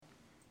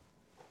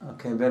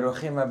Okay,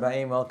 Beruchim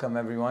Habayim, welcome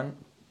everyone.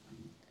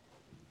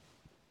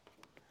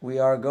 We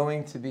are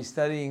going to be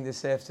studying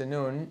this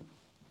afternoon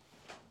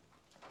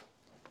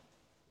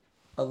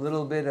a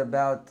little bit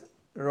about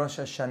Rosh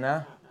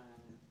Hashanah,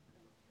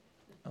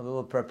 a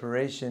little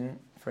preparation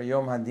for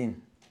Yom Hadin.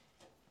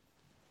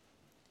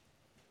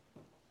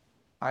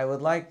 I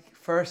would like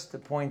first to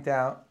point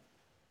out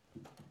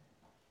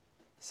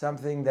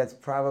something that's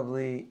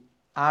probably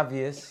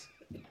obvious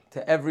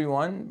to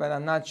everyone, but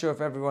I'm not sure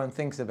if everyone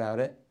thinks about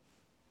it.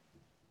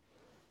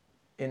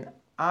 An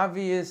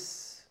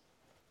obvious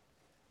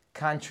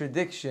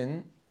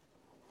contradiction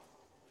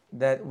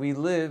that we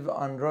live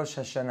on Rosh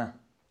Hashanah.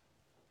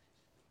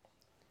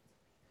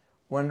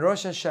 When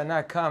Rosh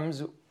Hashanah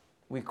comes,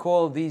 we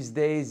call these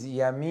days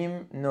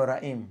Yamim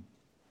Noraim.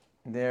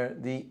 They're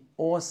the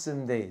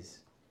awesome days.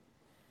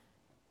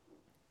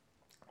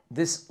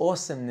 This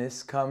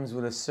awesomeness comes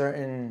with a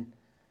certain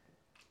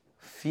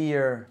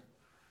fear,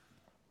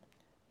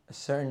 a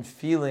certain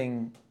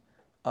feeling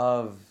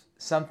of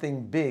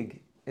something big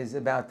is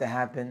about to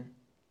happen,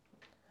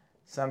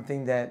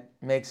 something that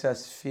makes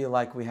us feel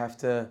like we have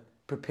to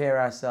prepare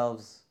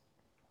ourselves.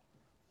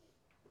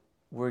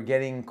 We're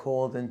getting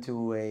called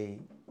into a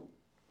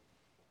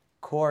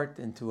court,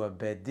 into a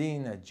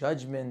bedin, a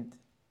judgment.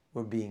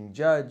 We're being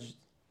judged.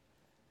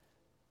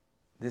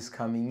 This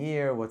coming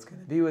year, what's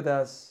going to be with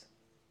us?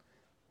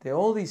 There are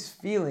all these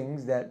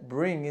feelings that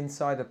bring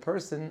inside a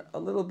person a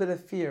little bit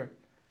of fear,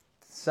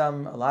 a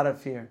lot of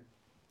fear.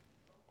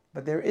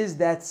 But there is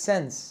that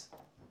sense.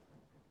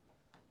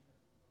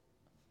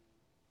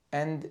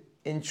 And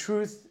in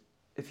truth,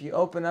 if you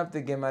open up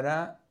the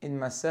Gemara in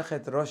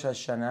Masechet Rosh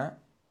Hashanah,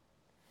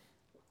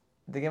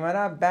 the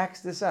Gemara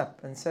backs this up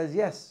and says,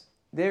 yes,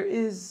 there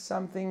is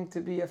something to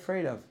be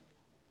afraid of.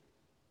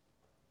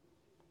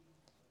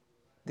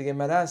 The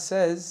Gemara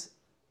says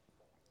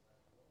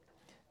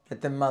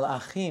that the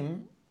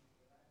Malachim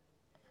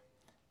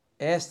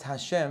asked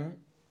Hashem,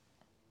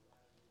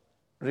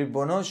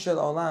 Ribono shel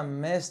Olam,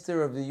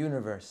 Master of the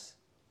universe,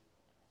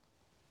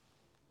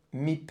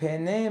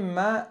 Mipene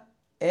ma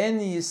en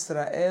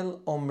Yisrael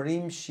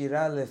omrim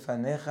shira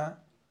lefanecha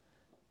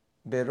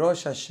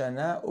berosh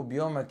Hashanah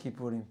u'biyom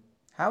HaKippurim.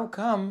 How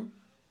come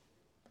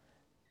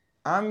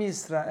Am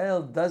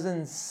Yisrael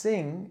doesn't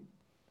sing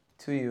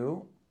to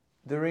you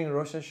during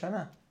Rosh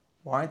Hashanah?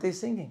 Why aren't they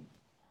singing?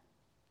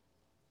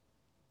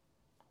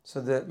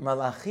 So the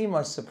Malachim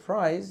are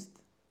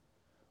surprised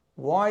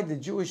why the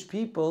Jewish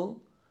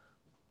people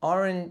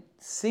aren't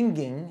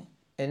singing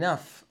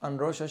enough on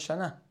Rosh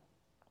Hashanah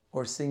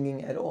or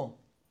singing at all.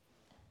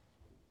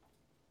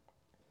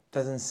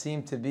 Doesn't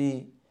seem to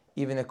be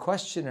even a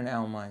question in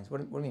our minds.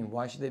 What do you mean?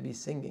 Why should they be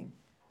singing?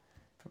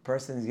 If a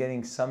person is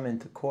getting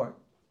summoned to court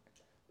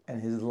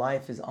and his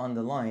life is on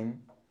the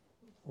line,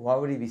 why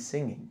would he be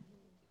singing?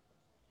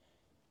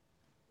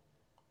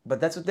 But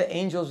that's what the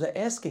angels are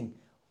asking.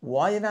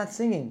 Why are they not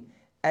singing?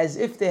 As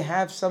if they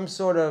have some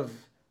sort of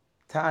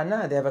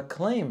ta'ana, they have a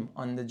claim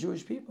on the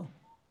Jewish people.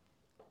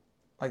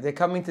 Like they're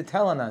coming to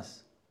tell on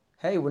us,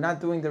 hey, we're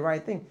not doing the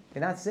right thing.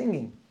 They're not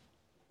singing.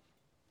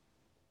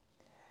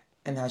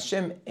 And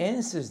Hashem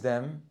answers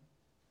them,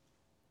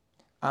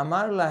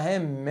 Amar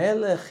lahem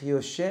melech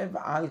yoshev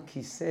al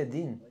kiseh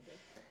din.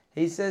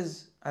 He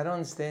says, I don't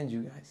understand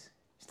you guys.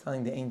 He's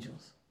telling the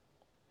angels.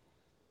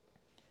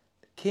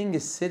 The king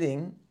is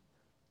sitting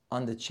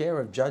on the chair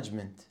of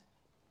judgment.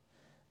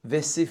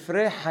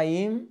 Vesifrei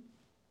hayim,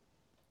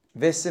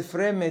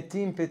 vesifrei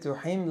metim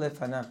petuhim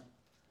lefanav.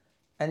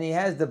 And he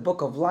has the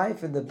book of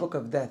life and the book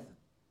of death.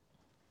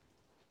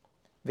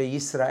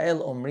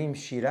 Ve'Yisrael omrim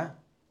shira.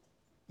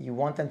 You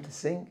want them to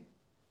sing?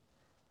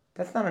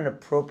 That's not an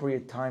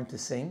appropriate time to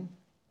sing.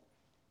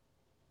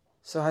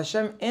 So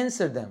Hashem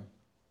answered them.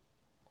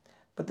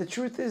 But the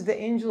truth is the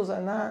angels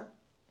are not,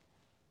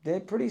 they're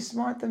pretty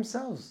smart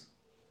themselves.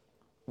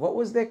 What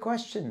was their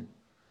question?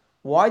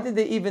 Why did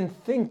they even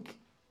think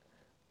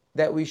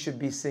that we should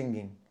be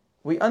singing?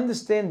 We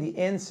understand the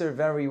answer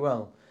very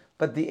well,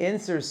 but the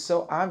answer is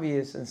so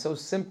obvious and so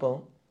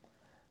simple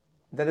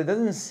that it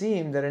doesn't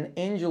seem that an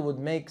angel would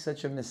make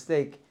such a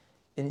mistake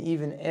in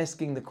even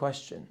asking the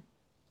question.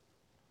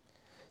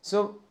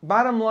 So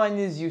bottom line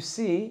is, you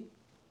see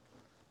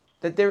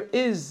that there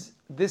is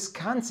this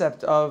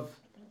concept of,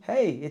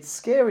 hey, it's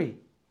scary.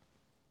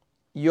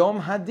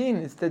 Yom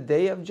Hadin, it's the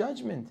day of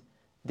judgment.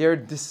 They're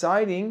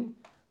deciding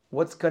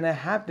what's going to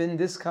happen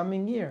this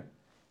coming year.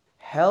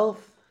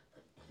 Health,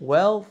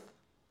 wealth,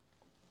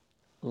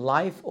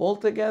 life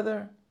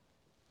altogether,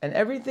 and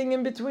everything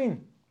in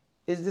between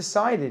is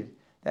decided.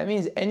 That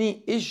means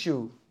any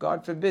issue,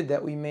 God forbid,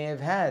 that we may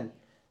have had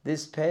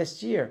this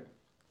past year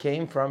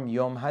came from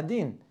Yom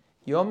Hadin.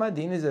 Yom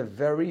Hadin is a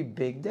very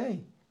big day.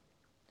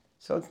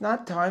 So it's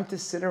not time to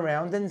sit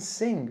around and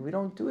sing. We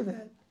don't do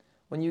that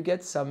when you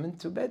get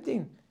summoned to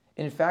Bedin.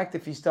 In fact,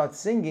 if you start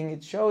singing,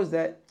 it shows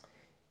that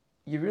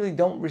you really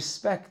don't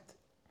respect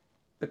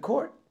the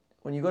court.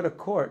 When you go to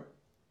court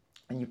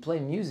and you play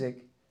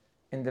music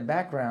in the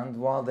background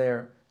while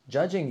they're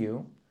judging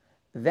you,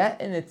 that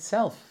in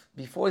itself,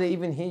 before they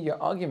even hear your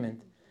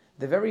argument,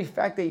 The very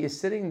fact that you're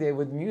sitting there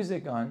with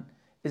music on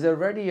is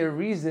already a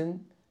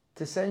reason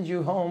to send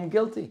you home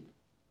guilty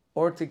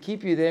or to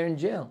keep you there in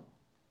jail.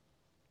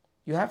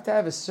 You have to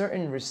have a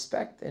certain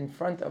respect in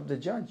front of the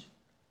judge.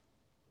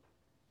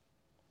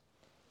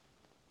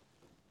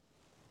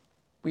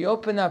 We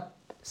open up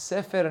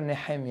Sefer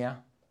Nehemiah.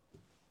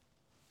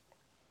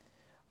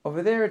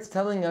 Over there it's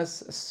telling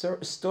us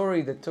a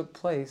story that took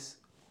place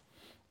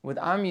with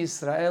Am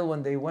Yisrael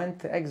when they went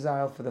to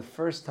exile for the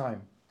first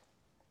time.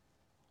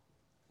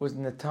 It was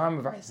in the time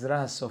of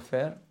Ezra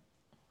HaSofer.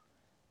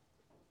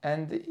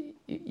 And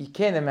you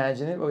can't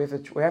imagine it, but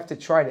we have to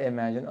try to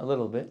imagine a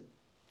little bit.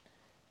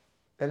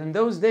 That in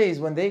those days,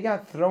 when they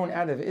got thrown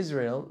out of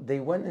Israel, they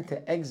went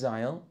into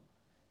exile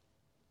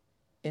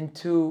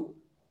into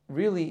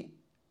really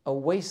a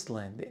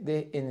wasteland.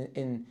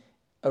 In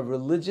a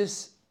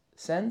religious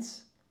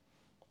sense,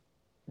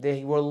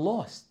 they were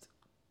lost.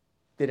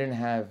 They didn't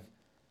have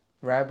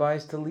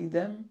rabbis to lead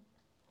them.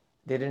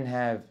 They didn't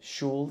have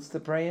shuls to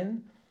pray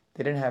in.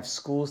 They didn't have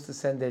schools to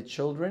send their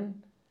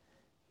children.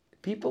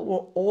 People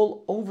were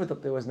all over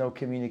there was no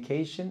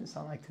communication. It's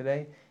not like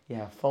today. You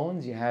have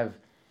phones, you have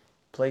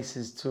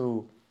places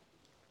to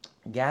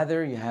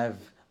gather, you have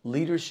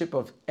leadership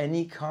of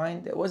any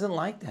kind. It wasn't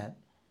like that.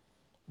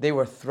 They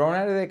were thrown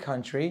out of their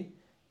country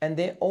and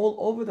they're all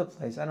over the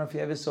place. I don't know if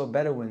you ever saw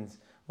Bedouins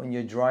when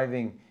you're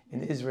driving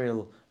in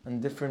Israel in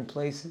different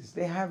places.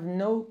 They have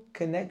no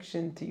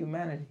connection to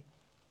humanity.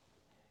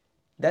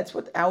 That's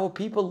what our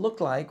people looked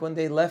like when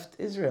they left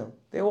Israel.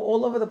 They were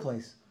all over the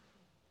place.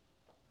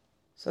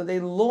 So they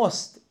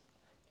lost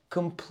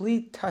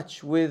complete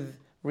touch with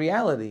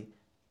reality.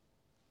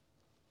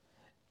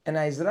 In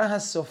Ezra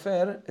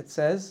HaSofer, it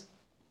says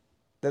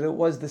that it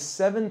was the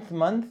 7th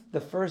month,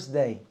 the first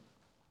day.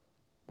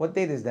 What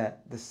date is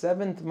that? The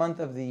 7th month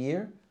of the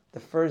year, the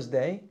first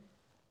day.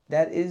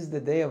 That is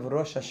the day of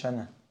Rosh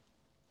Hashanah.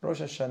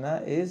 Rosh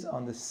Hashanah is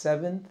on the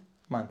 7th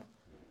month.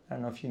 I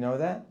don't know if you know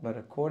that, but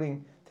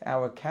according to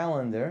our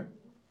calendar,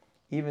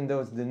 even though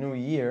it's the new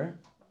year,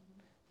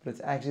 but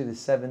it's actually the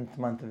 7th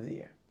month of the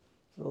year.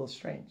 It's a little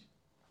strange.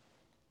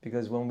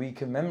 Because when we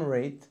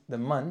commemorate the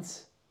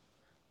months,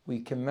 we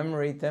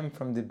commemorate them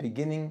from the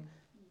beginning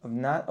of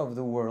not of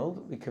the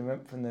world, we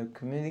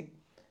commemorate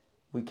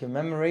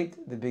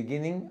the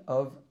beginning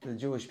of the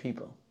Jewish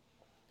people.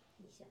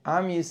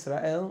 Am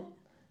Yisrael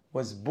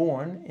was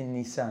born in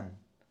Nisan.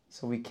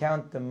 So we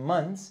count the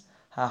months,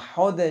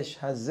 HaChodesh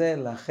Hazeh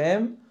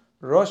Lachem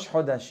Rosh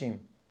Chodashim.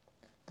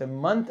 The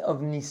month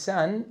of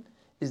Nisan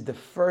is the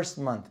first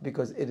month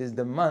because it is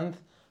the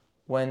month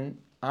when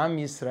Am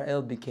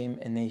Yisrael became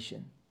a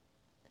nation.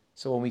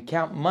 So when we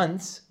count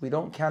months, we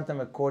don't count them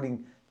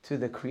according to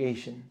the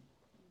creation.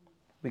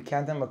 We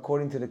count them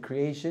according to the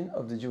creation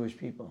of the Jewish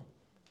people.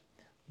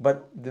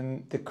 But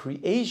the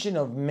creation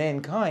of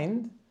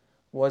mankind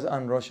was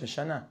on Rosh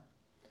Hashanah.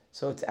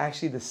 So it's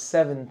actually the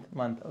 7th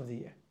month of the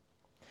year.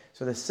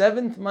 So the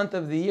 7th month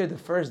of the year, the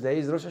first day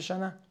is Rosh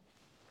Hashanah.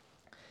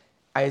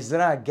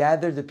 Ezra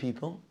gathered the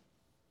people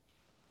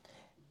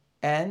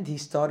and he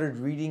started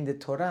reading the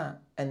Torah,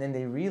 and then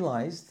they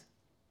realized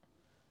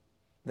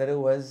that it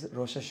was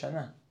Rosh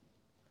Hashanah.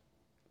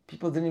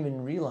 People didn't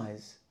even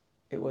realize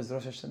it was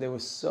Rosh Hashanah. They were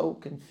so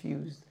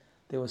confused.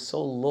 They were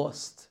so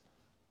lost.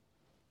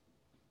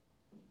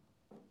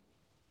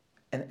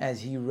 And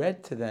as he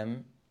read to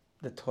them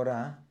the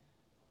Torah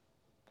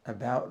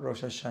about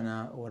Rosh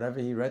Hashanah, or whatever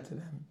he read to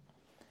them,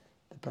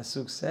 the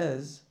Pasuk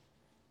says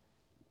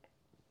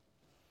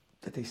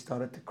that they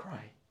started to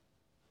cry.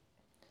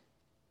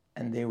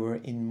 And they were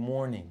in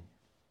mourning.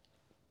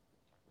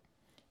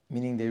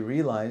 Meaning they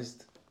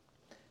realized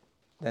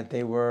that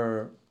they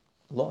were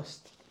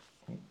lost.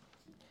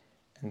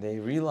 And they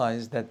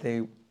realized that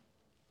it's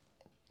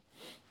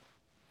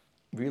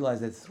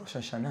Rosh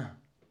Hashanah.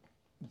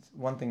 It's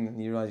one thing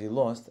that you realize you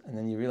lost, and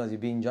then you realize you're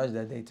being judged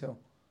that day too.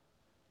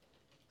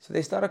 So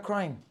they started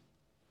crying.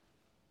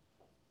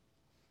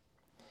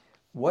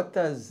 What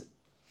does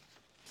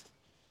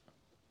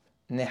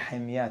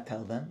Nehemiah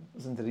tell them?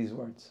 Listen to these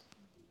words.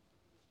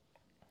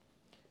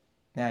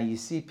 Now you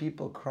see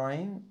people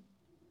crying,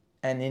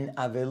 and in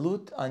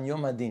Avelut on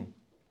Yom Hadin,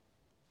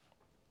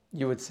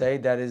 you would say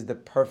that is the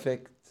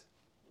perfect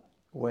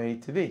way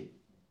to be.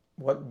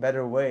 What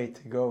better way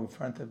to go in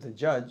front of the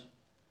judge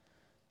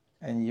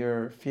and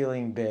you're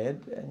feeling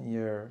bad and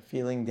you're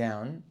feeling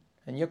down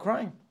and you're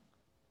crying.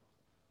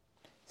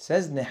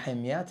 Says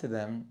Nehemiah to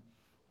them,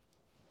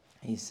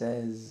 he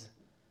says,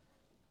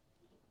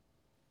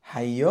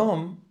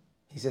 Hayom,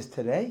 he says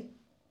today,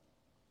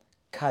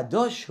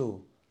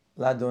 Kadoshu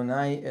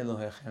Ladonai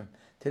Elohechem.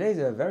 Today is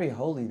a very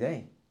holy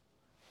day.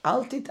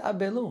 Al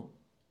tit'abelu.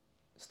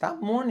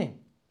 Stop mourning.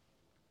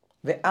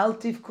 Ve'al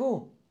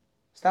tivku.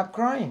 Stop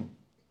crying.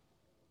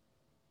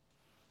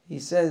 He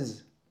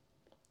says,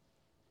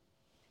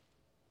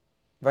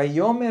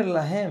 Vayomer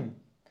lahem,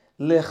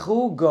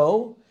 lechu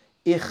go,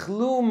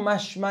 ichlu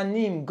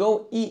mashmanim,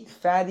 go eat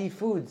fatty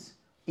foods,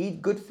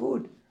 eat good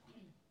food.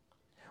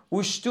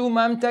 Ushtu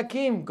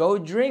mamtakim, go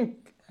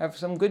drink, have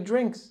some good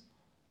drinks.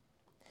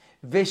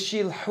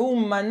 Veshilhu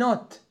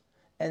manot,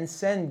 and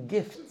send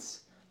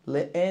gifts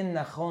le'en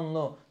nachon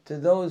lo, to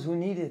those who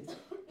need it.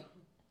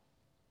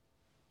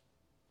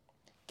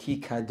 Ki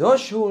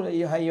kadosh hu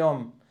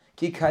hayom,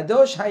 ki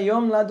kadosh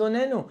hayom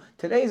ladonenu.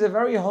 Today is a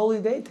very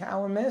holy day to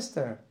our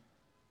Master.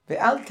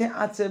 Ve'al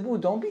te'atzebu,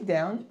 don't be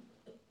down.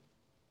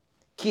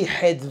 Ki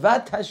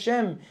hedvat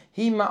Hashem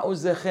hi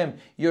ma'uzechem.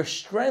 Your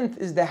strength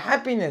is the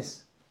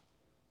happiness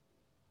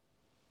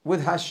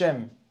with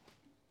Hashem.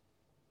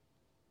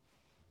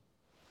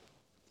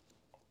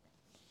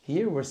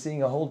 Here we're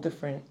seeing a whole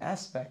different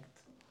aspect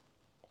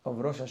of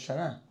Rosh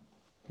Hashanah.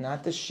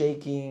 Not the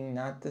shaking,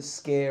 not the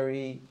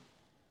scary,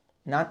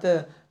 not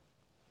the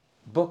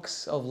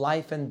books of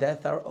life and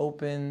death are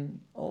open.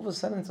 All of a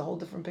sudden it's a whole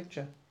different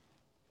picture.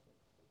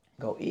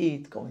 Go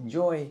eat, go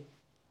enjoy.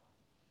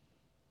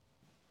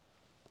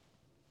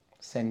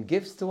 Send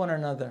gifts to one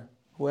another.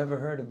 Whoever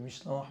heard of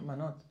Mishloach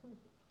Manot?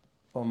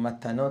 Or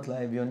Matanot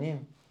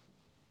La'evyonim?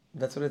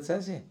 That's what it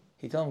says here.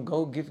 He told them,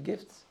 go give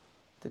gifts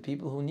to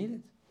people who need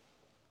it.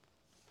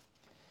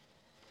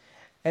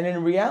 And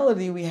in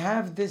reality, we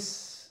have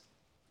this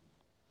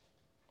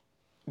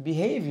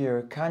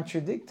behavior,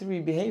 contradictory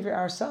behavior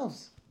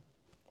ourselves.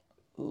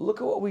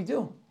 Look at what we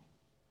do.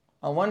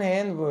 On one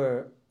hand,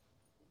 we're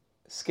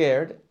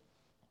scared.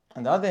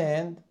 On the other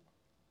hand,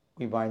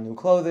 we buy new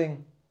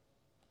clothing.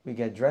 We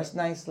get dressed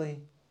nicely.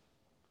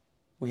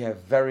 We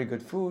have very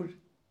good food.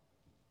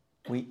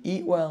 We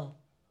eat well.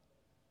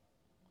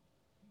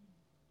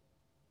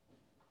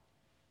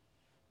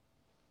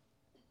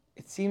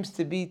 It seems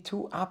to be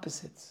two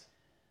opposites.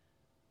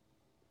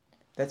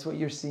 That's what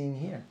you're seeing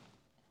here.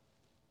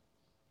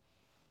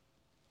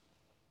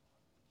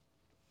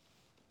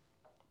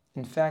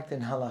 In fact, in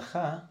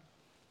halakha,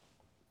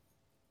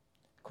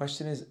 the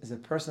question is a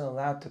person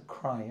allowed to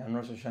cry on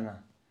Rosh Hashanah?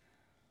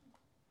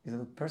 Is a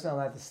person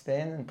allowed to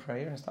stand in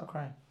prayer and start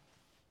crying?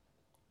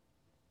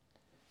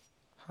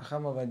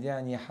 Chacham Ovadia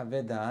and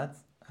Yehaveh Da'at,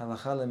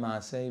 halakha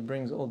lema'aseh,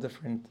 brings all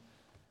different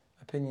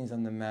opinions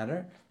on the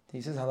matter.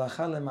 He says,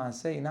 halakha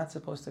lema'aseh, you're not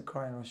supposed to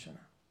cry on Rosh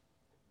Hashanah.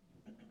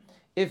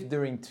 If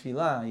during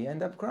tefillah you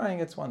end up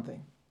crying, it's one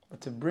thing. But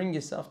to bring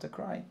yourself to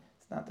cry,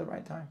 it's not the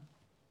right time.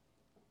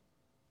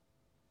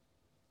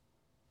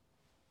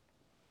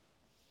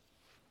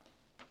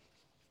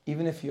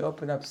 Even if you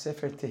open up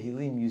Sefer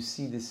Tehillim, you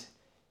see this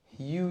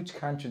huge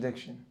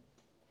contradiction.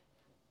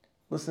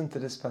 Listen to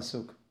this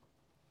pasuk.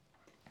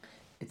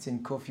 It's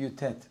in Kof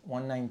Yutet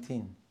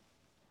 119.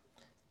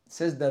 It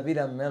says, David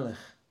HaMelech,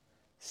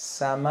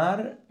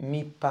 Samar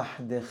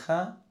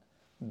mipahdecha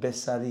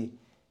besari.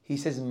 He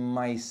says,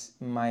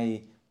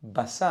 my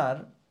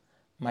basar,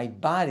 my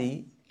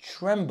body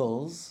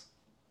trembles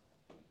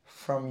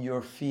from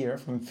your fear,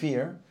 from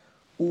fear.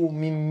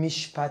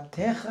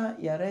 Mishpatecha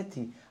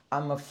yareti.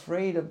 I'm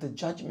afraid of the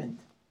judgment.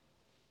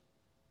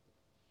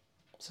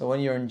 So when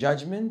you're in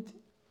judgment,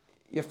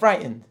 you're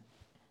frightened.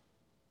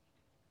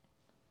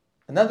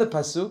 Another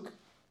pasuk,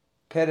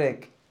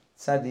 Perek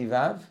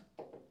Tzadivav.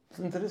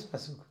 Listen to this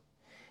pasuk.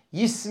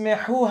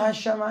 Yismehu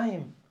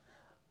hashamayim.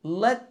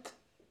 Let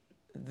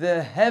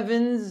the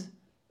heavens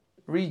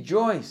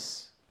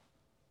rejoice.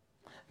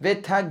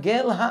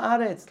 Vetagel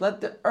haaretz.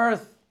 Let the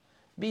earth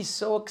be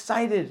so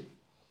excited.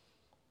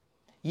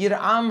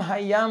 Yir'am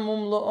hayam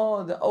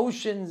umlo'o. The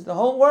oceans, the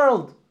whole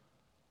world.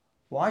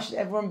 Why should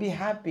everyone be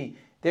happy?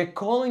 They're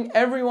calling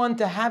everyone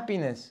to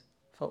happiness.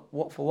 For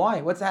why?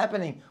 What's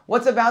happening?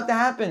 What's about to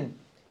happen?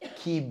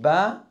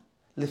 Kiba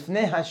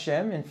lifnei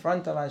Hashem, in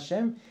front of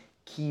Hashem.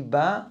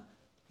 Kiba,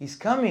 He's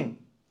coming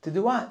to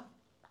do what?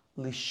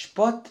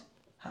 Lishpot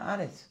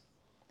haaretz.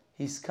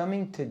 He's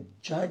coming to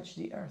judge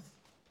the earth.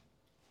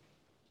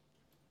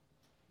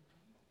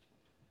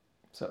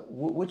 So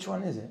which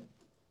one is it?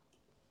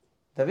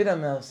 David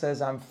HaMelech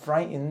says, I'm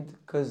frightened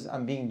because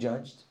I'm being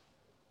judged.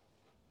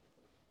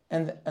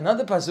 And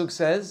another pasuk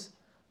says,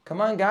 come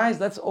on guys,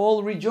 let's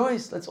all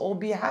rejoice. Let's all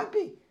be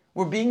happy.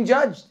 We're being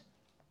judged.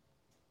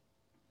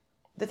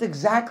 That's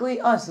exactly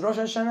us, Rosh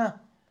Hashanah.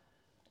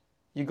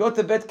 You go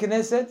to Bet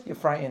Knesset, you're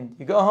frightened.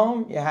 You go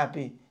home, you're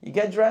happy. You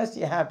get dressed,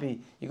 you're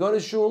happy. You go to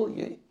shul,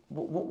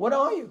 what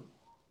are you?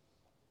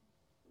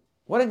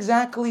 What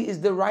exactly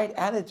is the right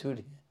attitude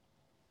here?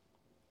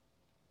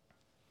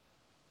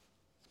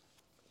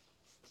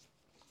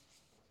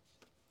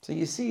 So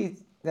you see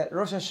that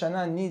Rosh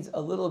Hashanah needs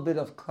a little bit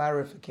of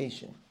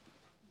clarification.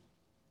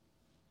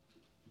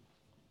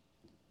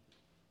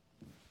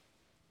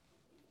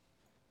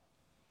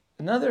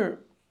 Another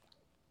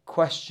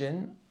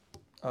question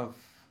of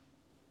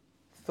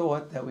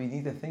thought that we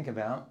need to think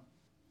about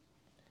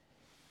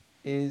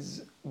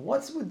is,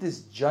 what's with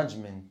this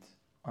judgment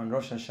on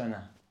Rosh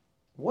Hashanah?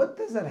 What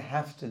does that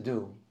have to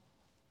do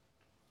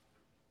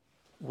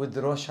with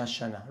Rosh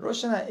Hashanah?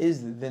 Rosh Hashanah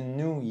is the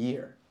new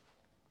year.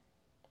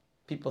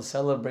 People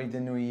celebrate the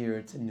new year.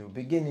 It's a new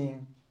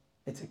beginning.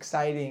 It's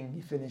exciting.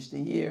 You finish the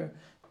year.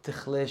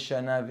 Tichle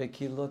shana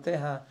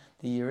vekiloteha.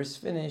 The year is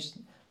finished.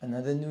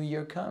 Another new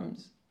year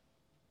comes.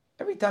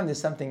 Every time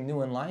there's something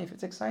new in life,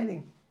 it's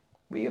exciting.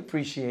 We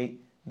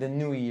appreciate the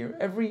new year.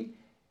 Every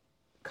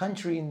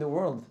country in the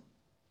world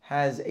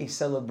has a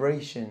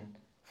celebration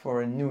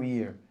for a new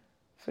year.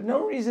 For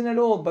no reason at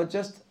all, but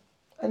just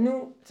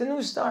it's a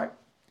new start.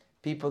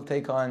 People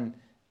take on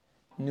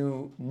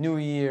new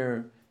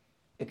year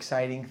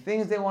exciting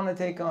things they want to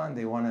take on.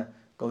 They want to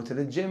go to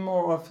the gym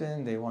more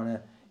often. They want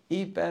to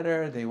eat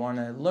better. They want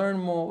to learn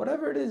more.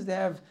 Whatever it is, they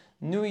have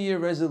New Year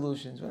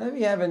resolutions. Whenever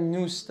you have a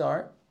new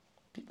start,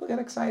 people get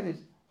excited.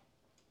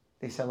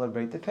 They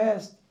celebrate the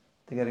past.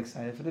 They get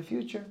excited for the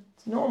future.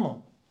 It's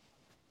normal.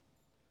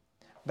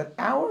 But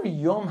our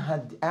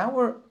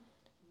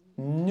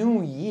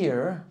New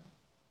Year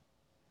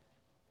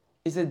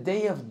is a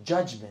day of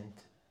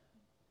judgment.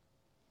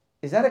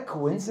 Is that a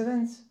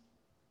coincidence?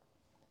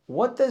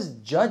 What does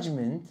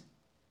judgment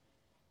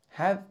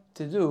have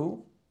to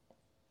do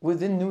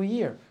with the new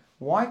year?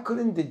 Why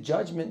couldn't the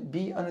judgment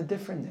be on a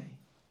different day?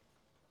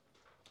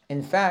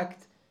 In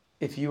fact,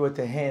 if you were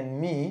to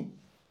hand me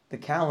the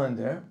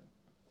calendar,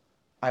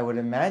 I would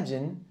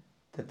imagine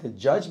that the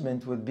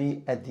judgment would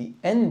be at the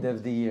end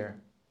of the year,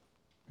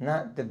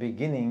 not the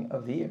beginning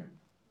of the year.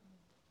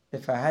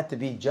 If I had to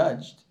be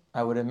judged,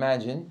 I would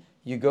imagine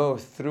you go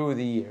through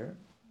the year,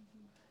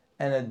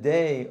 and a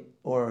day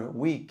or a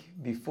week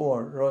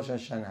before Rosh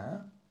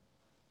Hashanah,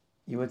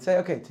 you would say,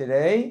 okay,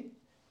 today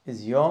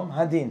is Yom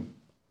Hadin,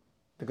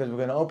 because we're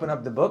going to open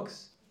up the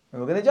books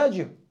and we're going to judge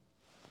you.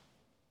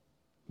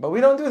 But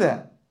we don't do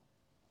that.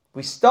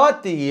 We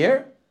start the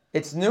year,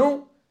 it's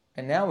new,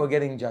 and now we're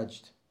getting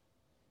judged.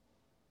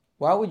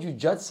 Why would you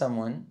judge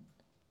someone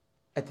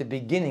at the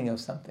beginning of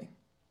something?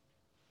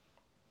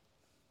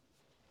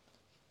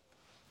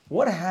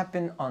 What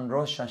happened on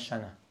Rosh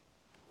Hashanah?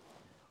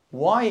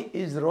 Why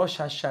is Rosh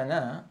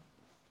Hashanah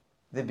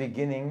the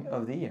beginning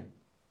of the year?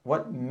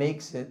 What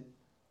makes it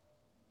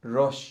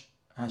Rosh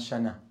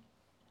Hashanah?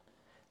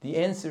 The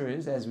answer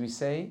is, as we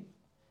say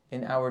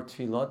in our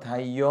tefillot,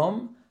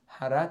 Hayom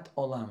Harat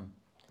Olam,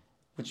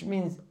 which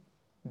means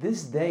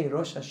this day,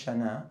 Rosh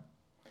Hashanah,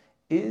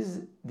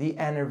 is the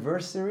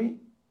anniversary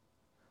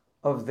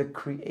of the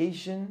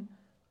creation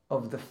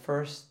of the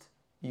first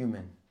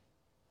human.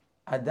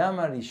 Adam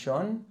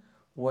HaRishon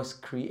was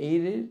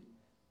created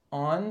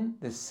on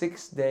the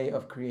 6th day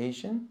of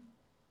creation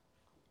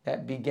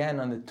that began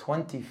on the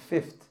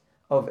 25th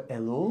of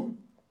Elul,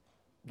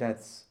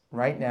 that's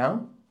right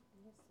now,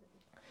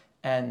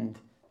 and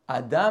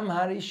Adam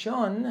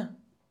HaRishon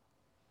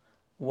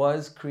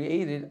was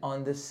created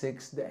on the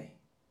 6th day.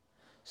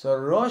 So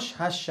Rosh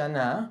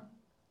Hashanah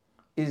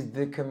is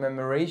the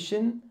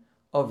commemoration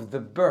of the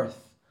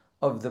birth,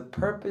 of the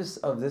purpose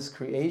of this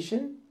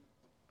creation,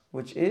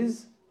 which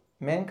is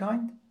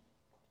mankind.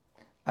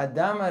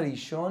 Adam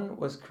HaRishon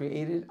was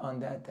created on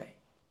that day.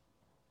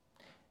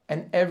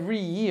 And every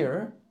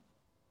year,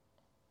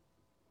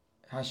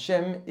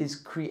 Hashem is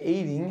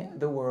creating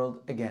the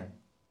world again.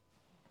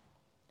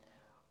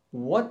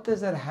 What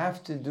does that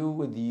have to do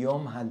with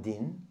Yom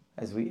Hadin,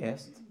 as we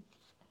asked?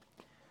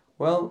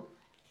 Well,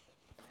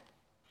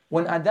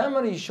 when Adam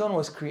HaRishon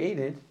was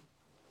created,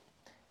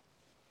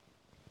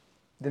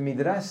 the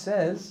Midrash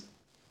says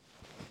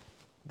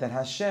that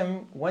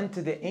Hashem went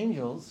to the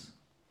angels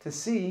to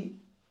see,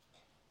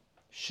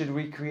 should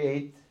we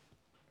create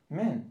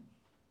men?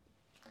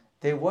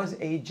 There was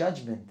a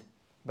judgment,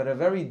 but a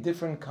very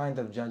different kind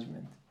of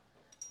judgment.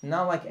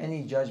 Not like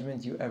any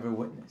judgment you ever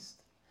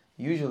witnessed.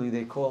 Usually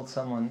they called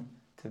someone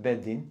to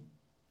Beit Din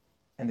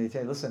and they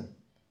say, listen,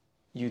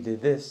 you did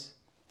this,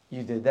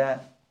 you did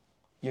that,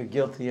 you're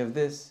guilty of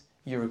this,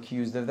 you're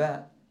accused of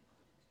that.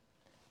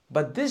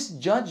 But this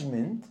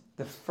judgment,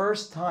 the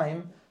first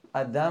time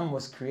Adam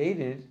was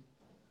created,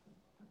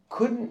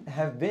 couldn't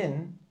have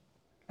been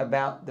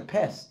about the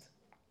past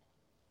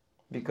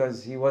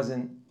because he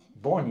wasn't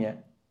born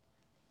yet.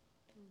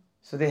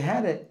 So they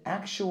had an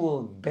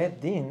actual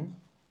Beit Din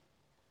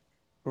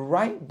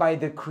right by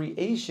the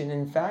creation,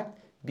 in fact,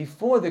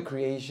 before the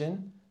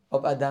creation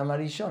of Adam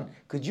HaRishon.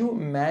 Could you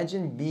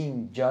imagine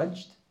being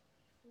judged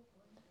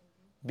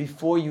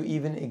before you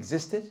even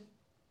existed?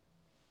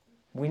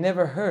 We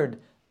never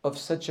heard of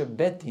such a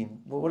Beit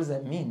Din. Well, what does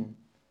that mean?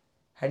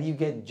 How do you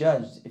get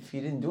judged if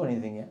you didn't do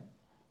anything yet?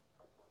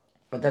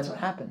 But that's what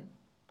happened.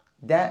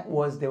 There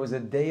was a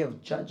day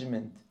of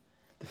judgment.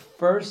 The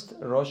first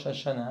Rosh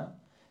Hashanah,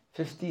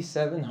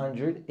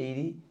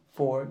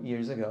 5,784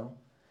 years ago,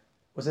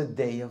 was a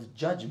day of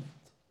judgment.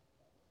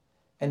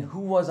 And who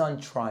was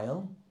on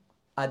trial?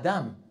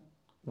 Adam.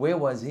 Where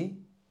was he?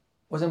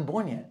 Wasn't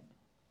born yet.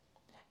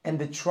 And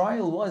the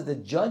trial was, the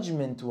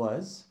judgment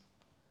was,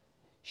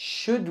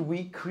 should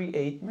we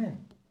create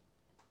men?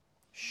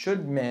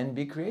 Should men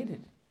be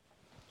created?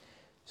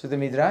 So the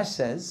Midrash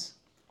says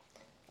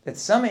that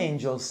some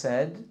angels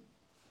said,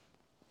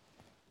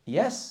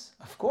 yes,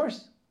 of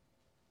course.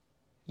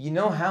 You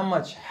know how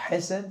much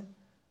hesed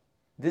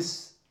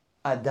this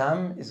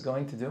Adam is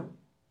going to do?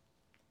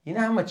 You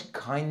know how much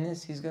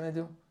kindness he's going to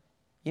do?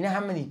 You know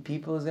how many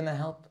people he's going to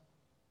help?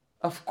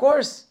 Of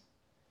course,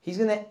 he's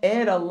going to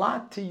add a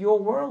lot to your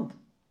world.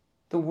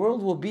 The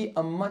world will be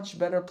a much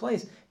better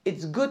place.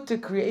 It's good to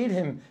create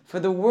him for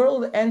the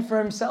world and for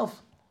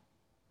himself.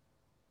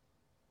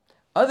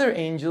 Other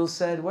angels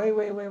said, wait,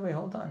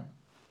 hold on.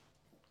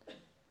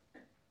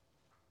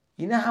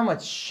 You know how much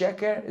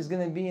sheker is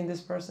going to be in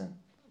this person?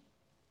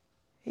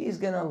 He's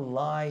going to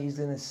lie, he's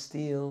going to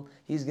steal,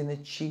 he's going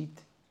to cheat.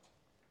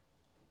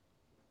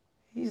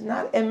 He's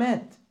not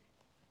emet.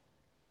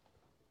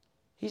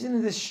 He's going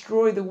to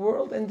destroy the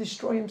world and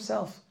destroy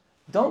himself.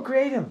 Don't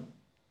create him.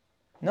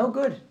 No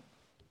good.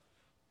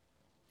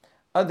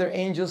 Other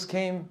angels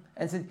came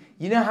and said,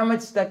 you know how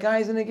much tzedakah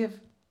he's going to give?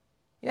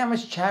 You know how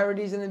much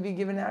charity is going to be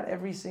given out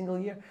every single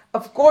year?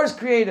 Of course,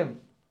 create him.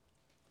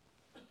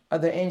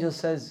 Other angel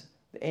says,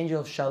 the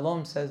angel of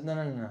Shalom says,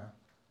 no.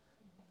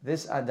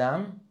 This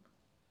Adam,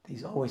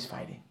 he's always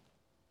fighting.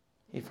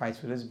 He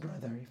fights with his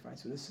brother, he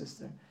fights with his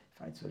sister,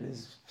 he fights with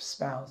his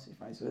spouse, he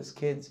fights with his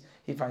kids,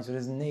 he fights with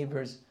his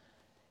neighbors.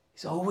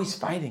 He's always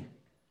fighting.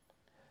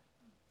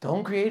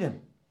 Don't create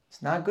him.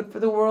 It's not good for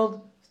the world.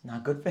 It's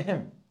not good for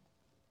him.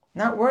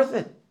 Not worth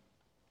it.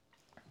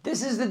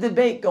 This is the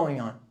debate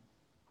going on.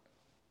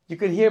 You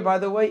could hear, by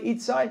the way, each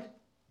side.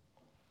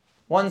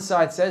 One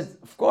side says,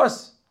 of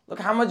course, look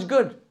how much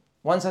good.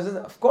 One side says,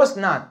 of course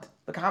not.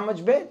 Look how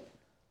much bad.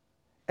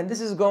 And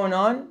this is going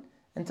on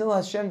until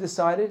Hashem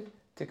decided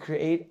to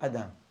create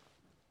Adam.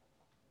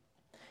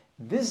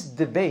 This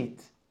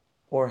debate,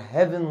 or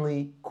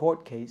heavenly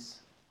court case,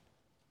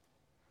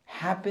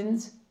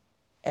 happens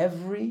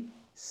every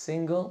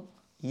single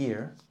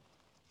year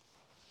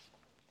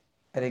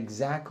at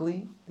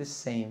exactly the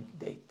same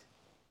date.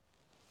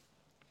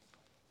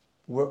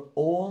 We're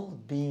all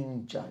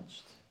being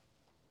judged.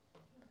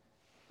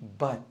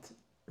 But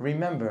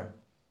remember,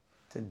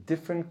 it's a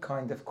different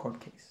kind of court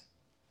case.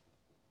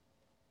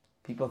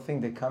 People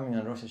think they're coming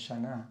on Rosh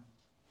Hashanah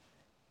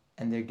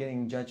and they're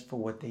getting judged for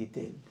what they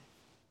did.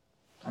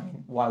 I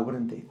mean, why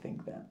wouldn't they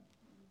think that?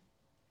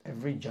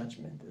 Every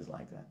judgment is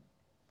like that.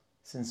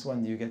 Since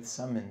when do you get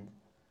summoned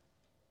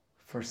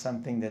for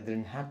something that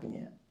didn't happen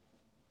yet?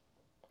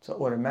 So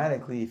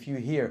automatically, if you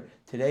hear,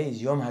 today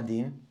is Yom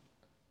Hadin,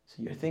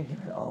 so you're thinking,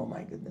 oh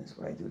my goodness,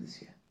 what did I do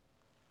this year?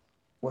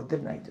 What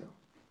didn't I do?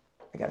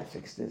 I got to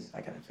fix this,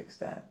 I got to fix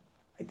that.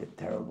 I did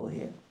terrible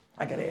here.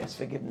 I got to ask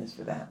forgiveness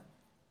for that.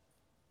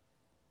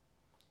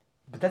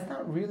 But that's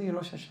not really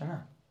Rosh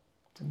Hashanah.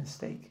 It's a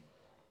mistake.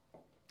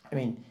 I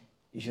mean,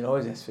 you should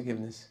always ask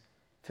forgiveness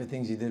for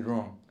things you did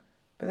wrong.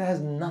 But that has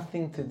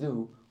nothing to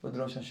do with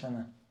Rosh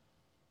Hashanah.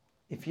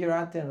 If you're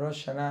out there in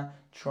Rosh Hashanah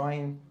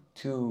trying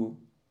to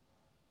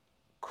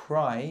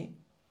cry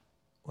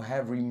or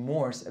have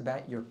remorse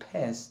about your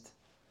past,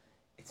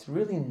 it's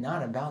really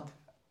not about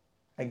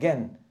that.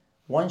 Again,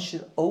 one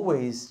should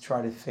always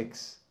try to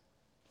fix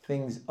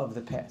things of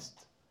the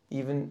past.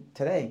 Even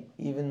today,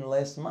 even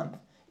last month,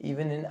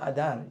 even in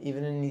Adar,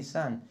 even in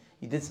Nisan.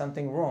 You did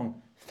something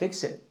wrong,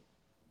 fix it.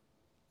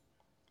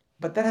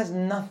 But that has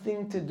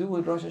nothing to do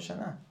with Rosh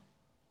Hashanah.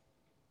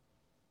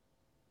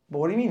 But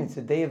what do you mean? It's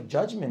a day of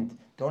judgment.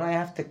 Don't I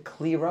have to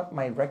clear up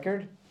my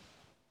record?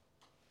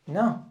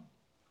 No.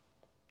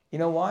 You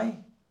know why?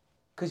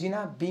 Because you're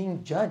not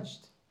being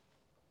judged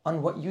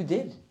on what you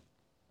did.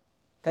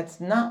 That's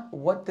not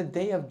what the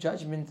day of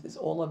judgment is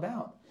all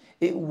about.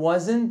 It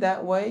wasn't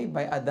that way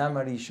by Adam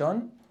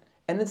Arishon,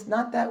 and it's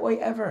not that way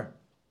ever.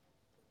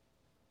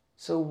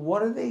 So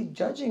what are they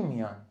judging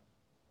me on?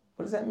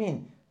 What does that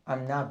mean?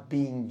 I'm not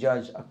being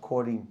judged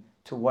according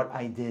to what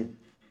I did.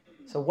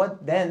 So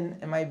what then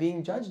am I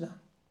being judged on?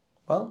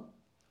 Well,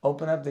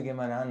 open up the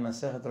Gemara on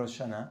Masechet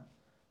Rosh Hashanah.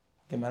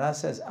 Gemara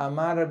says,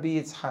 Amar Rabbi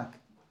Yitzchak,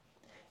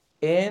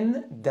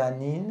 En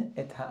danin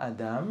et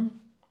ha'adam,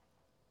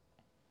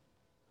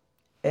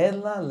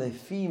 ela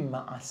lefi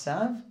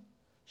ma'asav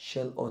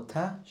shel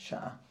ota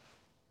sha'a.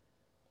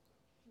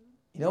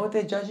 You know what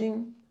they're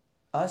judging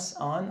us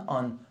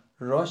on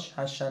Rosh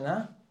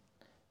Hashanah?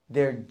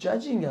 They're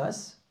judging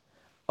us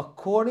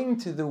according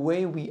to the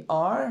way we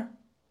are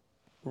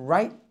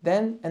right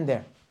then and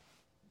there.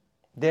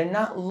 They're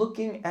not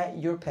looking at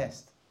your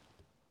past.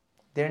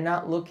 They're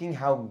not looking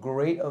how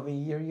great of a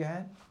year you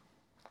had,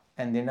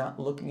 and they're not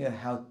looking at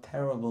how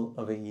terrible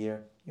of a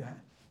year you had.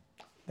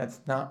 That's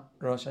not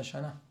Rosh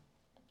Hashanah.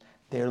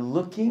 They're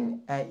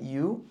looking at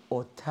you,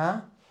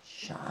 ota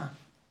shah.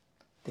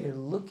 They're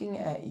looking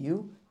at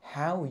you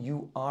how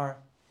you are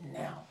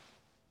now.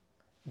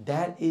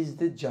 That is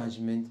the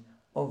judgment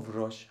of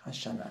Rosh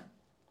Hashanah.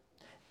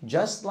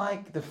 Just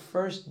like the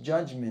first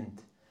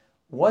judgment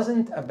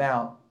wasn't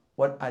about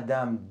what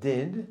Adam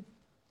did,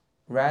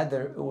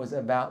 rather it was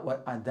about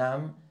what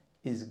Adam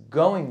is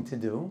going to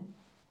do,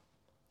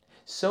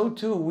 so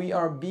too we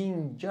are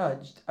being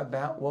judged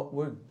about what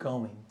we're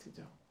going to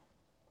do.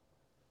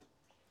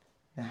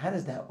 Now, how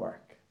does that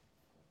work?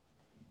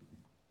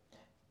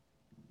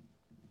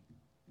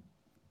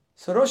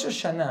 So Rosh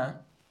Hashanah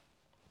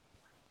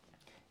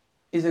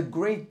is a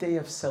great day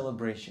of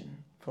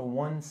celebration for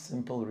one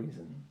simple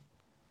reason.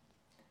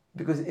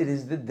 Because it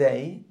is the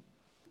day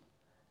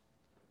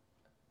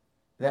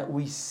that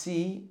we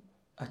see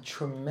a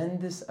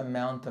tremendous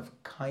amount of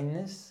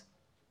kindness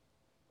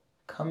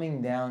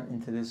coming down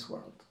into this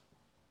world.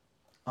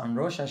 On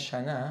Rosh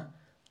Hashanah,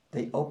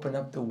 they open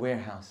up the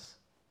warehouse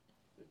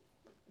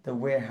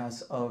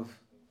of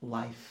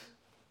life.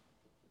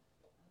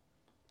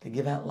 They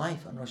give out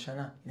life on Rosh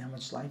Hashanah. You know how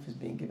much life is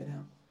being given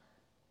out?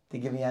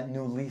 They're giving out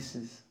new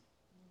leases.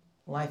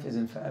 Life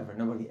isn't forever.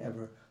 Nobody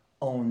ever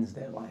owns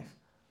their life.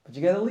 But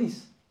you get a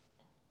lease.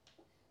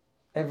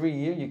 Every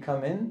year you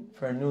come in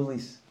for a new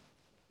lease.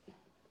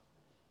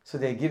 So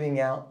they're giving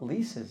out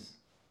leases.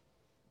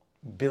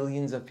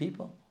 Billions of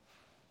people.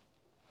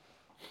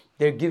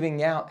 They're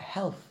giving out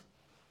health.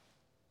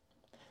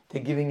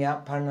 They're giving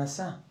out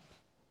parnasah.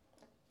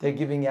 They're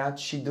giving out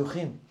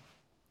shidduchim.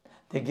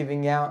 They're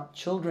giving out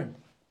children.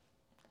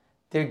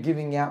 They're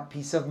giving out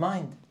peace of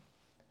mind.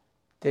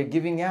 They're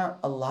giving out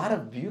a lot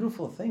of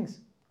beautiful things,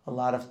 a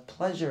lot of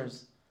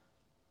pleasures,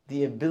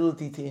 the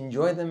ability to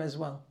enjoy them as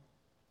well.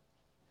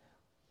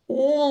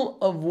 All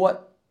of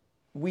what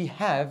we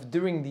have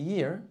during the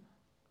year,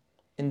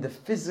 in the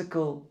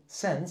physical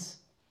sense,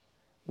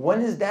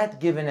 when is that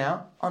given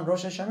out? On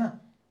Rosh Hashanah.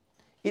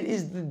 It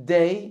is the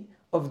day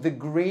of the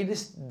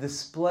greatest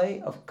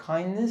display of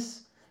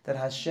kindness that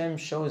Hashem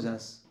shows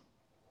us.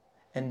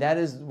 And that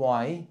is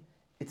why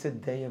it's a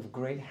day of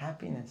great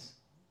happiness.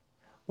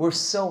 We're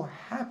so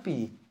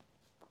happy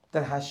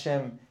that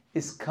Hashem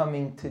is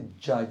coming to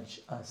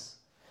judge us.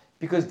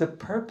 Because the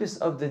purpose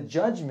of the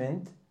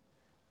judgment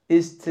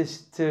is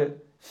to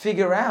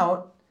figure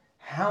out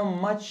how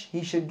much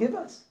He should give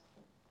us.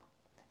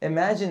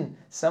 Imagine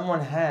someone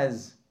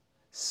has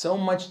so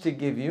much to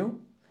give you,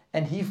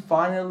 and he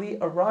finally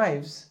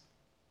arrives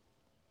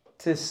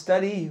to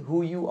study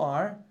who you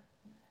are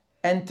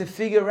and to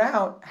figure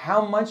out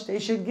how much they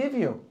should give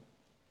you.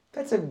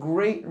 That's a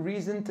great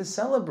reason to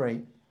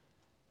celebrate.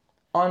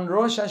 On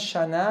Rosh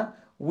Hashanah,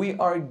 we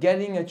are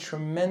getting a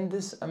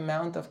tremendous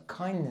amount of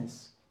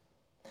kindness.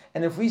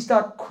 And if we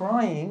start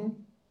crying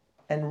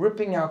and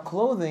ripping our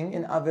clothing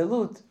in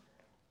Avelut,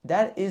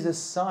 that is a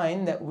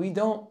sign that we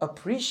don't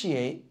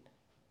appreciate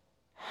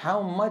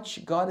how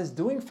much God is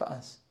doing for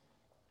us.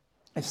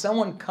 If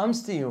someone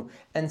comes to you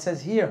and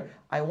says, here,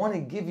 I want to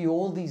give you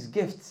all these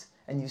gifts,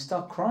 and you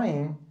start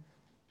crying,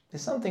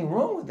 there's something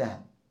wrong with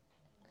that.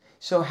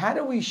 So how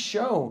do we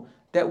show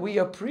that we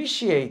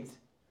appreciate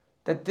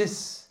that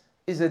this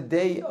is a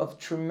day of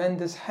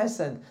tremendous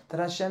hesed that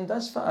Hashem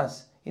does for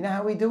us? You know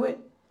how we do it?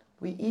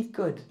 We eat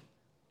good.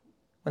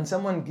 When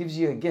someone gives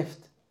you a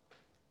gift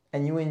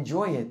and you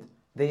enjoy it,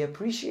 they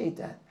appreciate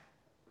that.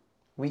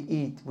 We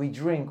eat, we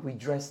drink, we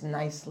dress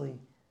nicely.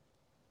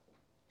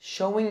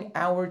 Showing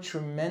our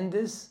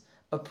tremendous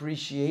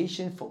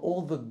appreciation for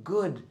all the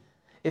good.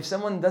 If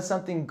someone does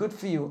something good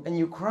for you and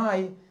you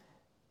cry,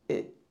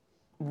 it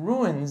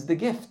ruins the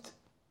gift.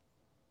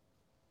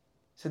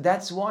 So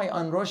that's why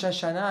on Rosh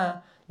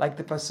Hashanah, like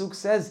the Pasuk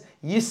says,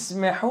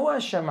 Yismehu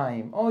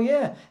Hashamayim. Oh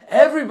yeah,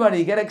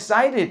 everybody get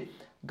excited.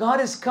 God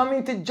is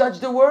coming to judge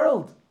the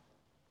world.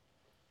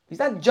 He's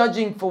not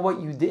judging for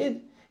what you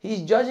did.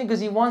 He's judging because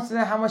He wants to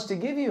know how much to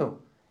give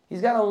you.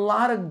 He's got a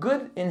lot of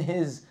good in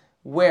His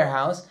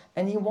warehouse,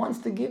 and He wants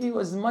to give you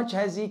as much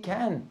as He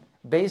can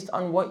based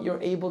on what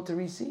you're able to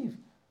receive.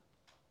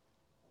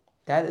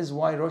 That is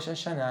why Rosh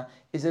Hashanah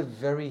is a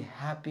very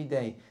happy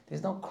day.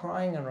 There's no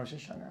crying on Rosh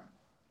Hashanah.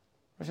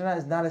 Rosh Hashanah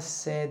is not a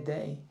sad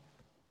day.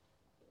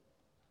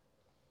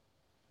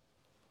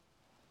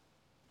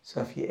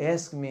 So if you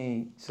ask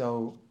me,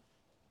 so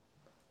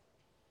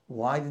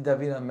why did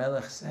David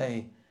HaMelech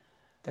say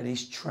that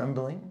he's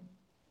trembling?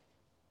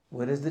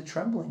 Where does the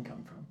trembling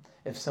come from?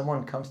 If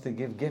someone comes to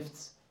give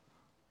gifts,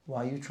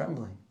 why are you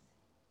trembling?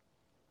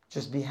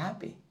 Just be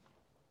happy.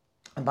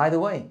 And by the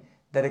way,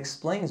 that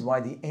explains why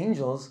the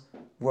angels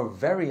were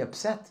very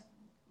upset.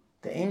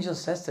 The angel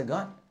says to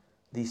God,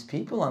 these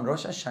people on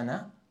Rosh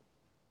Hashanah,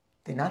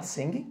 they're not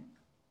singing?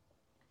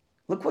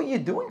 Look what you're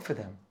doing for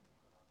them.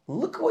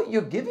 Look what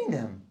you're giving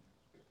them.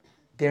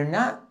 They're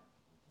not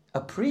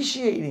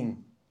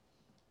appreciating.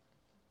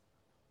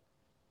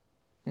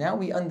 Now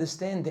we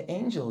understand the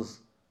angels.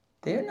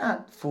 They're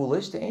not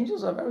foolish. The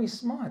angels are very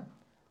smart.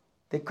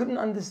 They couldn't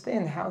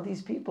understand how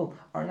these people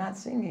are not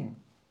singing.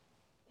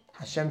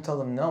 Hashem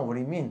told them, no, what do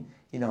you mean?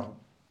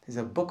 There's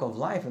a book of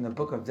life and the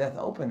book of death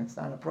open. It's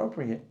not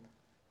appropriate.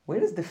 Where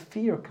does the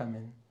fear come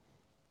in?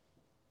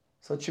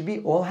 So it should be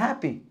all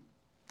happy.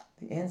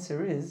 The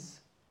answer is,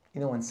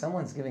 when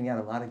someone's giving out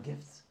a lot of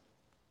gifts,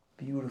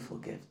 beautiful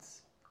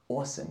gifts,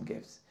 awesome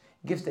gifts,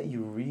 gifts that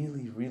you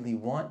really, really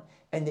want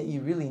and that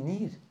you really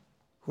need.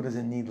 Who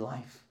doesn't need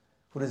life?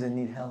 Who doesn't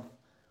need health?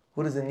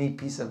 Who doesn't need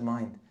peace of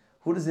mind?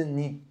 Who doesn't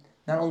need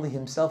not only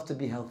himself to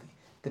be healthy,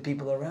 the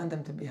people around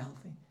him to be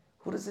healthy?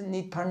 Who doesn't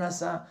need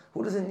parnasah?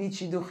 Who doesn't need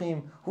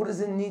shidduchim? Who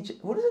doesn't need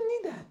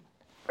that?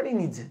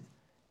 Everybody needs it.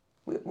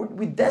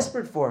 We're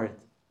desperate for it.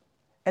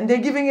 And they're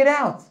giving it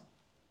out.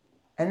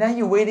 And now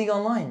you're waiting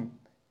online.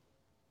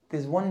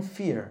 There's one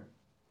fear.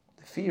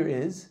 The fear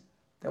is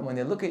that when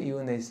they look at you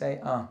and they say,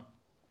 I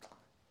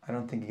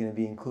don't think you're going to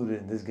be included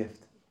in this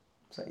gift.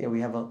 So yeah, we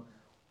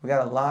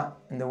got a lot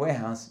in the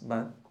warehouse,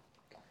 but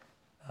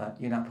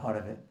you're not part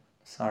of it.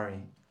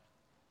 Sorry.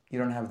 You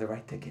don't have the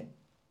right ticket.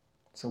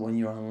 So when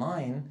you're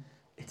online,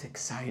 it's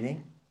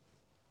exciting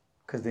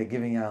because they're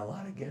giving out a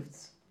lot of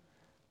gifts,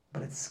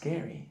 but it's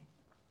scary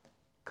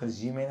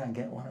because you may not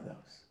get one of those.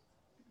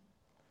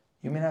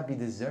 You may not be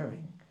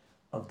deserving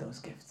of those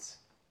gifts.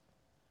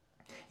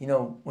 You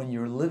know, when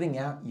you're living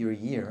out your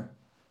year,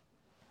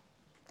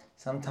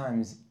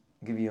 sometimes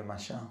I'll give you a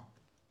mashal.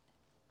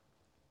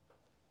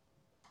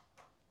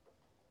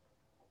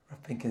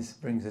 Rav Pincus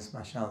brings this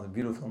mashal, the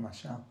beautiful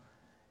mashal.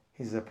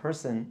 He's a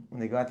person, when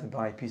they go out to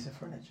buy a piece of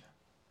furniture,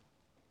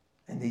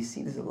 and they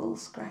see there's a little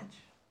scratch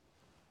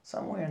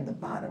somewhere in the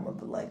bottom of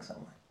the leg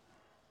somewhere.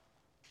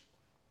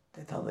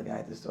 They tell the guy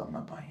at the store, I'm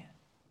not buying it.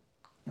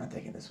 I'm not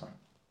taking this one.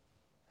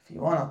 If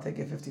you want, I'll take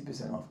it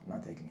 50% off. I'm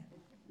not taking it.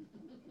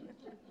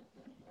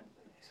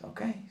 He said,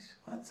 okay. He said,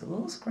 well, it's a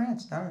little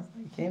scratch. No,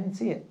 you can't even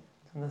see it.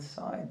 It's on the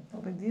side. No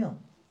big deal.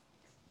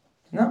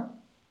 No.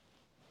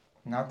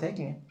 I'm not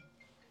taking it.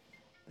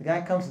 The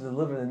guy comes to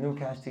deliver the new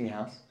couch to your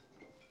house.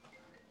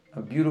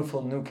 A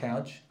beautiful new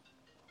couch.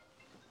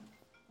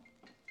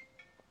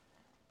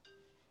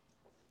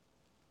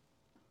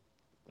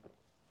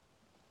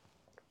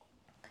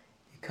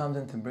 He comes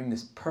in to bring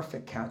this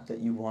perfect couch that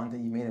you want, that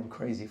you made him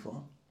crazy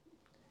for.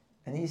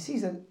 And he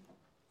sees that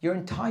your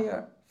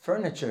entire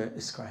furniture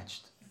is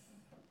scratched.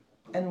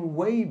 And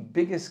way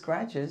bigger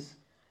scratches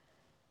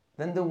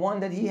than the one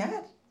that he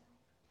had.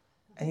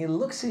 And he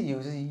looks at you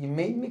and says, you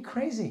made me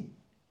crazy.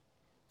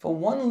 For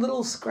one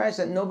little scratch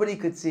that nobody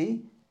could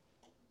see,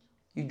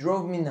 you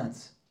drove me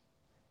nuts.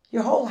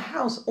 Your whole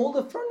house, all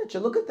the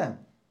furniture, look at them.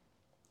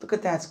 Look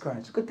at that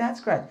scratch. Look at that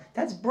scratch.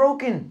 That's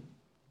broken.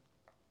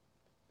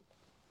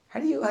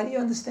 How do you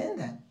understand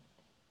that?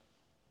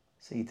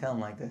 So you tell him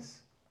like this.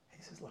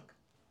 He says, look,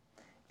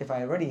 if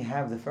I already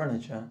have the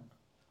furniture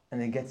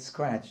and it gets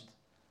scratched,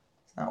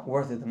 it's not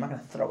worth it. I'm not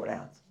going to throw it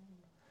out.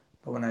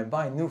 But when I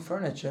buy new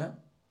furniture,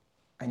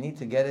 I need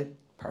to get it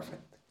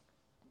perfect.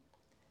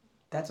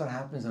 That's what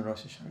happens on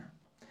Rosh Hashanah.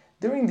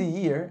 During the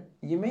year,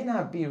 you may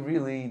not be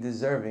really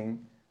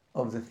deserving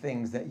of the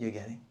things that you're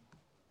getting.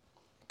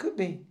 Could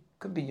be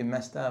you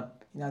messed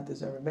up, you're not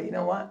deserving. But you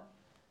know what?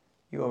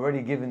 You're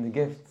already given the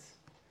gifts.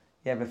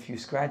 You have a few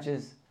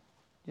scratches,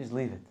 just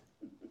leave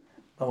it.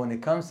 But when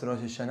it comes to Rosh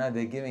Hashanah,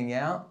 they're giving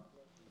out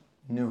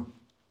new.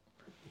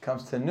 It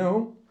comes to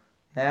new,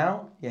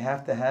 now you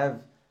have to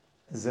have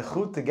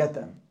zechut to get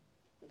them.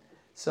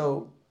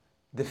 So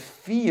the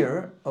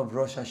fear of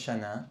Rosh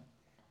Hashanah,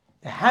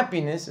 the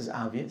happiness is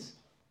obvious.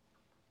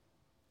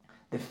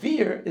 The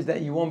fear is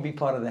that you won't be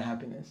part of the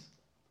happiness.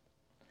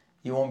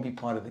 You won't be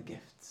part of the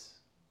gifts.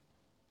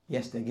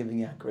 Yes, they're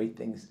giving out great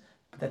things,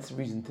 but that's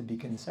reason to be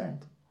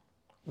concerned.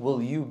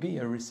 Will you be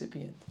a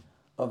recipient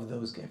of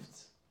those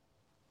gifts?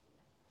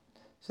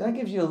 So that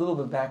gives you a little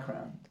bit of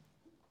background,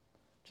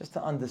 just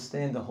to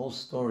understand the whole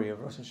story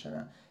of Rosh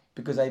Hashanah,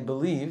 because I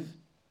believe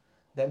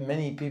that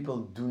many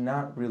people do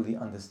not really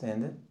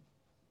understand it.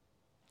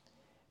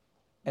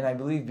 And I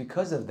believe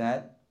because of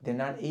that, they're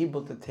not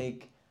able to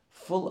take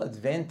full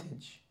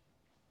advantage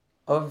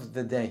of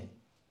the day,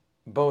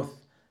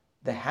 both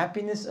the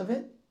happiness of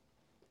it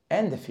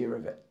and the fear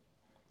of it.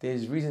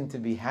 There's reason to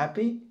be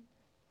happy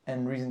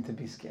and reason to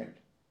be scared.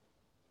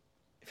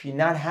 If you're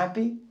not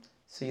happy,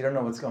 so you don't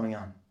know what's going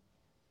on.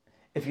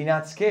 If you're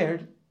not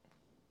scared,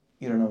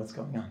 you don't know what's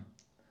going on.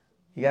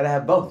 You got to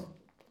have both.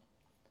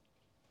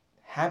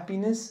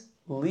 Happiness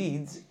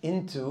leads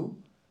into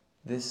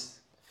this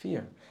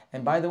fear.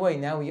 And by the way,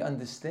 now we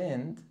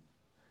understand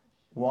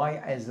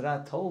why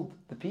Ezra told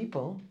the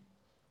people,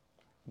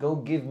 go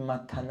give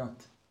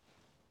matanot,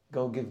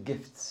 go give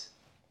gifts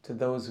to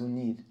those who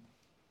need.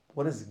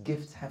 What does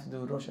gifts have to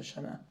do with Rosh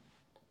Hashanah?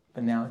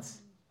 But now it's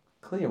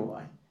clear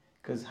why.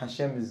 Because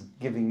Hashem is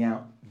giving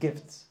out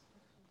gifts.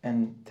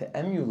 And to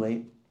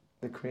emulate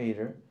the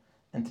Creator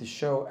and to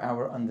show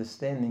our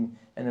understanding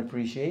and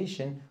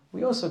appreciation,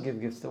 we also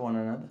give gifts to one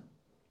another.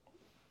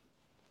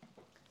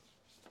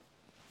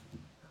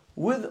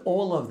 With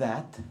all of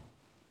that,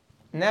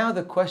 now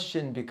the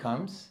question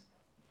becomes,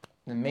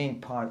 the main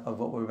part of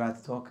what we're about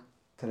to talk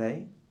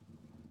today.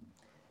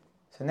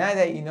 So now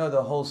that you know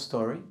the whole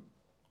story,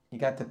 you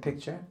got the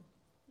picture,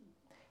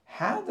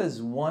 how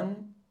does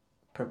one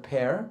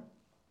prepare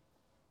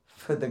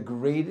for the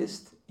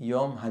greatest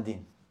Yom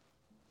Hadin?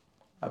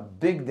 A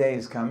big day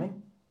is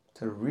coming.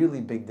 It's a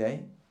really big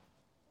day.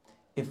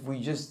 If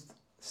we just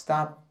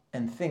stop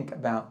and think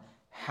about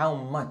how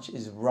much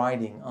is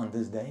riding on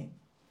this day,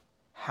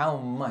 how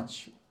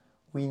much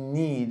we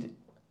need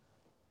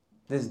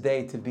this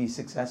day to be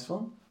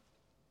successful,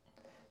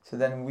 so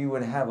then we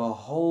would have a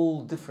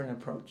whole different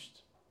approach.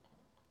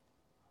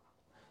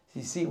 So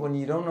you see, when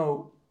you don't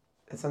know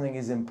that something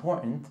is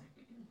important,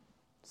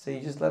 so you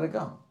just let it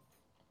go.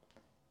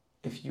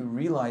 If you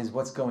realize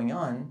what's going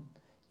on,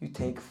 you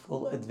take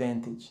full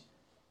advantage.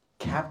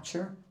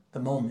 Capture the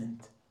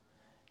moment.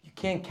 You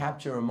can't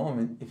capture a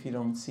moment if you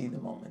don't see the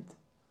moment.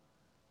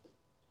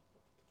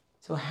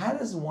 So how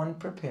does one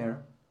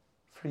prepare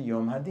for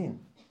Yom Hadin?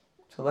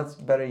 So let's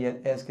better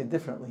yet ask it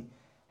differently.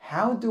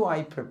 How do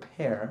I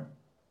prepare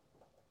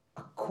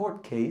a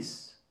court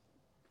case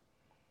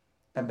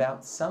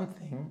about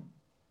something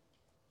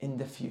in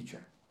the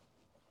future?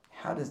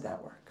 How does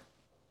that work?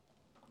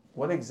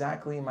 What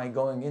exactly am I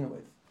going in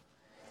with?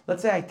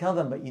 Let's say I tell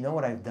them, but you know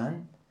what I've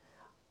done?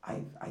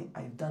 I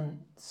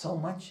done so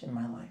much in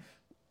my life.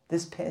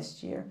 This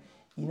past year,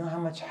 you know how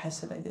much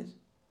chesed I did?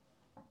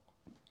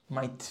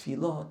 My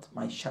tefillot,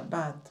 my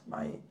Shabbat,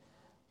 my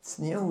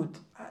tzniut,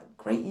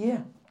 great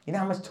year. You know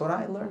how much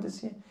Torah I learned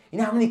this year? You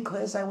know how many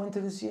classes I went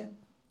to this year?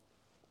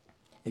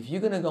 If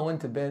you're going to go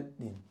into bed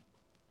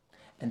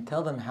and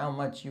tell them how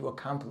much you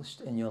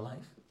accomplished in your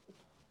life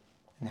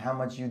and how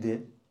much you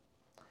did,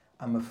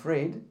 I'm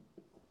afraid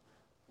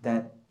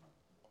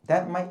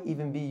that might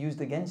even be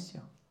used against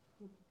you.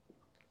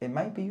 It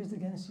might be used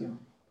against you.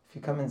 If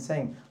you come in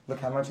saying,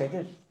 look how much I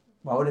did.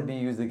 Why would it be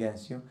used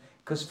against you?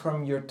 Because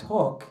from your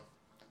talk,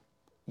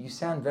 you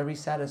sound very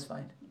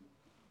satisfied.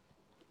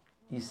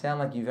 You sound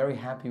like you're very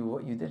happy with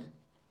what you did.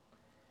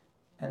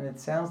 And it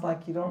sounds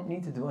like you don't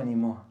need to do any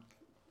more.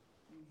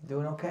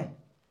 You're doing okay.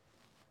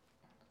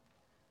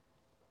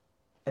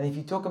 And if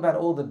you talk about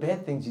all the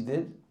bad things you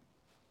did,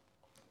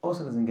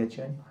 also doesn't get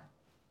you anywhere.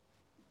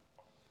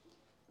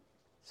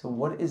 So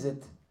what is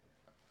it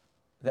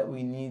that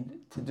we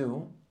need to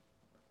do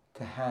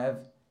to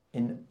have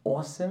an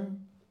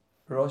awesome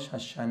Rosh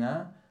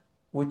Hashanah,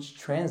 which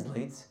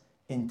translates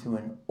into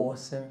an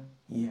awesome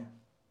year?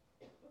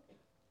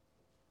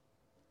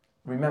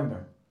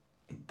 Remember,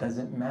 it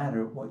doesn't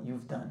matter what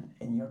you've done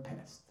in your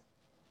past.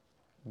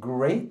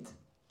 Great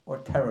or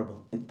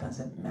terrible, it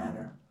doesn't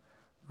matter.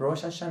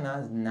 Rosh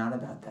Hashanah is not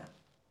about that.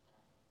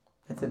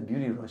 It's a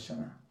beauty of Rosh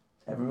Hashanah.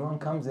 Everyone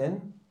comes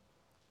in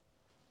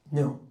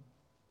new.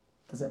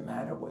 Doesn't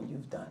matter what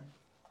you've done.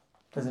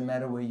 Doesn't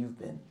matter where you've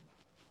been.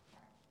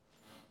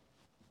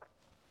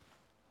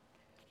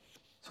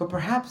 So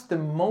perhaps the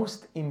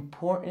most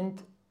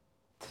important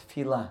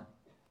tefillah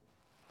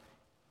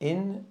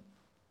in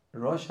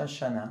Rosh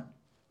Hashanah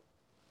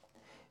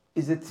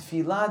is a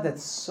tefillah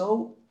that's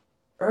so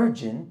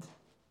urgent,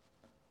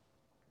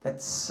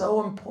 that's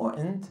so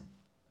important,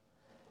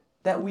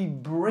 that we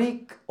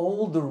break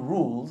all the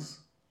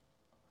rules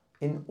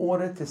in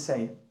order to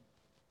say it.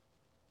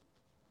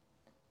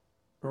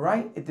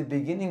 Right at the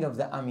beginning of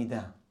the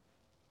Amidah,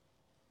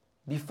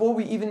 before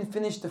we even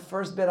finish the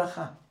first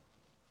beracha,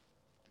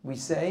 we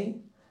say,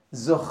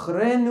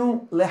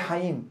 Zochrenu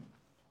lechaim.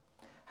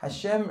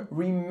 Hashem,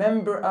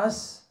 remember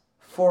us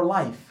for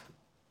life.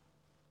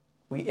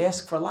 We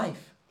ask for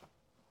life.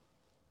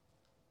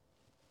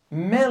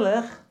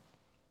 Melech,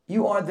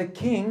 you are the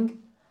king.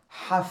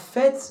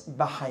 Hafetz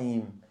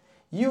b'chaim.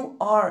 You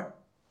are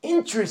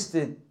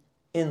interested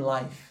in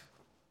life.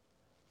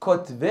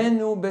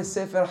 Kotvenu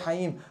besefer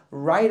hayim.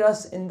 Write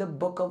us in the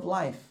book of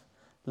life.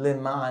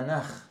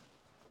 Lema'anach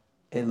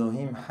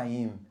Elohim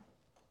hayim.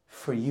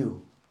 For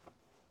you.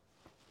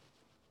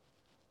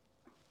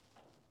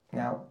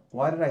 Now,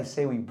 why did I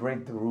say we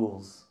break the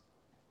rules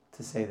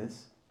to say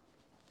this?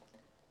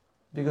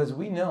 Because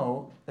we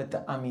know that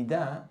the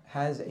Amidah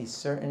has a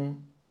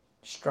certain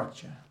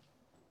structure.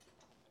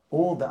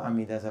 All the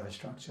Amidas have a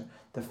structure.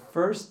 The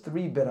first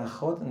three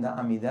berachot in the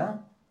Amidah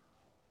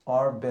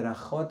are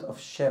berachot of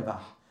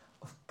Shevach,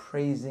 of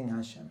praising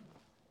Hashem.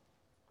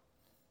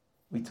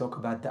 We talk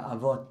about the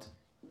Avot.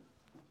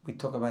 We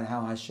talk about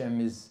how Hashem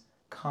is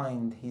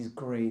kind, He's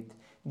great.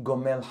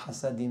 Gomel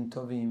Hasadim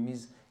Tovim,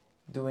 He's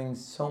doing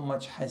so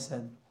much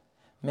Hasad.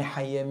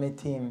 Mehaye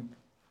Metim.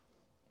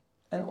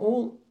 And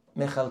all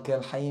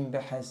Mechalkel Hayim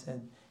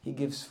Behasad. He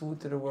gives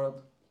food to the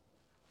world.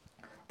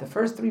 The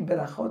first three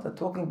berachot are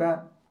talking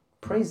about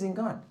praising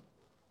God.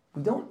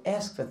 We don't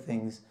ask for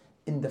things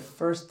in the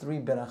first three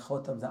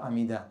berachot of the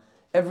Amidah.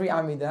 Every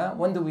Amidah,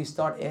 when do we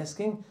start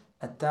asking?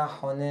 Atah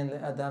honen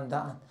le'adam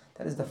da'an.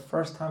 That is the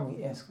first time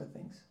we ask for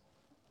things.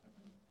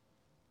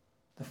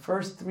 The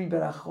first three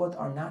berachot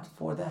are not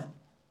for that.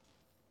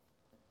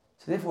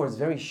 So therefore it's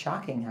very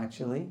shocking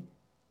actually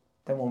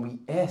that when we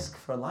ask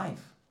for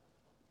life,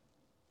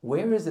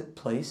 where is it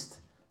placed?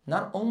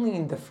 Not only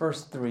in the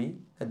first three,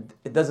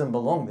 it doesn't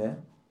belong there.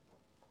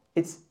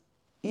 It's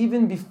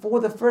even before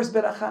the first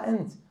beracha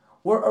ends.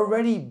 We're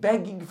already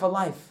begging for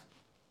life.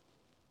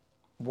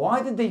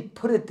 Why did they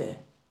put it there?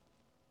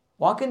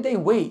 Why can't they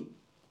wait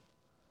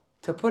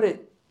to put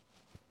it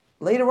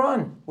later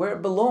on where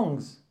it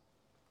belongs?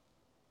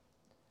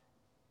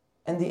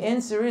 And the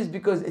answer is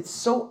because it's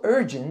so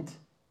urgent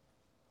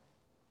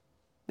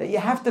that you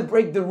have to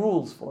break the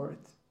rules for it.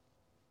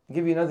 I'll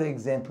give you another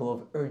example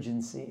of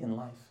urgency in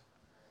life.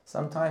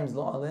 Sometimes,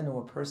 lo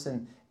alenu, a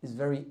person is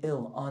very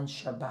ill on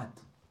Shabbat.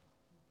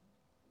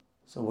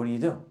 So what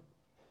do?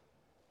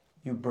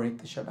 You break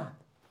the Shabbat.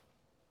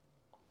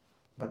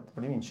 But what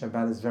do you mean?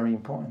 Shabbat is very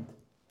important.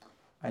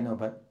 I know,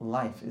 but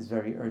life is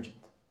very urgent.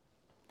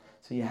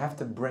 So you have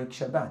to break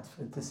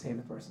Shabbat to save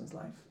the person's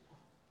life.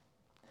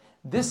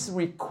 This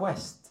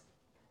request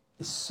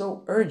is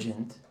so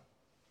urgent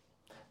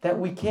that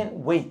we can't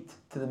wait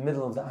to the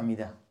middle of the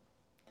Amidah.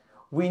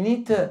 We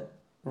need to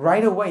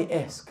right away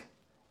ask,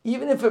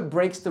 even if it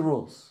breaks the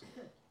rules.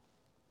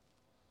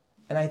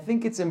 And I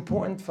think it's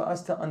important for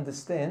us to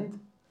understand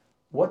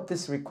what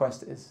this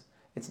request is.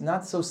 It's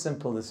not so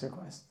simple, this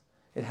request.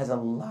 It has a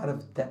lot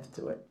of depth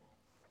to it.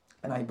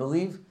 And I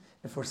believe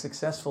if we're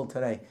successful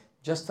today,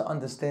 just to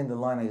understand the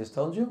line I just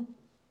told you,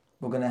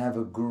 we're going to have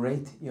a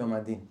great Yom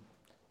Hadin.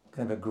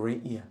 going to have a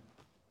great year.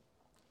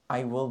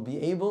 I will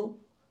be able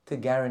to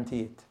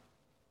guarantee it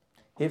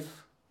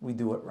if we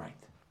do it right.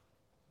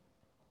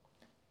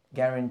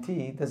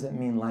 Guarantee doesn't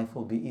mean life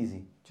will be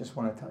easy. Just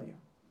want to tell you.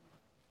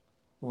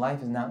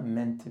 Life is not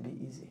meant to be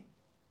easy.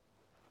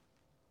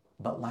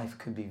 But life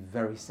could be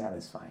very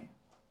satisfying.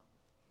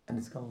 And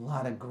it's got a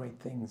lot of great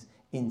things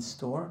in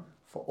store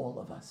for all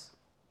of us.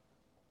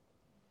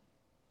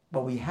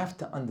 But we have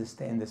to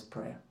understand this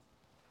prayer.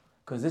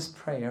 Because this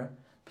prayer,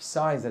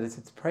 besides that it's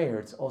prayer,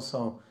 it's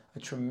also a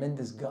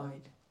tremendous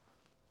guide.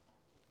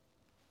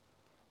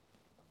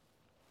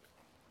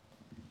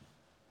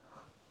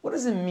 What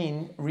does it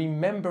mean,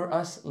 remember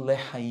us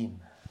lehaim?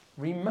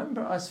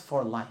 Remember us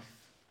for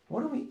life.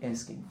 What are we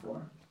asking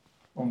for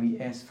when we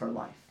ask for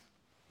life?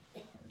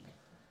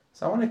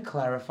 So I want to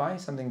clarify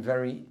something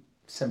very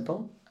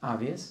simple,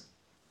 obvious,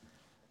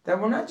 that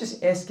we're not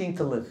just asking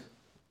to live.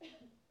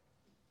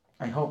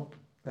 I hope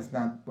that's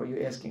not what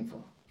you're asking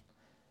for.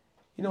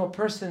 You know, a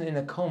person in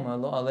a coma,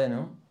 lo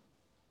alenu,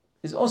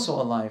 is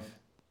also alive.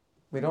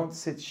 We don't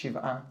sit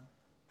shiv'ah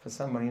for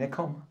somebody in a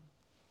coma.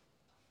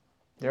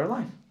 They're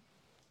alive.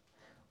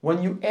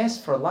 When you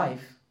ask for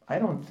life, I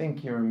don't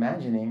think you're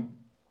imagining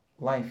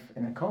life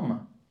in a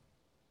coma.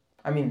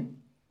 I mean,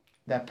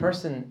 that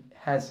person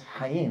has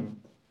hayim,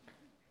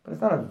 but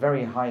it's not a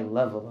very high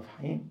level of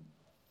hayim.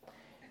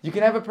 You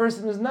can have a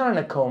person who's not in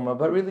a coma,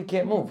 but really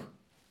can't move.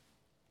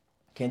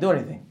 Can't do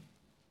anything.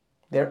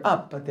 They're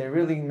up, but they're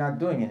really not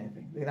doing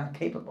anything. They're not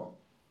capable.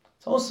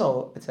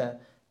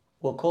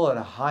 We'll call it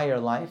a higher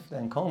life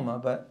than coma,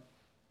 but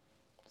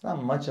it's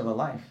not much of a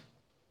life.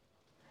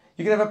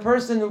 You can have a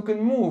person who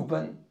can move,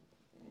 but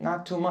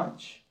not too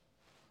much.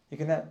 You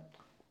can have,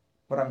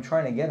 what I'm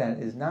trying to get at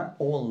is not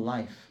all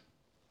life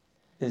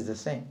is the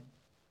same.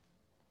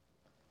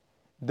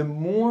 The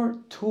more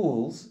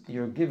tools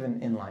you're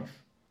given in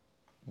life,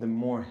 the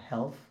more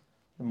health,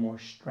 the more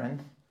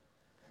strength,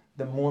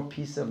 the more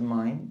peace of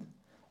mind,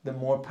 the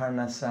more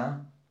parnasa,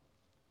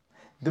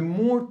 the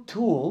more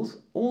tools,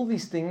 all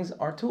these things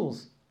are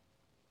tools.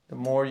 The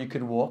more you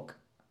could walk,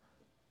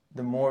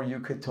 the more you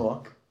could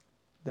talk,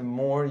 the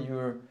more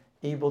you're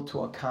able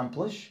to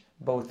accomplish,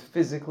 both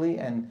physically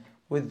and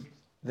with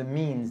the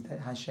means that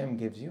Hashem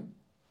gives you.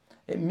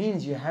 It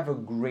means you have a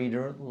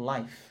greater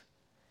life.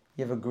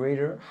 You have a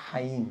greater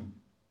hayim.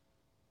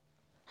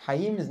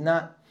 Hayim is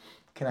not,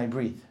 can I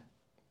breathe?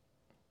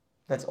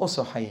 That's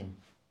also hayim.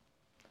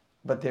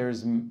 But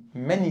there's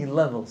many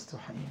levels to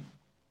hayim.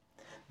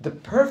 The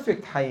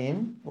perfect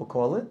hayim, we'll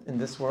call it, in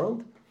this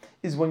world,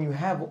 is when you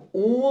have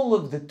all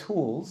of the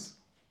tools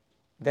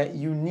that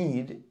you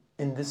need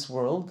in this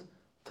world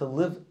to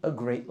live a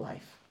great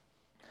life.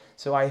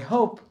 So I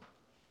hope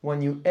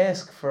when you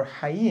ask for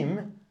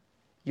hayim,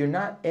 you're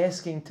not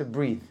asking to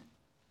breathe.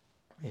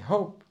 I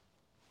hope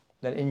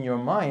that in your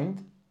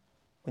mind,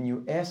 when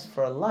you ask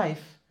for a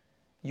life,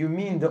 you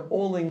mean the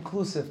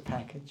all-inclusive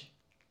package.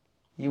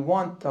 You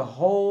want the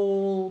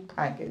whole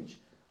package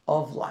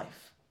of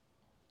life.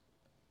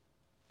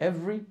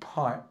 Every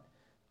part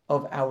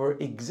of our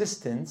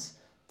existence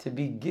to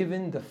be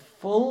given the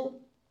full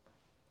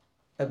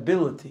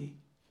ability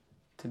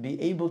to be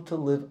able to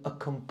live a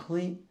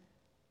complete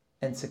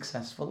and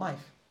successful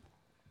life.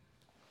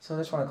 So I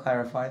just want to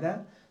clarify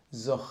that.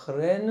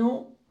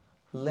 Zochrenu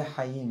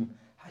lehayim.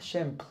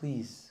 Hashem,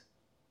 please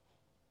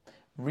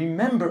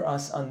remember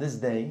us on this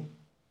day.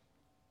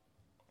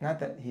 Not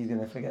that He's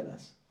going to forget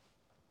us,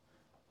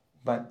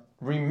 but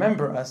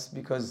remember us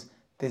because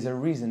there's a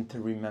reason to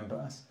remember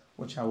us,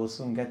 which I will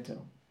soon get to.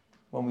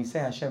 When we say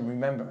Hashem,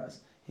 remember us,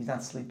 He's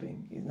not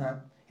sleeping. He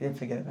didn't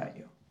forget about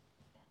you.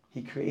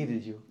 He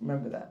created you.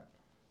 Remember that.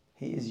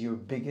 He is your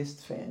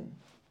biggest fan.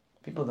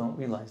 People don't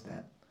realize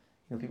that.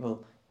 You know,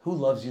 people, who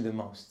loves you the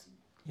most?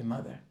 Your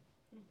mother,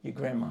 your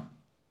grandma,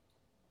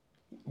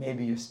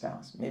 maybe your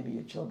spouse, maybe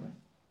your children.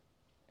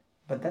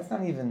 But that's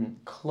not even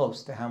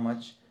close to how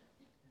much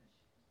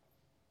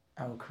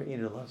our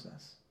Creator loves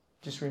us.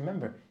 Just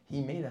remember,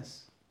 He made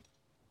us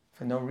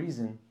for no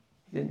reason.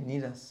 He didn't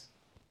need us.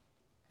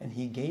 And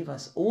He gave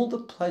us all the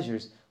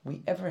pleasures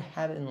we ever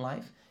had in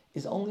life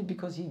is only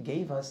because He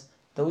gave us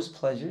those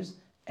pleasures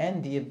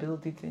and the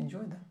ability to enjoy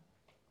them.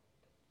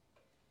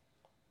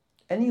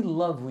 Any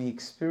love we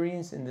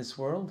experience in this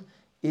world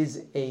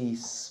is a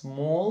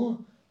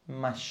small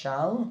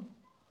mashal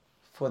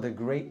for the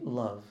great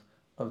love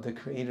of the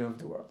Creator of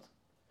the world.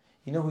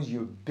 You know who's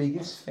your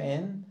biggest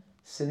fan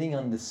sitting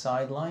on the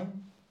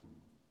sideline,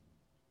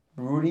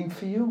 rooting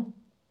for you?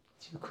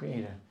 It's your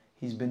Creator.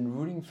 He's been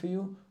rooting for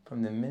you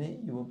from the minute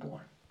you were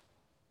born.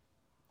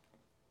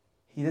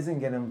 He doesn't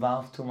get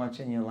involved too much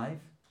in your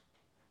life,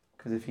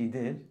 because if He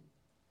did,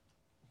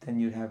 then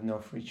you'd have no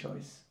free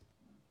choice.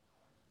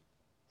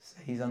 So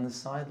He's on the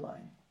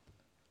sideline,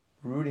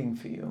 rooting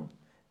for you,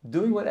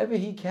 doing whatever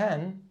He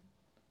can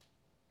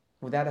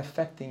without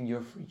affecting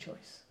your free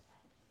choice.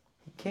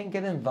 He can't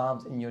get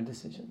involved in your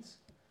decisions,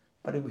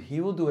 but He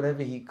will do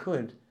whatever He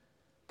could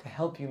to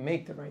help you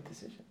make the right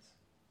decisions.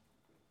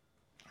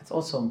 It's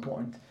also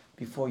important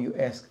before you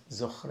ask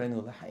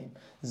Zochrenu l'chaim.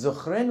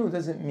 Zochrenu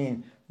doesn't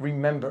mean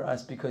remember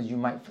us because you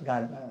might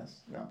forgot about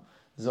us. No.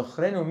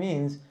 Zochrenu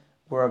means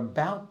we're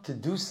about to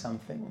do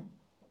something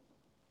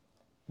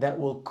that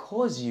will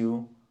cause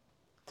you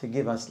to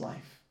give us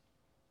life.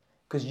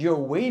 Because you're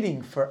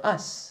waiting for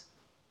us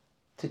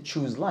to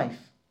choose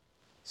life.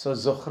 So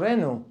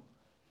Zochrenu,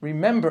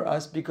 remember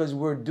us because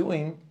we're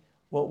doing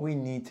what we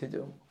need to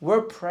do.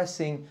 We're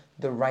pressing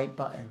the right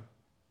button.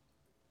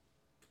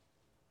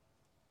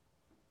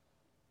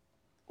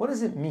 What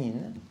does it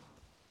mean?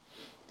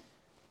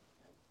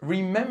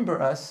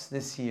 Remember us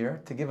this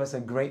year to give us a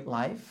great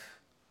life.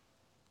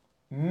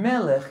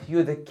 Melech,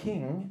 you're the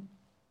king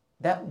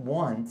that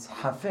wants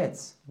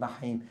hafetz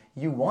b'chaim.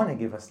 You want to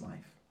give us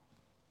life.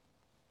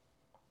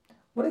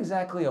 What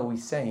exactly are we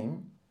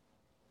saying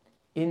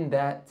in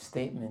that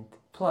statement?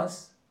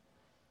 Plus,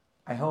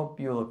 I hope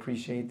you'll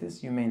appreciate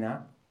this. You may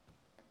not.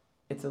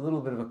 It's a little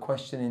bit of a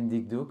question in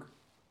Digduk.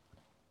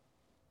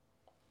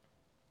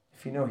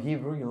 If you know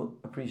Hebrew, you'll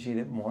appreciate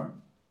it more.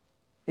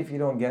 If you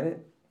don't get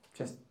it,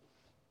 just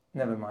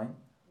never mind.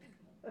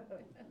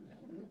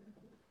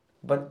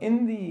 But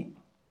in the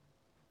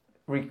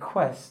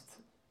request,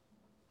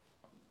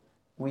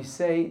 we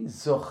say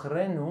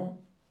Zochrenu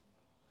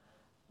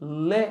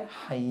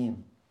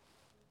le'hayim.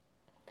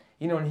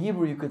 You know, in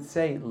Hebrew you could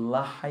say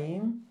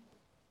lahayim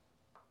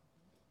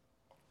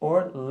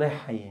or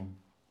lehayim.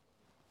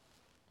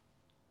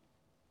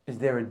 Is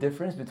there a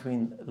difference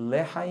between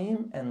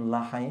lehayim and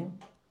lahayim?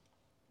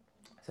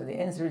 So the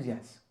answer is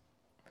yes.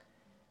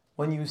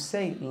 When you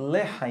say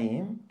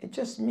lehayim, it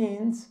just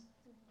means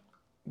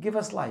give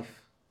us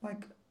life,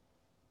 like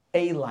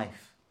a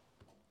life.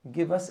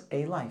 Give us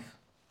a life.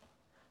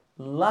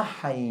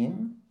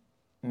 Lahayim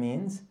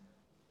means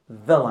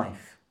the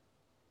life.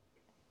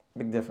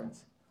 Big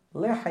difference.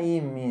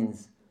 Lehayim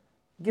means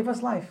give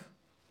us life,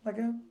 like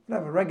a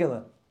whatever,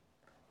 regular.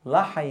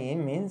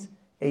 Lahayim means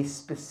a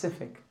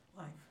specific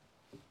life.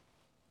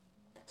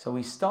 So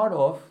we start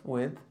off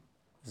with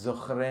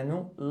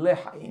Zochrenu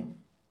lehayim.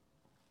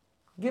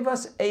 Give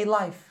us a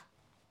life.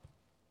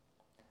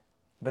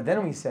 But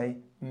then we say,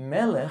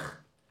 Melech,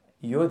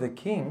 you're the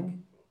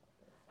king.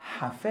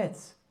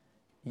 Hafetz,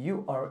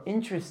 you are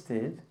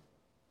interested.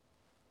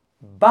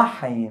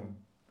 B'chaim.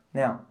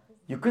 Now,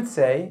 you could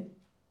say,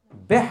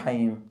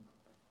 B'chaim.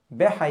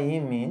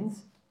 B'chaim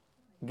means,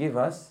 give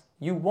us,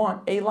 you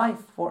want a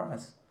life for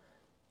us.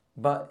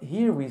 But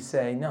here we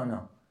say,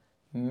 no.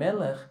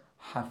 Melech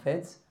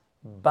hafetz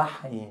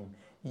b'chaim.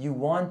 You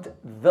want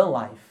the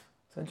life.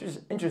 So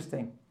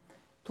interesting.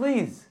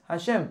 Please,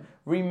 Hashem,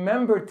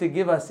 remember to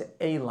give us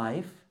a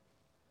life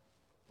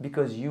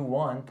because you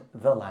want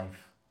the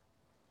life.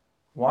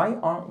 Why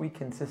aren't we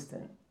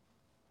consistent?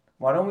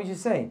 Why don't we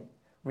just say,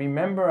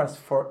 remember us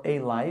for a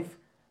life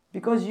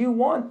because you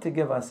want to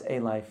give us a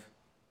life?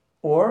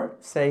 Or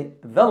say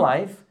the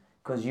life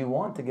because you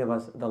want to give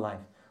us the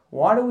life.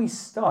 Why do we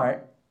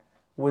start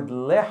with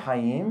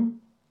lehayim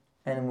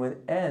and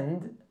would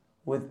end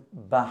with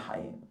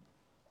b'chaim?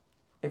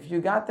 If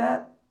you got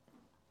that,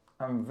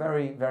 I'm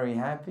very, very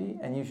happy,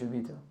 and you should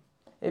be too.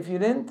 If you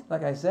didn't,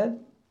 like I said,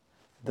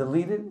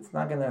 delete it. It's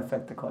not going to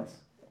affect the class.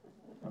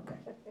 Okay.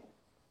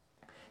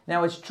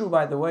 Now it's true,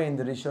 by the way, in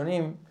the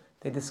Rishonim,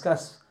 they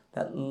discuss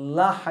that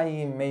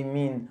lahayim may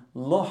mean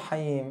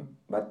lohayim,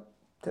 but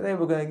today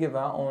we're going to give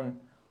our own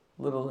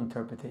little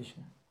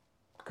interpretation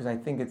because I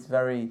think it's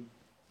very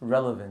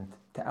relevant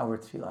to our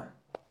tefillah.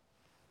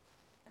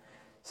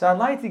 So I'd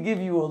like to give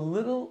you a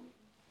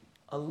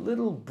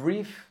little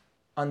brief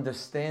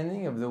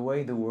understanding of the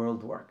way the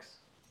world works.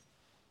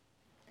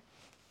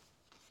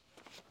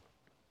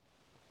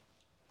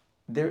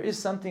 There is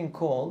something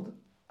called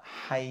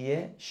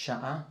Hayeh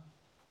Sha'ah,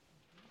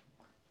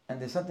 and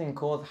there's something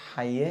called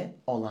Hayeh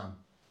Olam.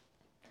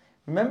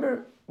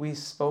 Remember we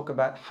spoke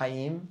about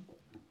Hayim,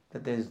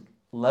 that there's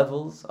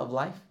levels of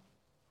life?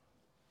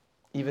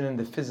 Even in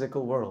the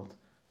physical world,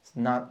 it's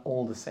not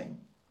all the same.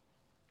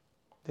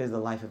 There's the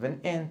life of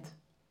an ant,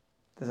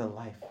 there's a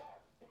life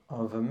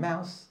of a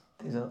mouse,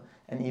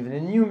 and even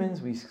in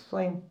humans, we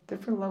explain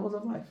different levels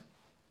of life.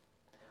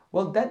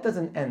 Well, that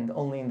doesn't end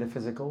only in the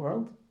physical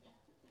world.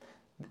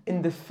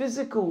 In the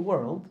physical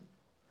world,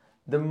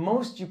 the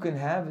most you can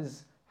have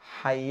is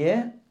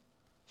Hayeh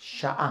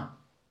Sha'ah.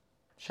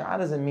 Sha'ah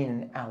doesn't mean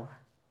an hour.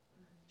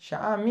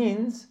 Sha'ah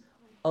means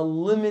a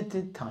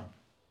limited time.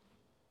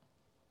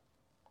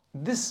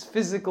 This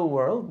physical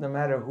world, no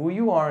matter who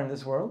you are in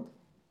this world,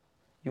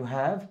 you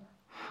have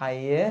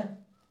Hayeh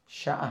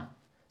Sha'ah.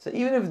 So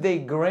even if they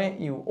grant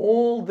you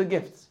all the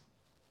gifts,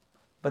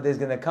 but there's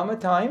going to come a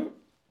time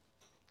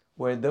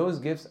where those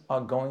gifts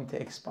are going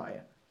to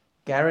expire.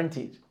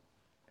 Guaranteed.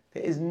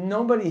 There is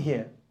nobody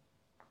here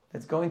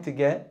that's going to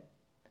get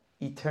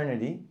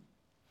eternity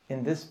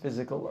in this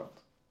physical world.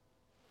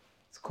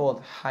 It's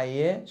called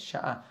Hayeh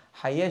Sha'ah.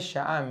 Hayeh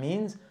Sha'ah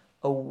means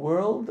a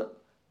world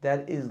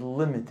that is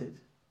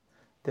limited.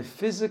 The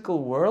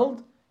physical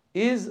world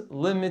is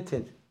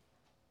limited.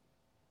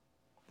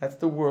 That's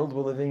the world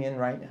we're living in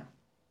right now.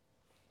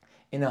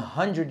 In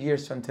 100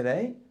 years from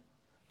today,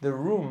 the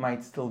room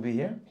might still be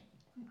here.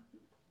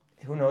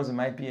 Who knows, it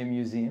might be a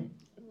museum.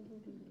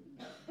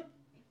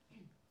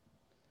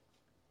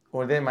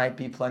 or there might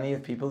be plenty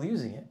of people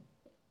using it.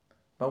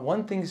 But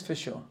one thing's for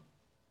sure.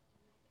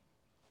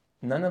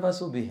 None of us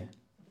will be here.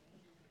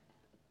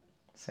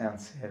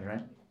 Sounds sad,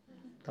 right?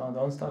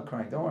 Don't start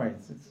crying. Don't worry.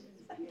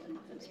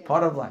 It's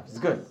part of life. It's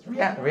good.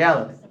 It's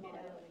reality.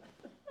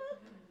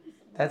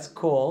 That's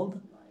called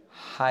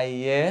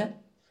Hayeh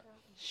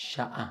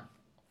Sha'ah.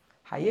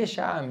 Hayeh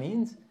Sha'ah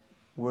means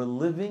we're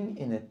living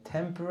in a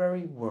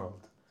temporary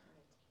world.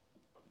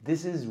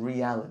 This is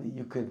reality.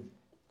 You could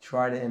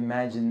try to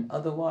imagine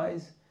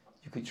otherwise.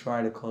 You could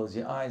try to close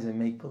your eyes and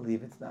make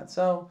believe it's not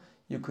so.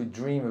 You could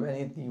dream of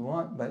anything you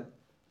want, but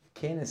you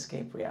can't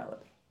escape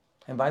reality.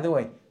 And by the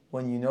way,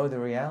 when you know the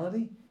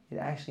reality, it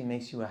actually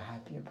makes you a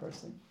happier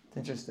person. It's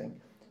interesting.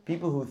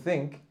 People who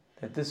think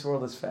that this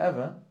world is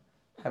forever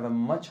have a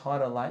much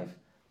harder life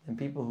than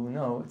people who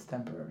know it's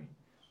temporary.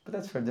 But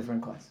that's for a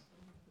different class.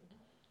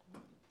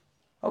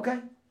 Okay,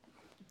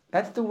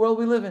 that's the world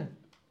we live in.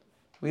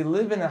 We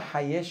live in a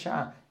Hayeh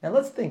Sha'ah. Now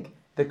let's think,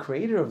 the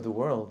creator of the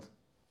world,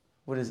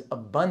 with his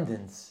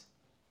abundance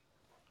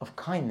of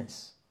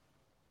kindness,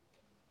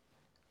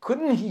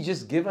 couldn't he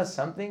just give us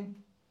something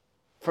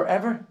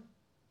forever?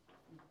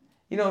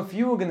 You know, if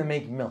you were going to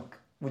make milk,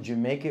 would you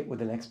make it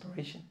with an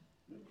expiration?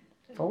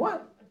 For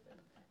what?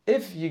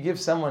 If you give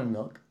someone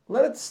milk,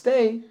 let it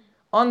stay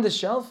on the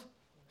shelf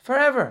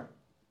forever.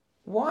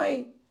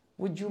 Why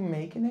would you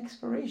make an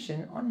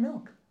expiration on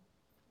milk?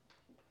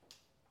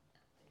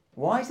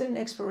 Why is there an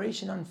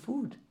expiration on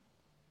food?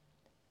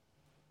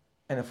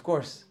 And of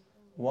course,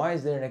 why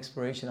is there an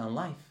expiration on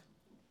life?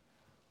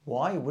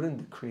 Why wouldn't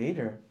the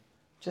Creator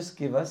just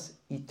give us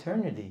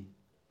eternity?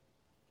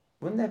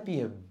 Wouldn't that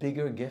be a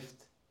bigger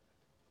gift?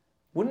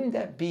 Wouldn't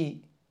that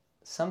be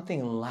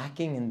something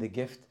lacking in the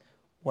gift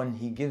when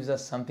He gives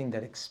us something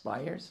that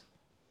expires?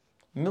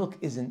 Milk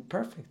isn't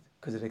perfect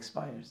because it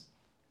expires.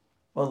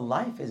 Well,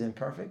 life isn't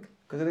perfect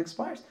because it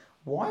expires.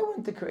 Why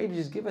wouldn't the Creator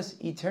just give us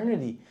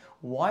eternity?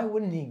 Why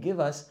wouldn't He give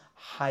us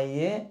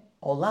Hayeh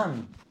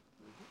Olam?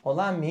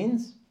 Olam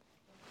means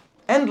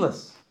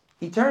endless,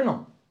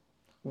 eternal.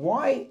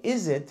 Why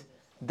is it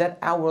that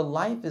our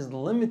life is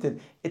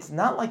limited? It's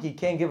not like He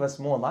can't give us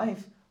more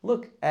life.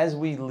 Look, as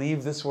we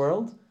leave this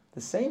world,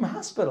 the same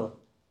hospital.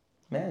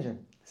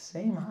 Imagine, the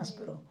same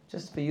hospital.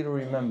 Just for you to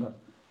remember.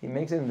 He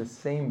makes it in the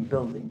same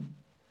building.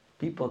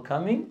 People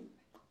coming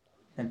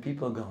and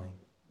people going.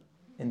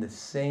 In the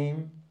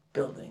same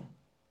building.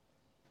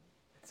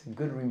 It's a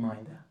good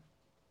reminder.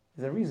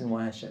 There's a reason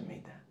why Hashem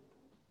made that.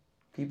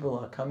 People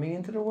are coming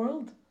into the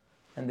world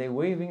and they're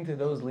waving to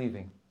those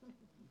leaving.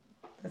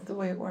 That's the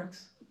way it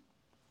works.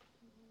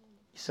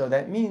 So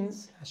that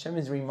means Hashem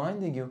is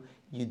reminding you,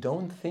 you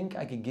don't think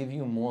I could give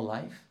you more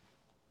life?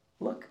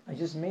 Look, I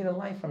just made a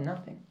life from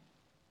nothing.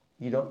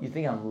 You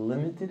think I'm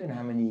limited in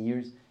how many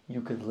years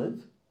you could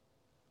live?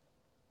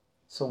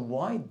 So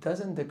why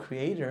doesn't the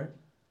Creator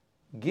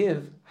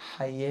give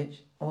Hayeh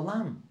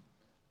Olam?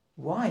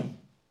 Why?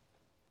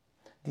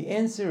 The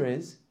answer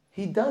is,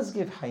 He does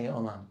give Hayeh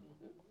Olam.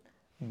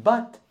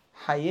 But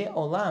Hayeh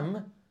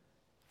Olam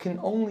can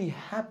only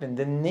happen.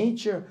 The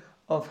nature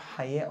of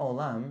Hayeh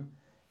Olam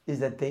is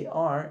that they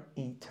are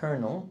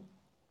eternal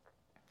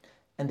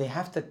and they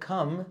have to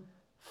come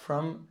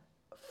from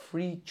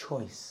free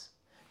choice.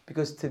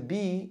 Because to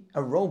be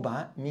a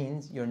robot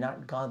means you're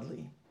not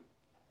godly.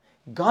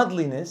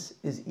 Godliness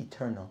is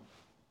eternal.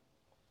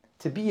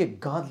 To be a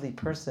godly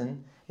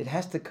person, it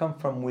has to come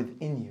from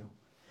within you.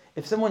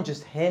 If someone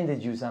just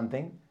handed you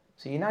something,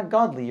 so you're not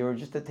godly, you're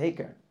just a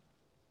taker.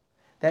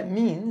 That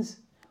means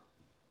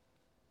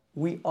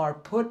we are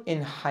put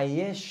in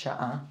Hayeh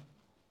Sha'ah.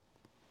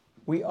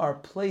 We are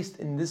placed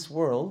in this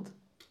world,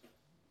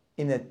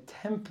 in a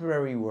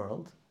temporary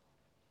world.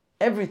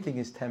 Everything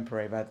is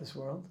temporary about this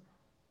world.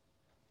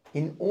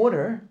 In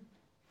order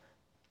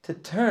to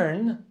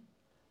turn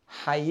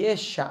Hayeh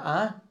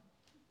Sha'ah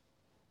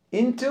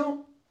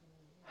into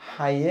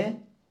Hayeh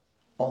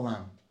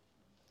Olam.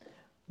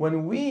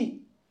 When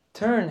we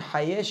turn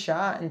Hayeh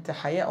Sha'ah into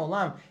Hayeh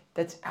Olam,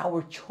 that's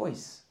our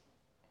choice.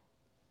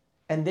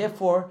 And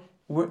therefore,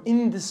 we're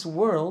in this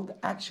world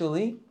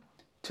actually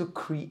to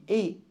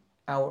create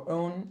our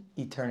own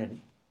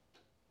eternity.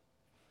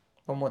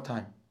 One more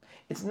time.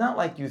 It's not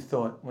like you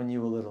thought when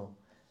you were little.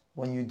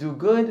 When you do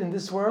good in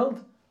this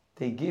world,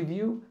 they give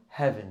you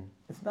heaven.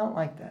 It's not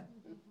like that.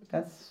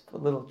 That's for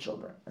little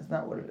children. That's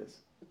not what it is.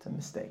 It's a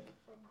mistake.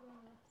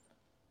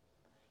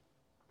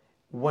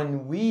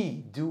 When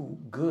we do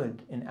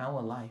good in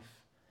our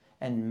life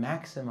and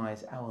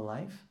maximize our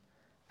life,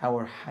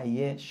 our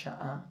Hayeh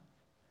Sha'ah,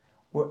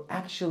 we're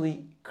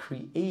actually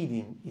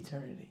creating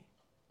eternity.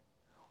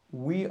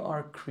 We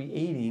are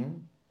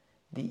creating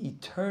the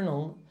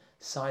eternal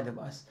side of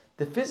us.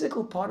 The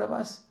physical part of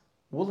us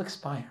will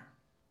expire.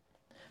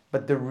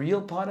 But the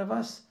real part of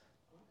us,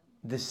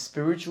 the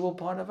spiritual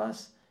part of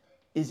us,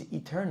 is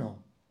eternal.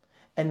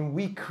 And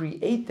we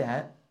create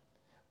that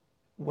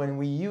when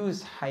we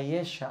use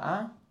Hayeh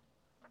Sha'ah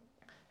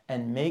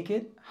and make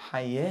it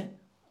Hayeh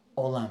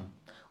Olam.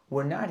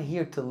 We're not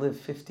here to live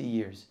 50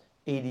 years,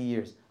 80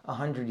 years,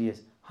 100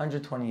 years,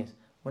 120 years.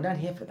 We're not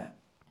here for that.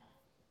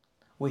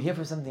 We're here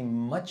for something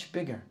much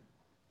bigger.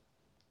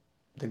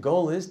 The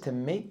goal is to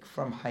make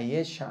from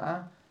Hayeh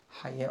Sha'ah,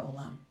 Hayeh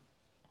Olam.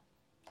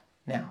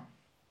 Now,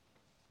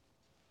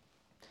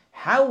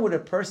 how would a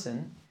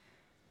person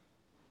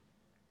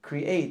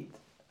create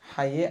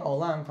Hayeh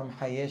Olam from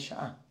Hayeh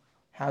Sha'ah?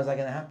 How is that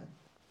going to happen?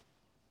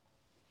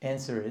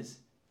 Answer is,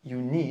 you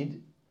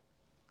need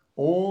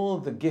all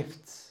the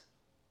gifts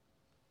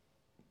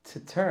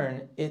to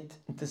turn it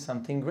into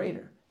something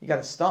greater. You got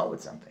to start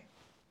with something.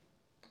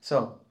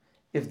 So,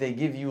 if they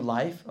give you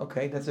life,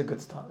 okay, that's a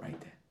good start right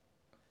there.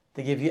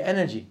 They give you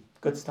energy,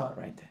 good start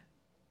right there.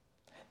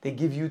 They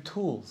give you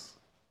tools.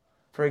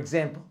 For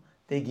example,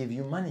 they give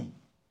you money.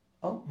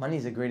 Oh, money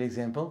is a great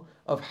example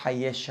of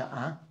Hayeh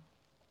Sha'ah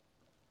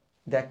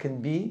that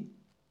can be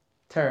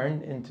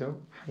turned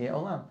into Hayeh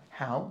Olam.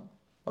 How?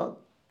 Well,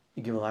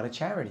 you give a lot of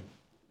charity.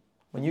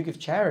 When you give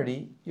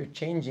charity, you're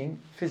changing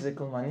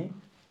physical money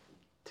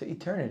to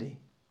eternity.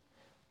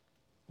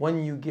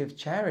 When you give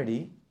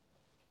charity,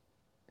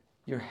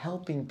 you're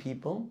helping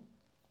people,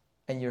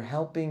 and you're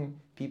helping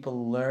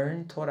people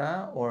learn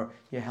Torah, or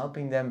you're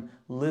helping them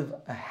live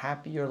a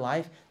happier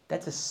life.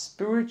 That's a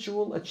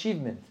spiritual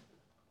achievement.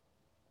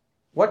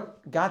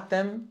 What got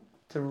them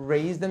to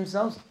raise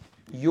themselves?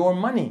 Your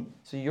money.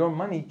 So your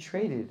money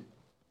traded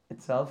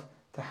itself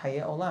to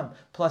Hayeh Olam.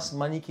 Plus,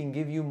 money can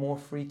give you more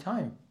free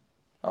time.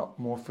 Oh,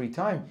 more free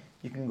time.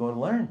 You can go to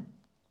learn.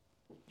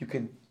 You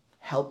could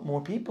help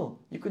more people.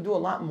 You could do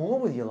a lot more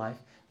with your life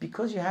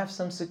because you have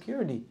some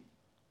security.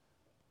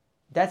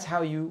 That's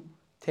how you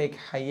take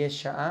Hayeh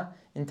Sha'ah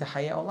into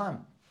Hayeh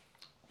Olam.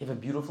 You have a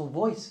beautiful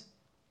voice.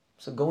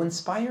 So go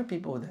inspire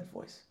people with that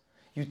voice.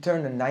 You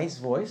turn a nice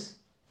voice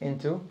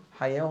into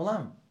Hayeh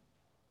Olam.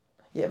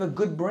 You have a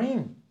good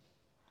brain.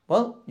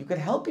 Well, you could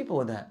help people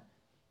with that.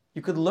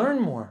 You could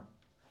learn more.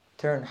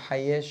 Turn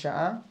Hayeh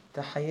Sha'ah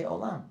to Hayeh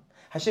Olam.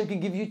 Hashem can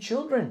give you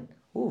children.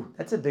 Ooh,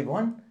 that's a big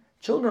one.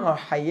 Children are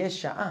Hayeh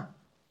Sha'ah.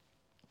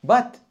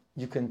 But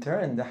you can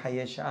turn the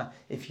Hayeh Sha'ah.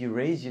 If you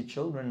raise your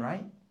children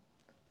right,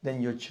 then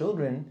your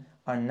children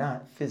are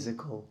not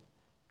physical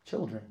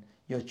children.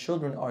 Your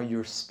children are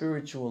your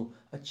spiritual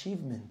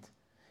achievement.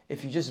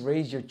 If you just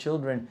raise your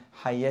children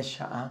Hayeh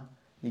Sha'ah,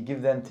 you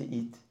give them to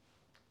eat,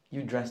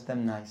 you dress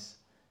them nice,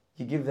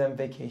 you give them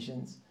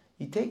vacations,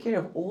 you take care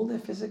of all their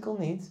physical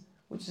needs,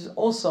 which is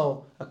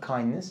also a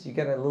kindness. You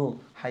get a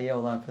little Hayeh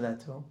Olam for that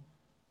too.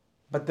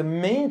 But the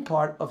main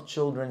part of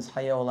children's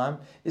Hayeh Olam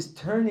is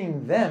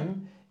turning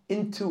them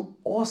into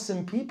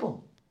awesome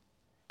people,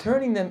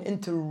 turning them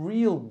into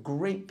real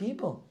great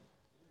people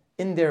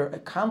in their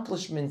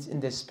accomplishments,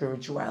 in their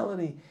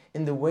spirituality,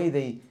 in the way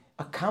they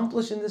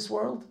accomplish in this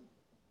world.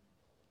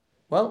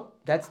 Well,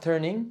 that's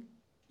turning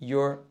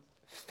your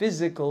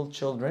physical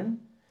children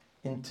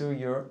into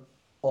your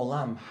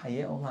Olam,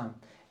 Hayeh Olam.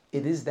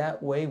 It is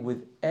that way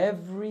with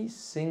every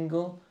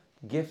single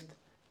gift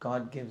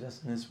God gives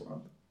us in this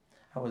world.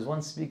 I was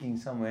once speaking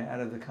somewhere out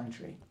of the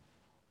country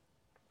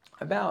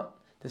about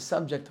the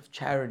subject of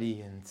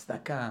charity and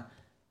tzedakah,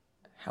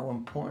 how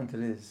important it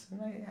is.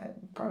 And I had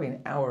probably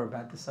an hour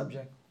about the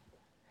subject.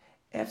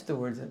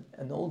 Afterwards,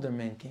 an older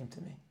man came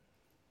to me.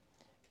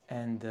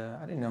 And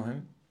I didn't know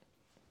him.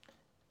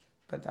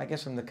 But I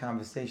guess from the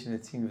conversation,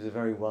 it seemed he was a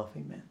very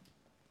wealthy man.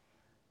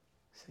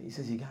 So he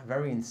says he got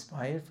very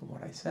inspired from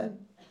what I said.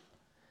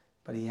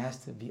 But he has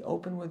to be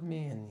open with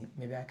me and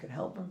maybe I could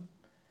help him.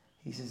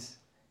 He says,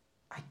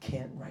 I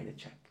can't write a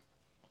check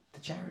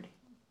to charity.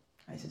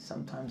 I said,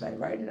 sometimes I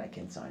write it, I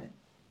can't sign it.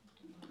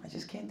 I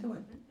just can't do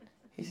it.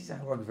 He says,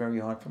 I work very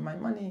hard for my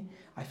money.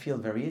 I feel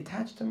very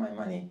attached to my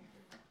money.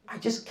 I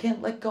just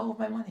can't let go of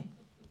my money.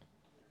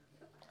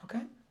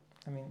 Okay?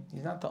 I mean,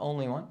 he's not the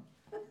only one.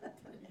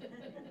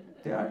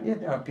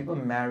 There are people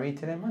married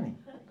to their money.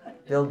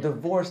 They'll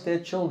divorce their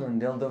children.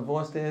 They'll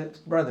divorce their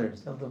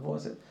brothers. They'll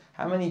divorce it.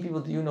 How many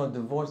people do you know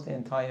divorce their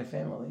entire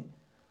family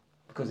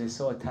because they're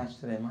so attached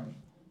to their money?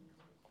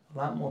 A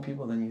lot more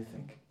people than you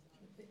think.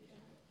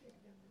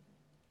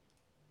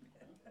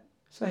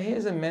 So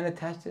here's a man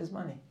attached to his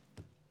money.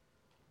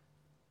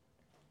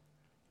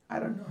 I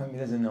don't know him, he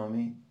doesn't know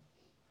me.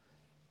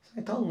 So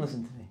I told him,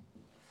 listen to me.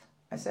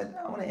 I said,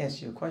 I want to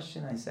ask you a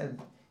question. I said,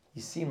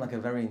 you seem like a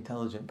very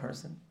intelligent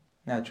person.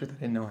 Now, the truth,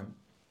 I didn't know him.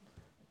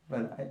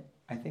 But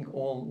I think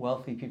all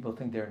wealthy people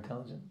think they're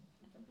intelligent.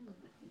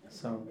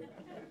 So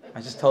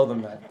I just told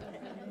him that.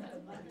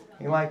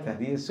 He liked that.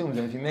 He assumes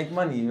that if you make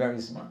money, you're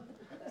very smart.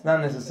 It's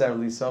not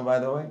necessarily so, by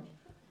the way.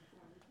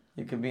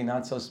 You could be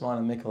not so smart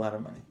and make a lot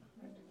of money.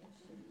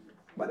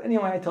 But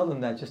anyway, I told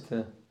him that just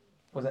to,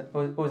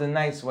 it was a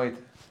nice way to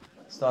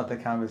start the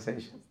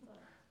conversation.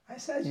 I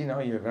said,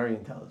 you're a very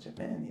intelligent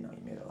man. You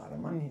made a lot of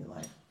money in your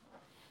life.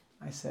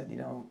 I said,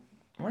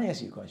 I want to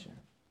ask you a question.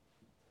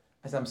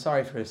 I said, I'm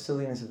sorry for the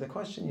silliness of the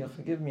question. You'll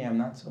forgive me. I'm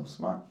not so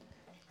smart.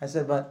 I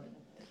said, but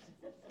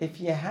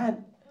if you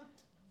had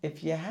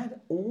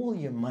all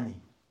your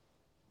money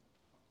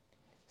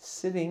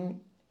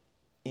sitting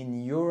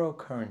in euro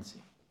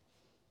currency,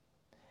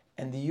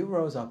 and the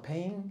euros are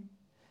paying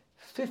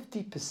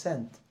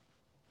 50%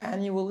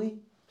 annually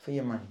for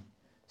your money.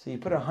 So you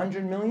put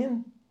 100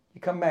 million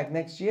You come back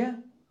next year,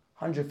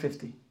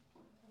 150.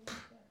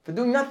 For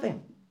doing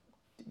nothing.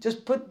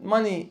 Just put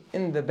money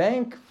in the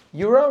bank,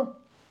 euro,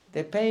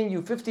 they're paying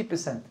you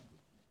 50%.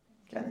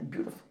 Again,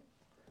 beautiful.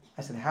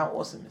 I said, how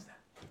awesome is that?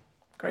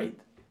 Great.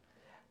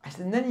 I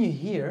said, and then you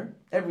hear,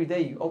 every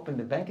day you open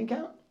the bank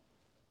account,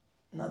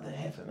 another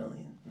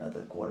 $500,000,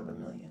 another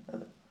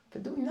 $250,000, for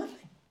doing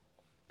nothing.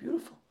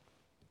 Beautiful.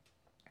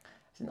 I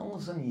said, all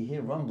of a sudden you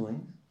hear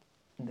rumblings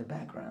in the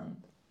background.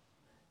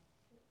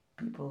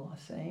 People are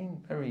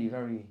saying, very,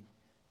 very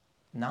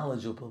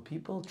knowledgeable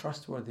people,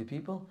 trustworthy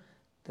people,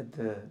 that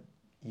the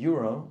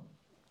euro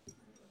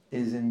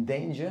is in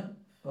danger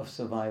of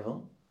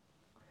survival,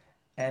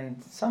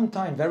 and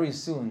sometime very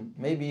soon,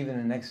 maybe even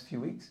in the next few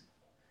weeks,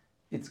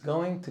 it's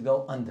going to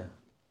go under,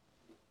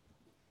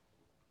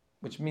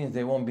 which means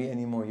there won't be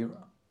any more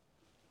euro.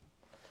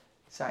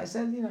 So I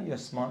said, you're a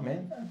smart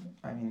man.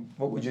 I mean,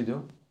 what would you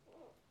do?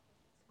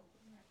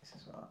 He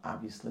says, well,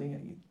 obviously,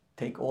 you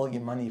take all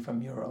your money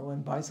from euro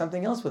and buy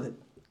something else with it.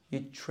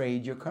 You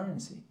trade your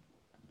currency.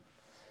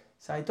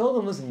 So I told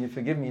him, listen, you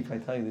forgive me if I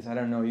tell you this. I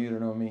don't know you, don't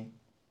know me.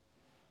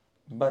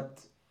 But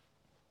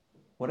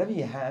whatever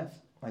you have,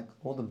 like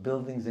all the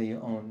buildings that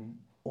you own,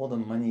 all the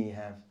money you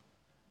have,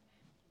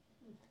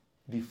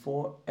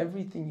 before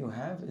everything you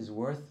have is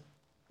worth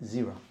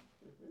zero.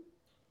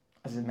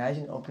 I said,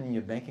 imagine opening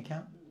your bank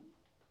account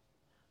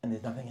and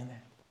there's nothing in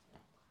there.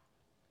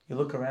 You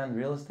look around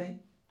real estate,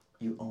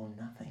 you own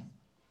nothing.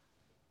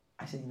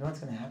 I said, you know what's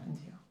going to happen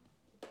to you?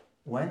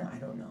 When? I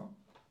don't know.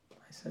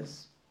 I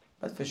says,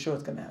 but for sure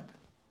it's going to happen.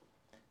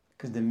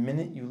 Because the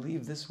minute you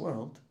leave this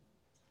world,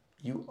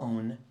 you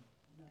own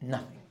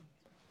nothing.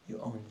 You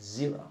own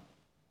zero.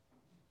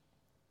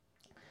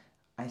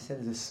 I said,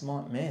 as a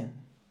smart man,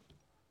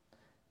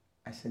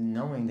 I said,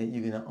 knowing that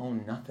you're going to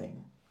own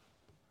nothing,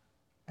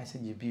 I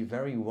said, you'd be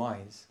very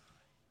wise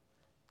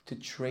to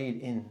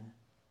trade in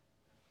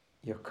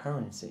your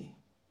currency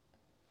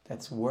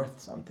that's worth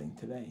something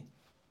today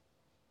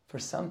for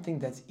something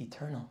that's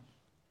eternal.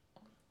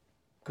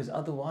 Because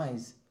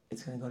otherwise,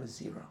 it's going to go to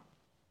zero.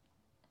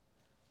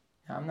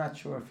 Now, I'm not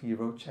sure if he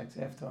wrote checks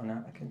after or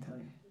not, I can tell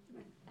you.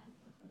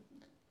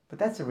 But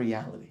that's a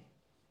reality.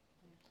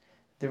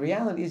 The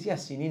reality is,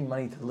 yes, you need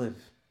money to live.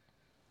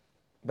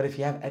 But if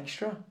you have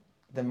extra,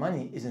 the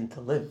money isn't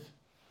to live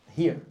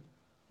here.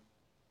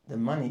 The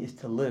money is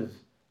to live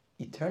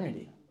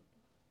eternity.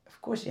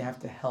 Of course, you have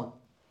to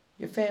help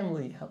your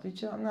family, help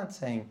each other. I'm not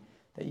saying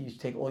that you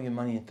take all your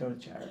money and throw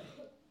it to charity.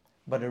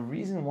 But a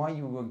reason why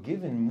you were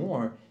given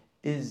more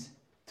is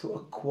to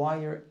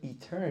acquire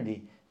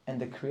eternity. And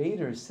the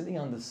Creator is sitting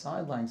on the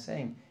sideline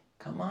saying,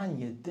 come on,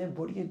 you dib,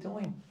 what are you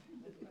doing?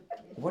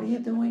 What are you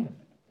doing?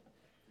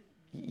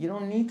 You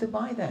don't need to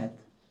buy that.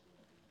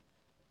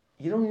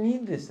 You don't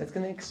need this. That's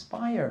going to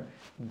expire.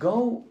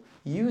 Go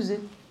use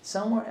it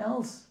somewhere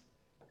else.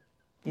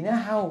 You know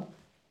how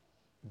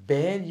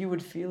bad you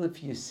would feel if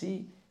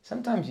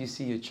sometimes you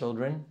see your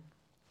children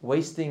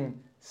wasting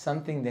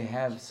something they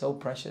have so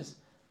precious.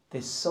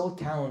 They're so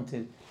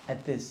talented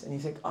at this. And you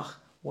think,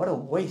 what a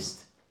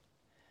waste.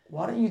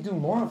 Why don't you do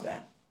more of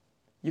that?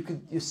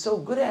 You're so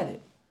good at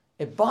it.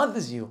 It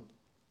bothers you.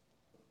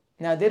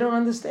 Now, they don't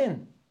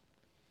understand.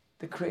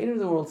 The Creator of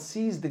the world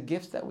sees the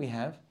gifts that we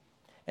have,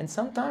 and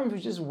sometimes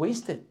we just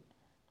waste it.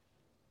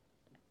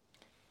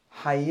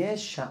 Hayeh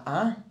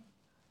Sha'ah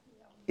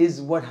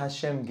is what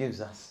Hashem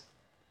gives us.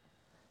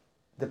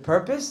 The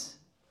purpose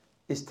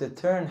is to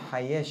turn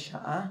Hayeh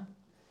Sha'ah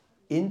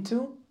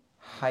into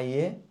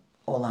Hayeh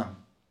Olam.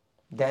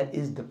 That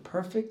is the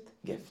perfect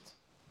gift.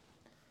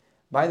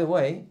 By the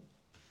way,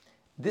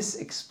 this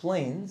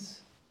explains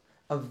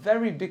a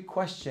very big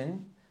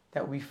question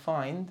that we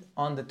find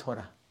on the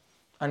Torah,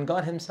 on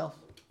God Himself.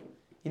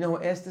 You know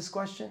who asked this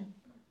question?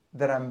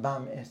 The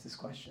Rambam asked this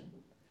question.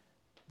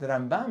 The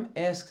Rambam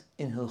asked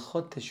in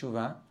Hilchot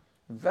Teshuvah,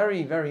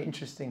 very, very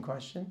interesting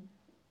question.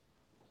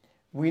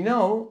 We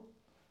know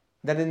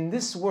that in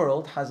this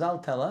world,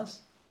 Hazal tell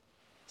us,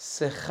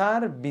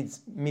 Sechar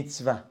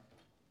mitzvah,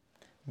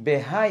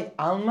 Behai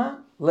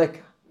alma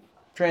leka.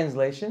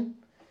 Translation,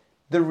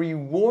 the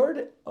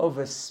reward of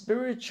a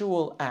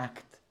spiritual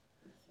act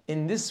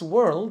in this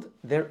world,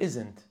 there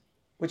isn't.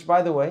 Which,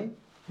 by the way,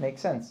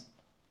 makes sense.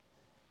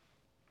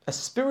 A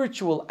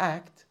spiritual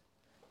act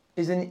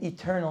is an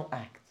eternal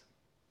act.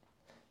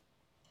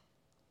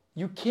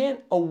 You can't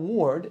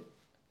award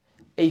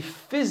a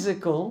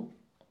spiritual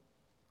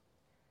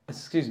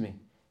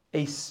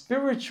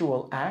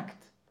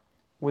act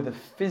with a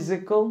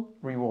physical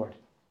reward.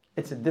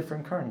 It's a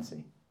different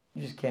currency.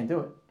 You just can't do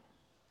it.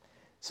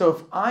 So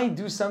if I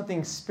do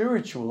something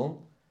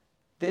spiritual,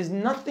 there's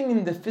nothing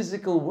in the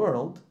physical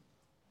world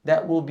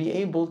that will be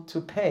able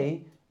to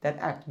pay that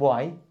act.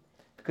 Why?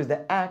 Because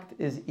the act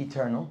is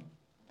eternal.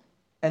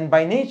 And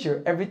by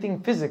nature, everything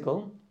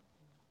physical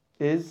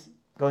is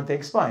going to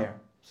expire.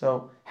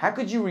 So how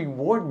could you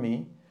reward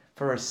me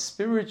for a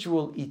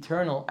spiritual,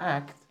 eternal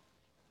act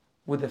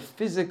with a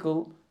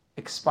physical,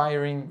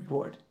 expiring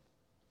reward?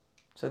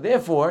 So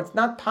therefore, it's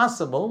not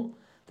possible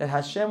that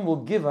Hashem will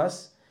give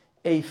us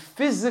a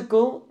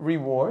physical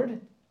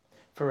reward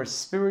for a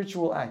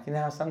spiritual act. You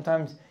know how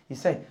sometimes you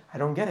say, I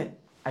don't get it.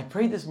 I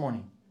prayed this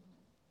morning.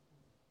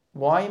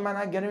 Why am I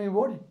not getting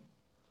rewarded?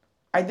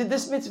 I did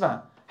this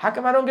mitzvah. How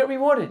come I don't get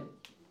rewarded?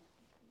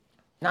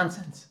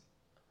 Nonsense.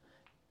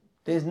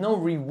 There's no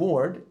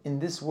reward in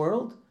this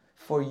world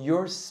for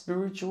your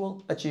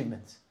spiritual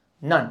achievements.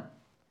 None.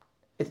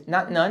 It's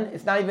not none.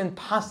 It's not even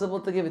possible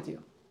to give it to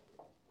you.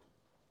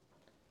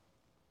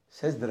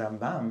 Says the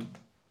Rambam,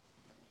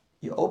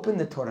 you open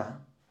the Torah,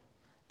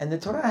 and the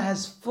Torah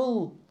has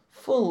full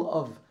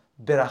of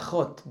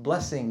berachot,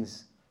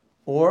 blessings,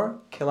 or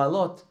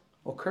kilalot,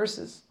 or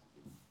curses.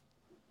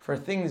 For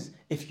things,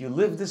 if you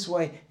live this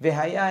way,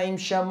 v'hayayim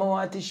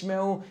shamoa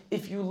tishmeu,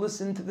 if you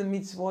listen to the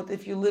mitzvot,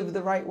 if you live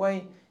the right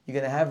way, you're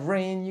going to have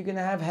rain, you're going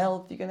to have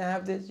health, you're going to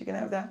have this, you're going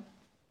to have that.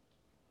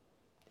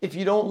 If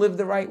you don't live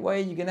the right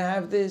way, you're going to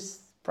have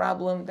this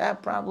problem,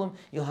 that problem.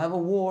 You'll have a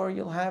war,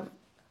 you'll have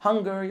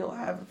hunger, you'll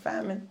have a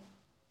famine.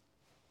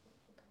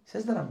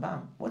 Says the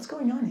Rambam, what's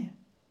going on here?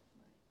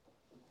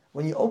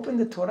 When you open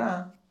the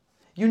Torah,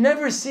 you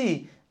never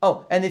see,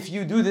 oh, and if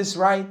you do this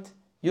right,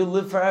 you'll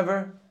live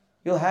forever,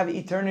 you'll have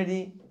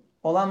eternity.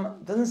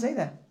 Olam doesn't say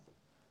that.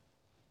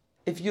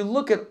 If you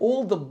look at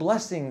all the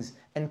blessings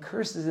and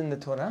curses in the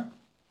Torah,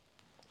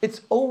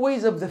 it's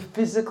always of the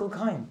physical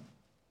kind.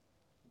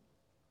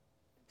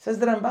 Says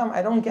the Rambam,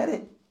 I don't get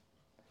it.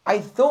 I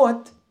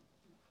thought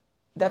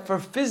that for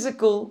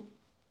physical,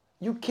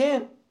 you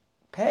can't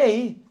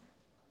pay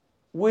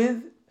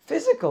with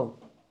physical.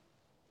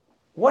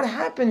 What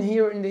happened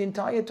here in the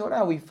entire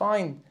Torah? We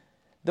find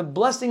the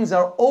blessings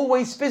are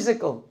always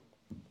physical.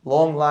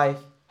 Long life,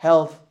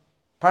 health,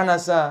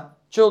 parnasa,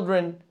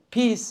 children,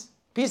 peace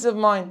of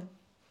mind.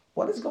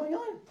 What is going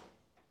on?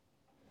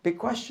 Big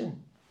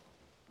question.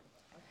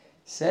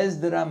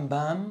 Says the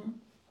Rambam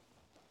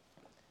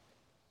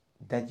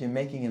that you're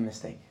making a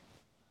mistake.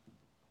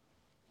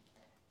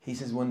 He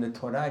says when the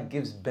Torah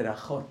gives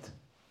berachot,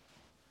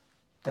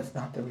 that's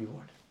not the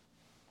reward.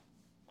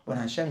 When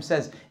Hashem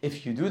says,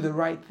 if you do the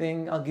right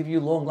thing, I'll give you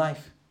long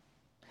life.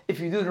 If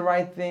you do the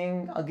right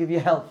thing, I'll give you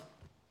health.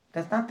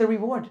 That's not the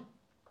reward.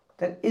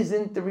 That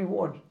isn't the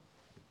reward.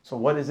 So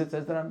what is it,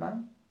 says the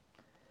Rambam?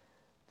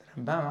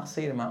 The Rambam, I'll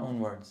say it in my own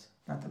words,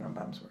 not the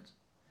Rambam's words.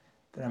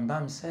 The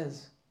Rambam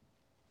says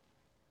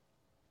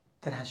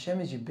that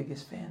Hashem is your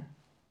biggest fan.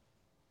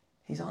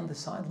 He's on the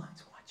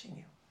sidelines watching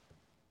you,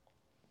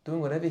 doing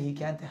whatever He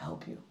can to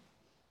help you.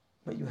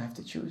 But you have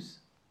to choose.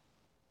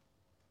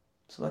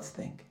 So let's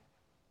think.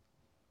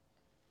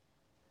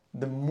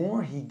 The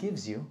more He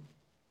gives you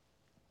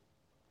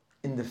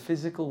in the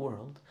physical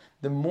world,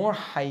 the more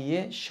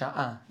hayeh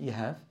sha'ah you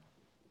have,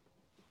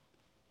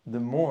 the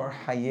more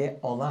hayeh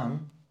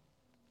olam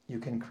you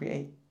can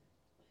create,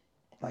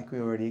 like we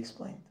already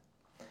explained.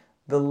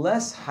 The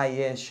less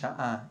hayeh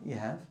sha'ah you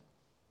have,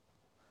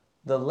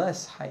 the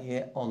less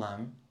hayeh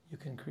olam you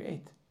can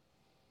create.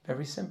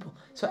 Very simple.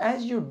 So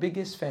as your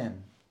biggest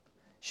fan,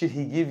 should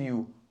He give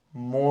you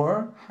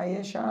more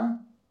hayeh sha'ah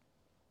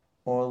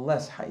or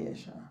less hayeh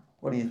sha'ah?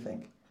 What do you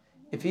think?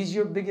 If He's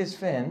your biggest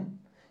fan,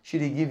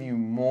 should He give you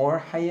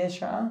more hayeh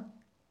sha'ah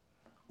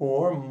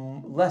or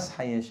less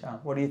hayeh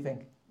sha'ah? What do you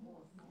think?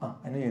 Oh,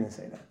 I knew you were going to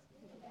say that.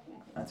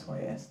 That's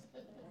why I asked.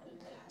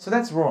 So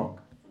that's wrong.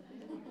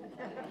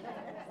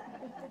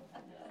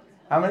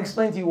 I'm going to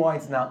explain to you why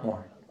it's not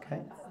more.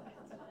 Okay?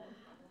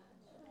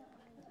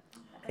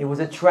 It was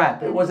a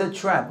trap. It was a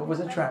trap. It was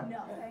a trap.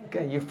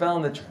 Okay, you fell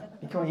in the trap.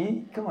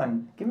 Come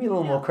on. Give me a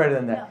little more credit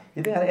than that.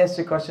 You think I'd ask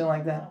you a question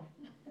like that?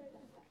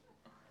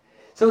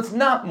 So it's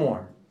not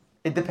more.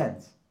 It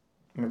depends.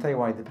 I'm going to tell you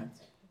why it depends.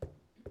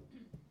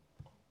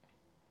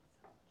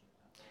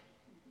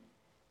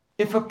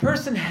 If a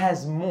person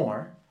has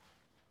more,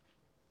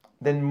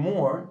 then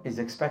more is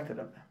expected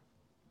of them.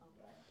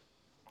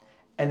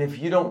 And if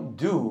you don't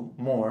do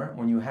more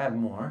when you have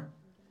more,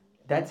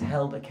 that's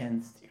held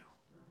against you.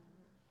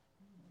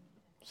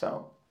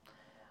 So,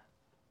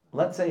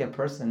 let's say a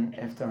person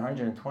after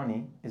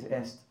 120 is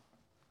asked,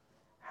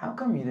 how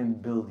come you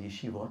didn't build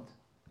yeshivot?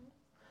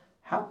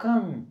 How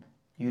come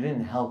you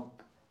didn't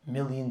help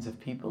millions of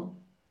people?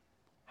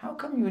 How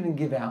come you didn't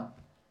give out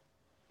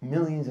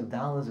millions of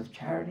dollars of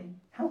charity?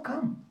 How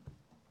come?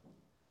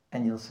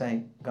 And you'll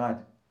say,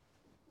 God,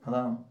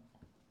 hello,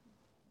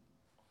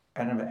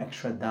 I don't have an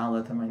extra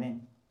dollar to my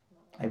name.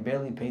 I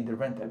barely paid the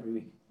rent every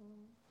week.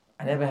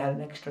 I never had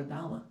an extra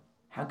dollar.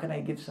 How can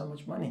I give so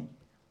much money?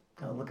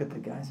 They'll look at the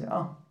guy and say,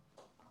 oh,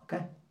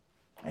 okay,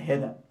 I hear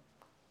that.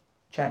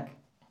 Check.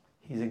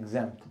 He's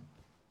exempt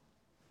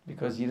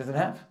because he doesn't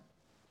have.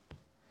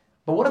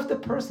 But what if the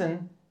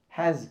person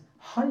has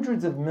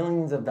hundreds of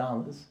millions of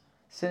dollars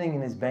sitting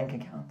in his bank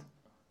account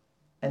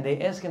and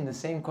they ask him the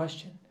same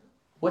question?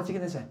 What's he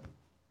going to say?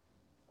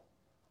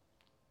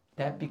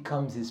 That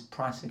becomes his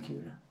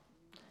prosecutor.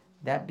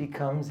 That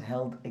becomes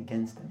held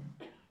against him.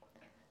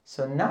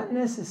 So not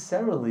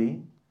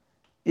necessarily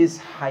is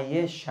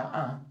hayeh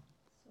sha'ah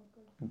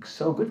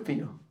so good for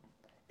you.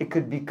 It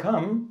could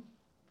become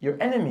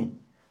your enemy.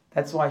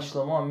 That's why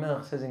Shlomo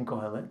HaMelech says in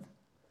Kohelet,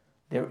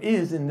 there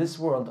is in this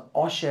world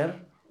osher.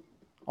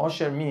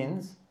 Osher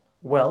means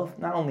wealth,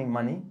 not only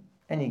money,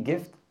 any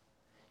gift,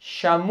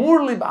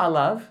 shamur lib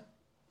alav,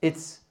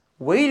 it's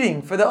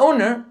waiting for the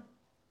owner,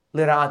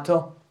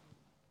 lira'ato,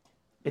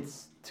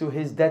 it's to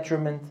his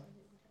detriment,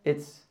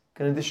 it's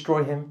going to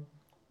destroy him.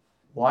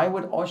 Why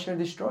would Osher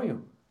destroy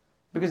you?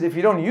 Because if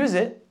you don't use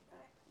it,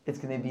 it's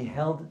going to be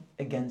held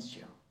against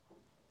you.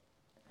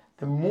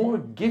 The more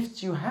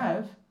gifts you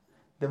have,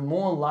 the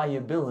more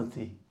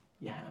liability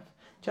you have.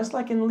 Just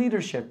like in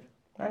leadership,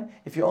 right?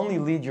 If you only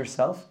lead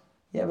yourself,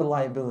 you have a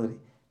liability.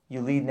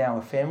 You lead now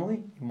a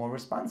family, you're more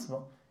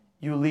responsible.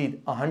 You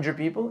lead 100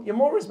 people, you're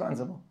more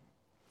responsible.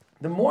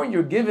 The more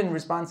you're given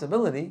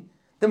responsibility,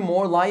 the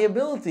more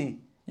liability.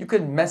 You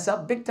could mess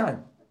up big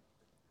time.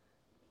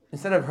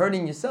 Instead of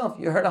hurting yourself,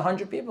 you hurt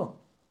 100 people.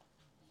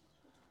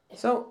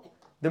 So,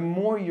 the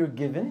more you're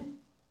given,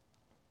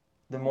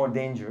 the more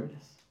danger it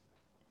is.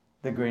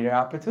 The greater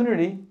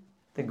opportunity,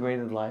 the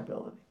greater the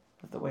liability.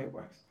 That's the way it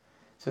works.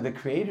 So the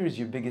Creator is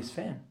your biggest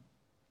fan.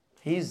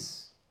 He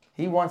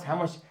wants, how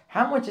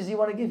much does He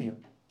want to give you?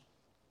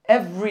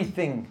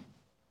 Everything.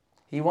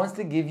 He wants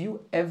to give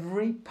you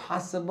every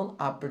possible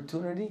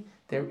opportunity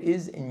there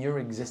is in your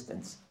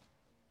existence.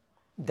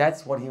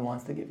 That's what He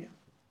wants to give you.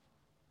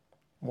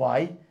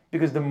 Why?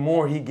 Because the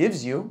more He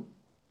gives you,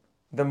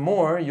 the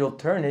more you'll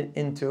turn it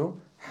into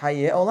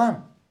Hayeh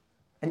Olam.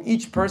 And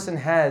each person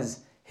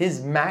has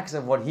his max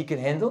of what he can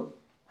handle.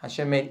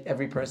 Hashem made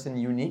every person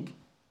unique.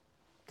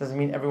 Doesn't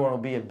mean everyone will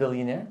be a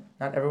billionaire.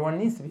 Not everyone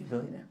needs to be a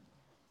billionaire.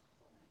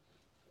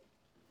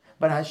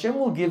 But Hashem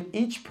will give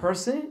each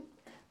person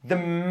the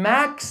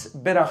max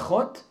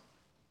berachot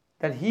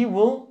that he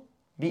will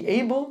be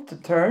able to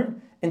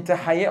turn into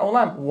Hayeh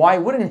Olam. Why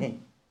wouldn't He?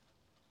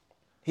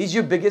 He's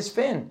your biggest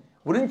fan.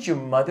 Wouldn't your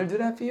mother do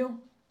that for you?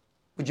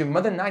 Would your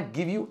mother not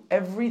give you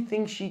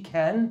everything she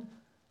can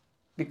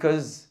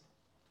because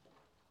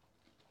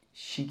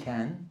she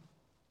can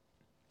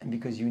and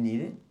because you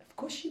need it? Of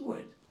course she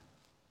would.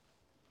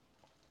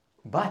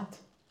 But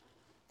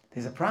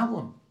there's a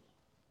problem.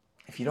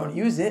 If you don't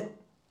use it,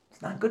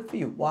 it's not good for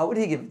you. Why would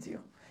He give it to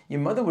you? Your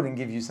mother wouldn't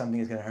give you something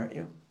that's going to hurt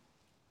you.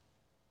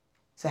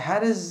 So how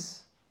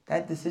does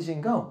that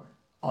decision go?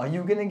 Are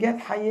you going to get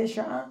Hayeh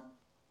Sha'ah?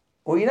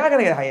 Or you're not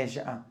going to get Hayeh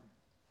Sha'ah?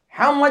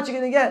 How much are you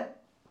going to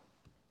get?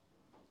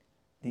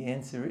 The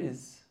answer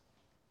is,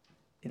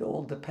 it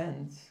all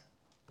depends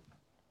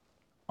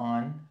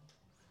on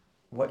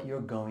what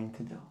you're going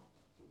to do.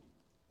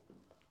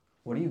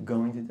 What are you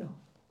going to do?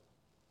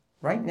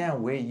 Right now,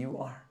 where you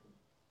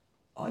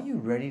are you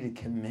ready to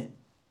commit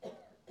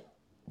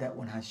that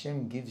when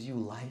Hashem gives you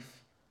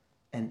life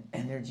and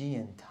energy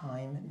and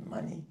time and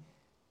money,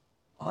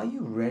 are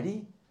you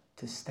ready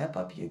to step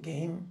up your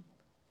game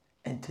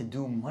and to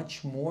do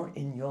much more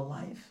in your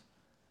life?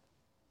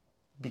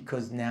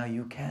 Because now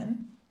you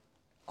can?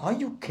 Are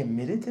you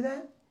committed to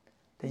that?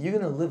 That you're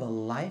going to live a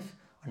life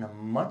on a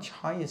much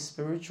higher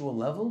spiritual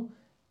level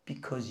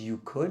because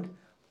you could?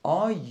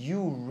 Are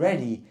you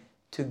ready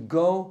to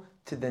go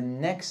to the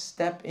next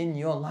step in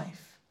your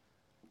life?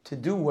 To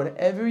do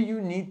whatever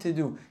you need to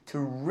do, to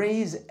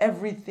raise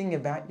everything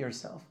about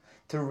yourself,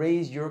 to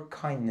raise your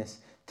kindness,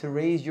 to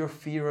raise your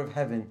fear of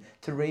heaven,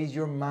 to raise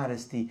your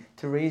modesty,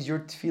 to raise your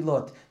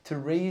tefillot, to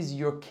raise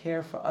your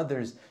care for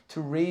others,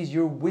 to raise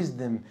your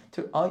wisdom.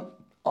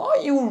 Are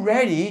you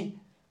ready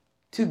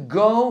to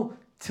go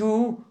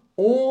to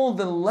all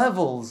the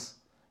levels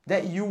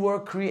that you were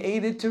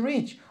created to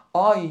reach?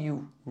 Are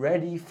you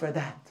ready for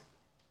that?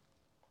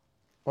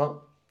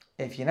 Well,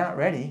 if you're not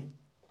ready,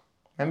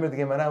 remember the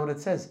Gemara, what it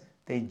says.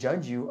 They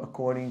judge you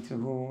according to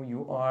who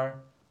you are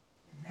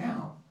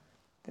now.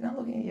 They're not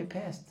looking at your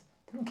past.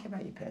 They don't care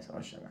about your past on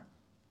Rosh Hashanah.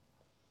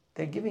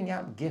 They're giving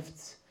out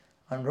gifts.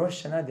 On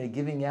Rosh Hashanah, they're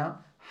giving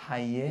out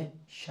Hayeh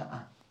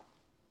Sha'ah.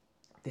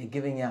 They're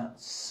giving out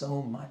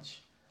so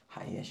much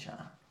Hayeh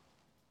Sha'ah.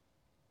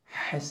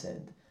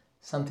 Hesed,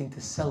 something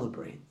to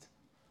celebrate,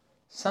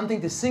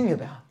 something to sing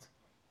about.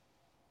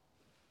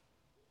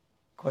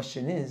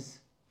 Question is,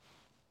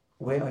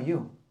 where are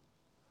you?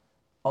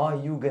 Are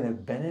you going to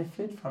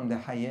benefit from the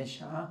Hayeh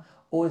Sha'ah,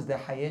 or is the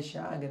Hayeh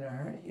Sha'ah going to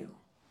hurt you?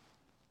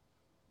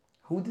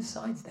 Who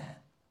decides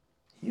that?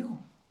 You.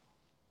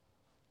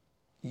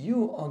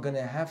 You are going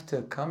to have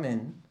to come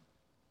in,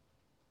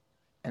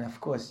 and of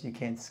course you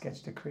can't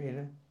sketch the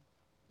Creator.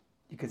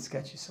 You could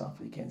sketch yourself,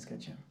 but you can't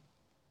sketch Him.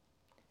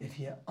 If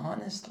you're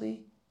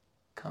honestly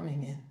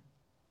coming in,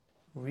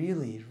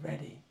 really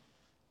ready,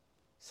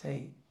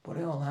 say,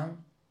 Borei Olam,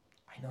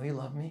 I know you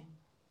love me.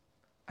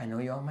 I know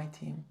you're on my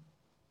team.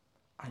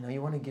 I know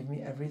you want to give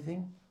me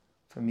everything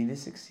for me to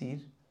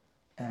succeed.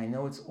 And I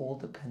know it's all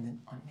dependent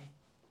on me.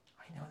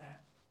 I know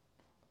that.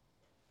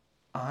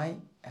 I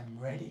am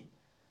ready.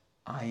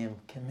 I am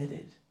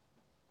committed.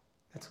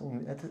 That's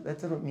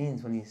what it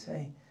means when you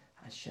say,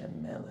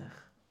 Hashem Melech.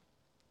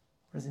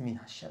 What does it mean,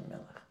 Hashem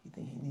Melech? You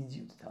think He needs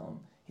you to tell Him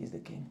He's the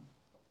king?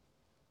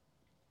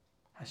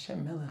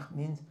 Hashem Melech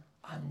means,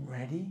 I'm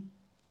ready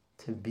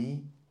to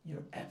be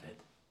your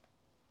Eved.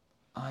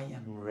 I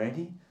am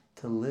ready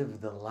to live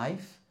the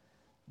life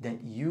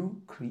that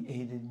you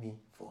created me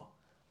for.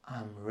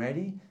 I'm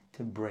ready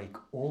to break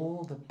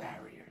all the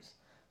barriers.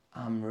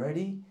 I'm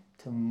ready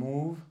to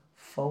move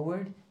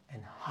forward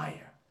and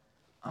higher.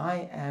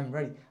 I am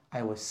ready.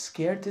 I was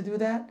scared to do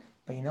that,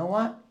 but you know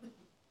what?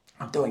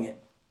 I'm doing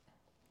it.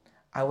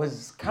 I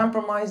was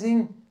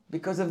compromising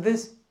because of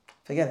this.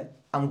 Forget it.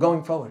 I'm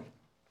going forward.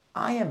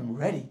 I am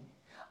ready.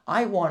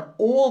 I want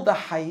all the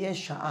Hayeh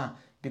Sha'ah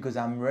because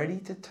I'm ready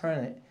to turn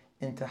it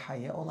into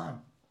Hayeh Olam.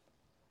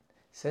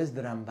 Says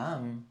the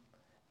Rambam,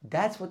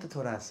 that's what the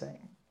Torah is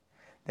saying.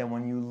 That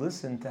when you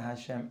listen to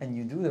Hashem and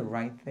you do the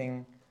right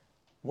thing,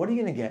 what are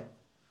you going to get?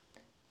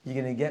 You're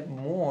going to get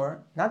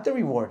more, not the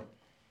reward,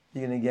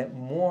 you're going to get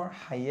more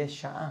Hayeh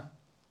Sha'ah.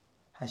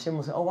 Hashem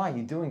will say, oh wow,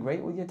 you're doing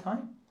great with your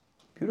time?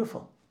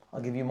 Beautiful.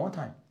 I'll give you more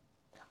time.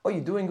 Oh,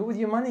 you're doing good with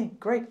your money?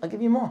 Great, I'll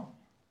give you more.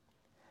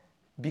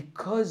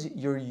 Because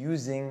you're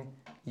using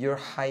your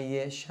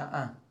Hayeh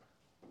Sha'ah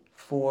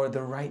for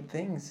the right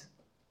things,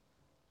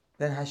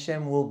 then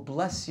Hashem will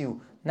bless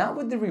you, not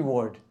with the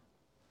reward.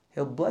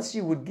 He'll bless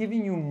you with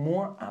giving you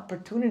more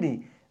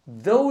opportunity.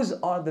 Those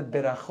are the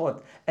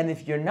berachot. And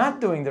if you're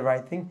not doing the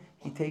right thing,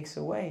 He takes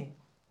away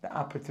the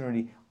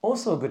opportunity.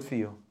 Also good for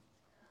you.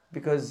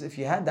 Because if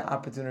you had the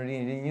opportunity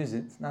and you didn't use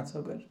it, it's not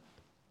so good.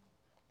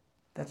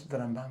 That's what the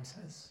Rambam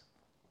says.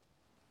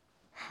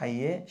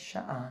 Hayeh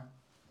Sha'ah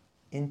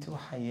into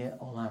Hayeh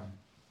Olam.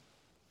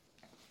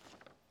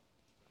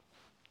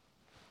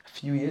 A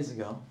few years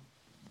ago,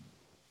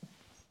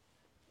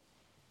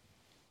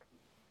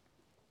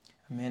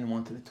 a man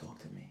wanted to talk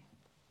to me.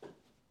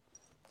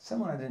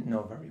 Someone I didn't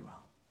know very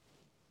well.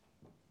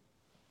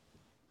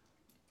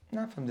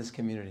 Not from this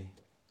community.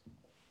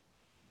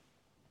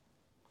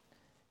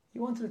 He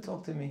wanted to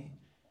talk to me.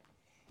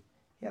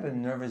 He had a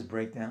nervous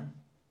breakdown.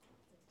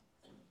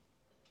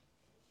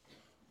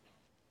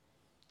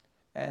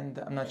 And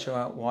I'm not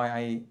sure why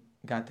I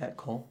got that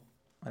call.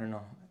 I don't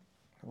know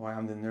why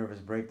I'm the nervous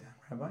breakdown,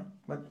 Rabbi.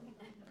 But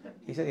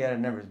he said he had a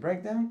nervous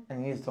breakdown and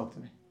he needs to talk to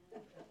me.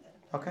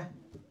 Okay.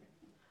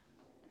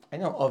 I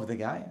know of the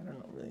guy. I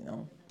don't really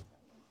know.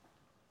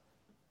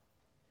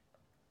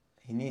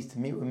 He needs to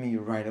meet with me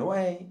right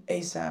away,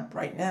 ASAP,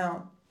 right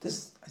now. I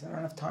said, I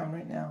don't have time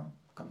right now.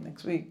 Come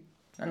next week.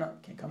 No,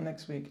 can't come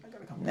next week. I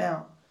gotta come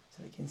now. I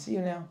said, I can't see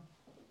you now.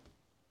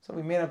 So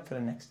we made up for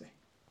the next day.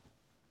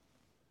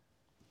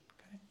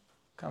 Okay.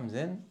 Comes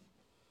in.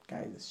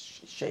 Guy is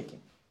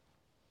shaking.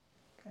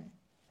 Okay.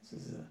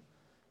 This is a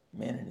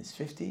man in his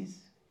 50s.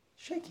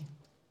 Shaking.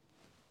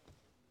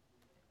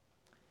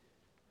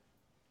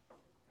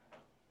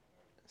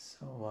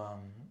 So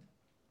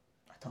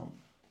I told him,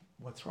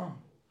 what's wrong?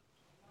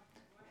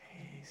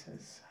 He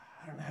says,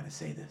 I don't know how to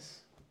say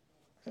this.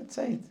 I said,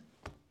 say it.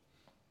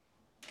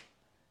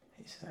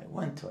 He says, I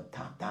went to a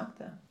top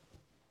doctor.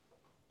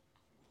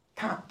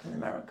 Top in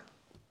America.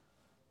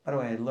 By the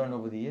way, I learned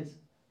over the years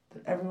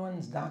that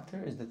everyone's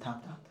doctor is the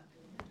top doctor.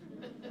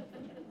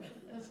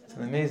 It's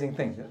an amazing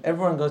thing.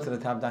 Everyone goes to the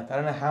top doctor. I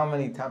don't know how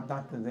many top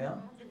doctors there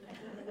are,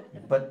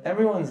 but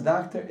everyone's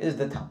doctor is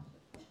the top.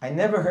 I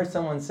never heard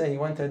someone say he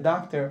went to a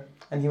doctor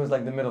and he was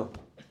like the middle.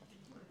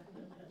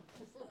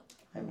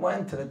 I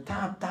went to the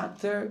top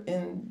doctor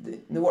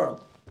in the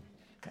world.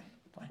 Okay,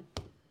 fine.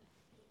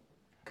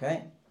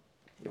 Okay,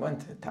 he went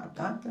to the top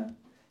doctor,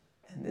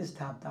 and this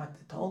top doctor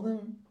told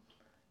him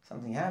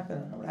something happened.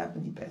 I don't know what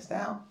happened. He passed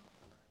out.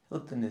 He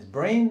looked in his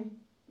brain.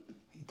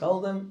 He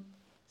told him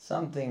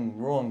something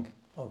wrong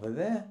over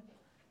there.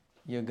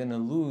 You're gonna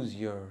lose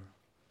your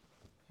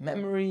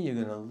memory.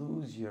 You're gonna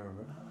lose your.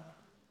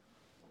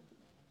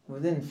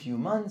 Within a few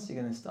months,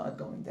 you're gonna start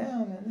going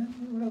down, and then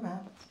whatever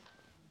happens.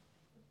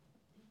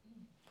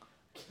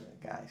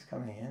 The guy's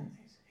coming in.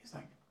 He's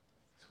like,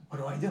 so what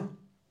do I do?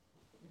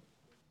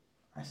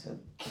 I said,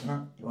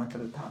 no, you went to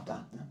the top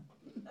doctor.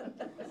 I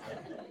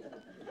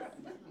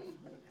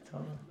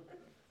told him.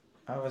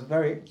 I was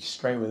very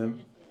straight with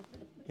him.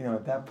 You know,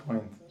 at that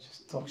point,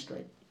 just talk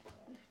straight.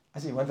 I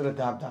said, you went to the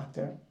top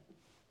doctor.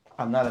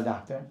 I'm not a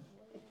doctor.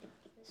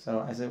 So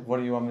I said, what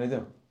do you want me to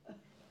do?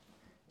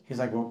 He's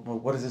like, well,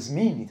 what does this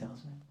mean? He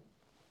tells me.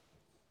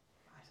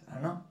 I said, I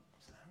don't know.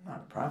 I said, I'm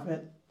not a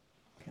prophet.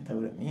 I can't tell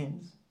you what it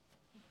means.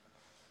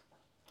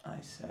 I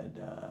said,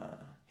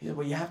 he said,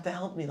 well, you have to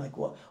help me. Like,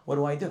 what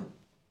do I do?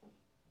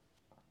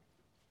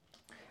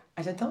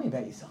 I said, tell me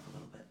about yourself a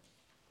little bit.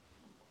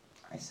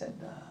 I said,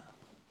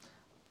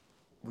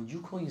 would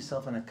you call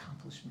yourself an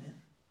accomplished man?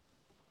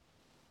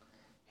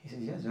 He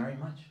says, yes, very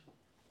much.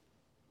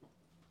 I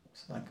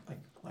said,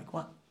 like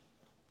what?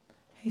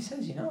 He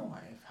says, you know,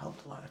 I've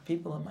helped a lot of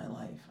people in my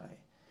life. I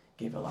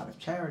gave a lot of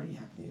charity. I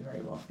have to be a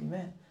very wealthy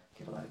man. I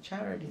gave a lot of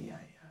charity.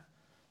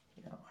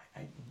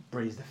 I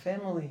raised a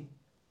family.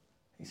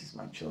 He says,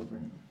 my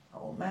children are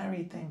all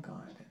married, thank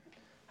God. And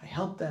I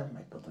helped them.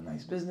 I built a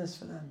nice business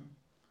for them.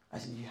 I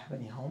said, do you have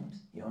any homes?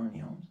 You own any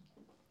homes?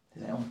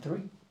 He said, I own 3.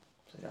 I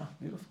said, oh,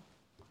 beautiful.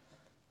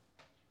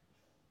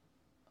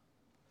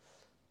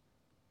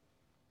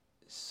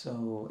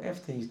 So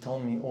after he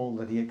told me all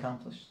that he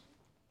accomplished,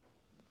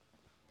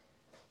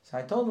 so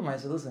I told him, I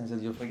said, listen, I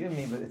said, you'll forgive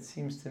me, but it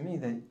seems to me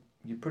that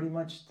you pretty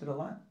much did a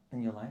lot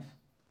in your life.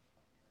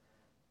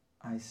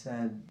 I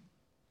said,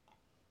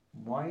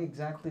 why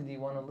exactly do you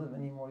want to live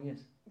any more years?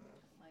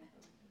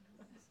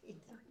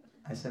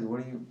 I said,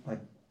 what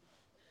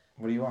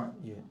do you want?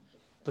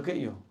 Look at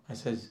you. I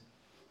says,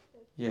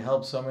 you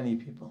help so many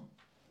people.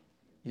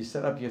 You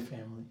set up your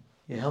family.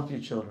 You help your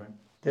children.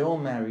 They're all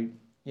married.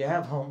 You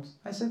have homes.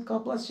 I said,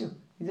 God bless you.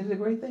 You did a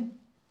great thing.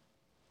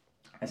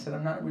 I said,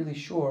 I'm not really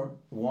sure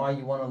why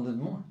you want to live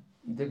more.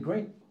 You did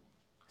great.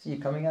 So you're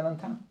coming out on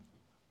top.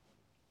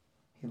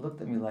 He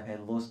looked at me like I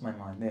lost my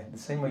mind. There, the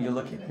same way you're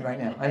looking at me right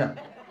now. I know.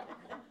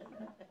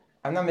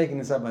 I'm not making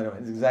this up, by the way.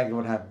 It's exactly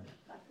what happened.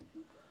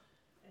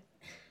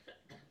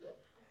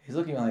 He's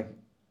looking at me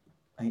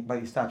like, but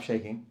he stopped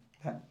shaking.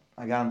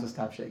 I got him to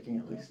stop shaking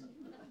at least.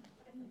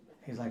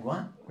 He's like,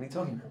 what? What are you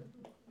talking about?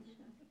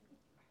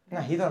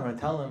 No, he thought I'm going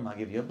to tell him, I'll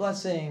give you a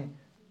blessing.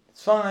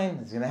 It's fine.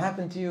 It's going to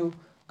happen to you.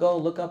 Go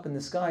look up in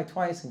the sky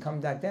twice and come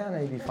back down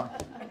and you'll be fine.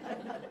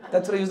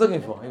 That's what he was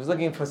looking for. He was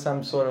looking for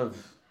some sort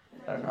of,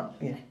 I don't know.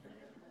 Yeah.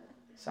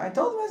 So I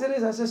told him as it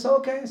is. I said, so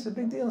okay, it's a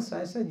big deal. So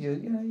I said, you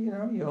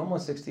know, you're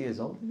almost 60 years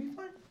old. You'll be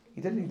fine.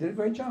 He did a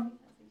great job.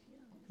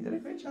 He did a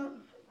great job.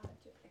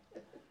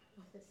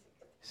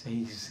 So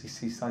he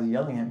started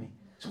yelling at me.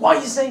 So why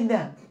are you saying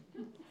that?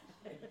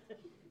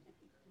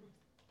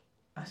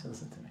 I said,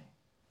 listen to me.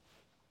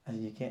 I said,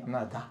 you can't, I'm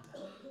not a doctor.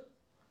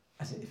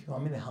 I said, if you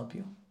want me to help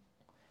you,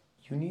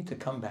 you need to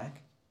come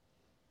back.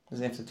 This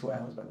is after 2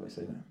 hours, by the way. I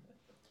said,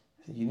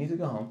 you need to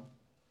go home.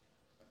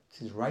 He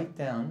says, write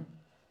down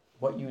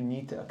what you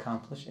need to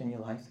accomplish in your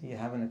life that you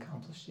haven't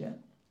accomplished yet.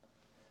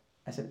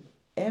 I said,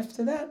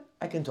 after that,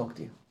 I can talk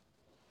to you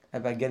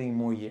about getting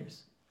more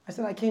years. I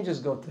said, I can't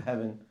just go to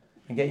heaven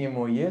and get you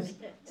more years.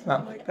 It's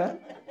not like that.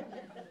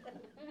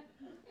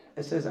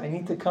 It says, I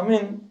need to come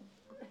in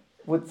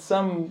with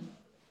some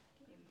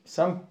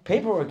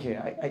paperwork here.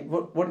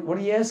 What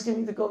are you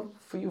asking me to go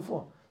for you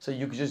for? So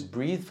you could just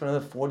breathe for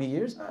another 40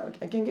 years?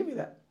 I can't give you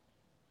that.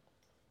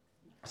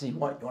 I said, you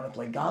want to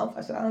play golf?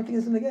 I said, I don't think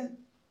it's going to get it.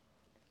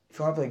 If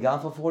you want to play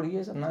golf for 40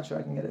 years, I'm not sure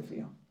I can get it for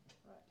you.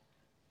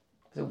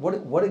 I said,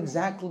 what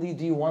exactly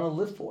do you want to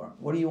live for?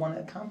 What do you want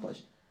to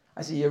accomplish?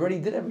 I said, you already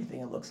did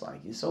everything, it looks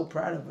like. You're so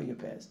proud of your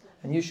past.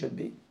 And you should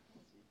be.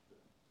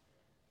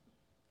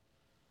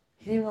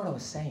 He didn't even know what I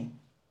was saying.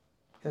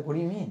 He's like, what do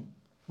you mean?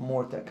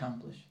 More to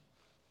accomplish.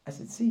 I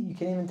said, see, you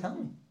can't even tell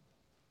me.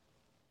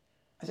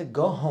 I said,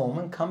 go home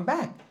and come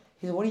back.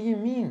 He said, what do you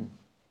mean?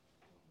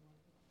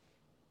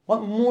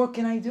 What more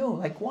can I do?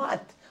 Like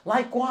what?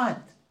 Like what?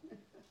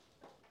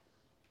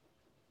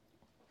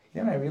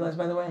 You know what I realized,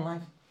 by the way, in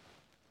life?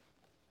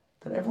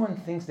 That everyone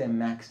thinks they're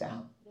maxed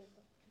out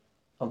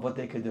of what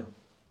they could do.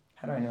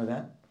 How do I know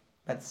that?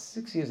 About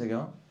 6 years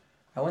ago,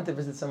 I went to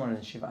visit someone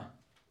in Shiva.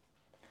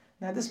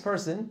 Now this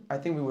person, I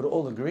think we would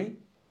all agree,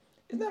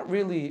 is not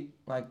really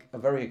like a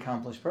very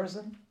accomplished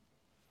person.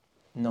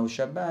 No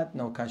Shabbat,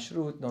 no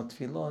Kashrut, no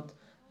Tfilot,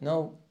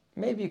 no,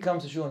 maybe he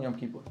comes to Shul on Yom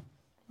Kippur.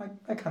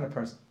 Like that kind of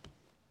person.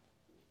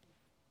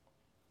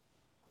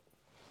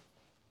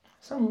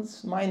 Some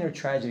minor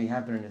tragedy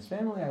happened in his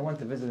family. I went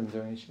to visit him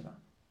during Yeshiva.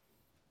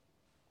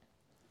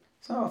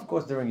 So, of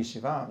course, during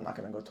Yeshiva, I'm not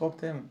going to go talk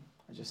to him.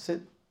 I just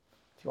sit.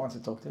 If he wants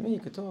to talk to me, you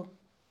could talk.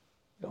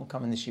 You don't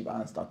come in the Yeshiva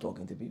and start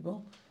talking to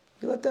people.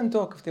 You let them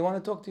talk if they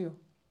want to talk to you.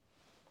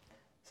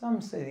 So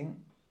I'm sitting,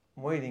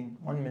 waiting,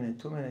 1 minute,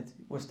 2 minutes.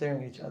 We're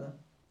staring at each other.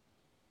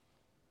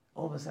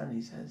 All of a sudden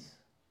he says,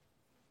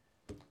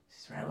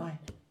 Rabbi, I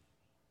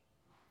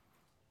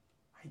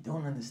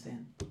don't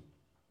understand.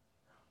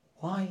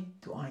 Why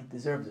do I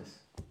deserve this?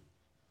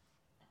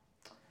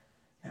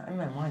 Now in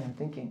my mind I'm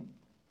thinking,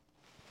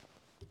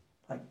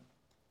 like,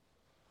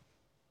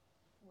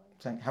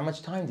 saying, how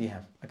much time do you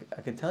have?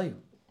 I could tell you.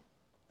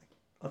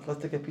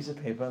 Let's take a piece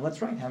of paper,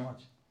 let's write how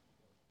much.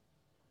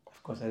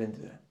 Of course I didn't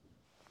do that.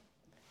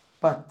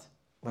 But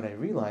what I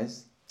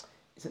realized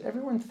is that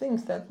everyone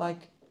thinks that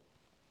like,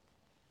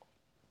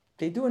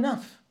 they do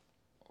enough.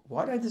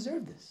 Why do I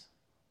deserve this?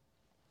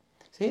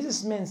 So here's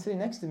this man sitting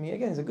next to me.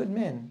 Again, he's a good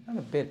man, not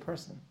a bad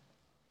person.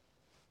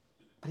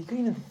 But he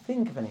couldn't even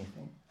think of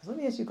anything. So let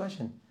me ask you a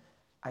question.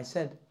 I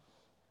said,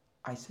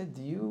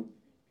 do you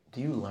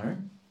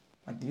learn?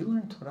 Like, do you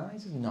learn Torah? He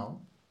said,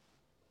 no.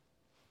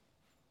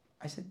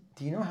 I said,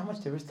 do you know how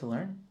much there is to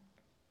learn?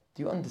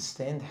 Do you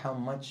understand how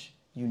much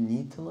you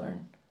need to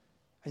learn?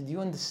 I said, do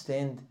you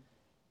understand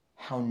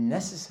how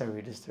necessary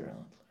it is to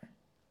learn?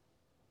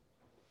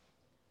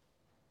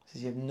 He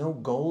says, you have no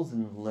goals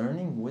in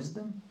learning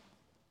wisdom?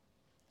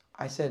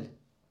 I said,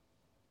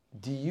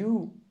 do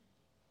you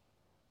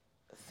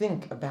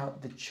think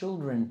about the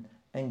children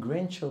and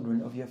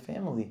grandchildren of your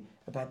family,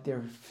 about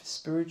their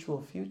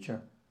spiritual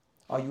future?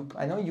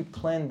 I know you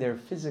plan their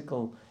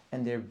physical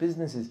and their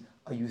businesses.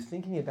 Are you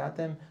thinking about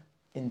them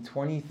in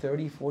 20,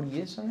 30, 40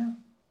 years from now?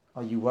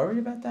 Are you worried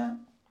about that?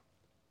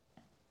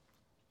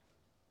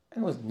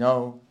 And it was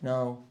no.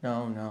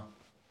 I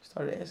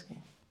started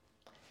asking.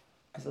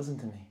 I said, listen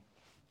to me.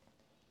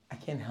 I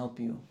can't help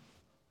you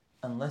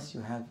unless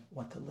you have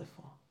what to live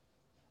for.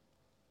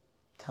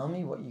 Tell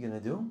me what you're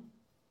going to do.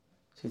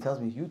 So he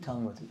tells me, you tell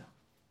me what to do.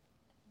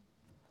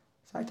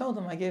 So I told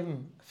him, I gave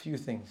him a few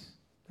things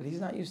that he's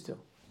not used to.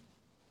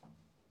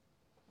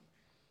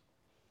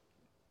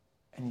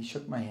 And he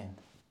shook my hand.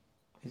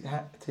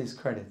 To his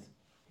credit,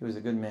 he was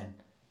a good man.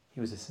 He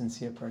was a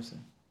sincere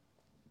person.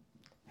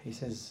 He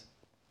says,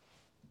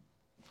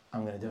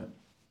 I'm going to do it.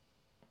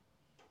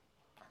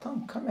 I told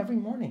him, come every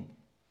morning.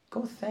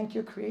 Go thank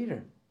your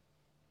Creator.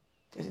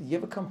 I said, you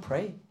ever come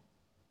pray?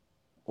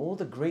 All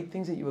the great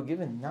things that you were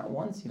given, not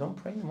once. You don't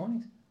pray in the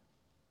mornings.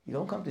 You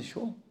don't come to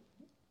shul.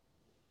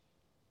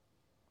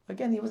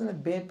 Again, he wasn't a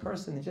bad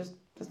person.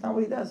 That's not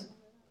what he does.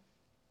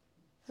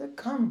 I said,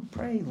 come,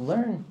 pray,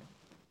 learn.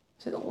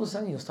 He said, all of a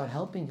sudden you'll start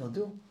helping, you'll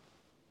do.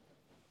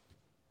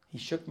 He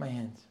shook my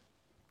hand.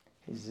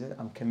 He said,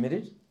 I'm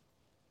committed.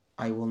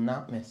 I will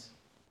not miss.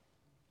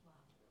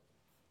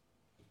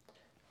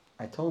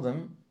 I told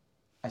him,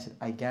 I said,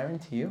 I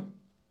guarantee you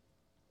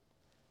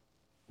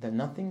that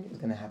nothing is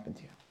going to happen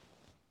to you.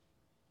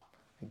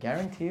 I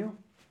guarantee you,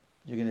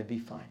 you're going to be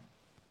fine.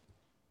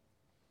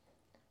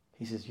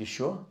 He says, you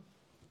sure?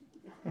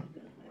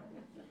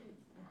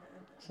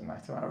 So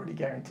I said, I already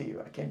guarantee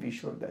you. I can't be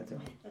sure of that too.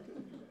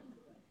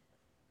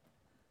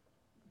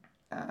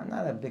 I'm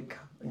not a big,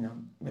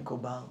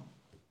 mikobal,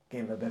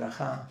 gave a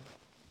beracha.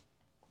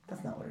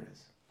 That's not what it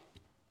is.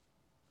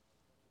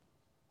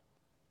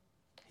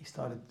 He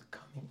started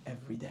coming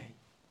every day.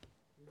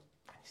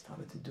 And he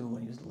started to do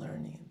when he was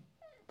learning.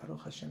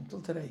 Baruch Hashem,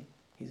 till today,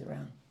 he's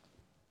around.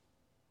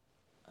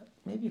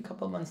 Maybe a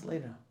couple of months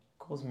later,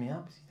 calls me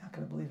up. He's not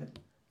going to believe it.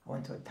 I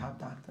went to a top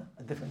doctor,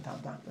 a different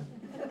top doctor.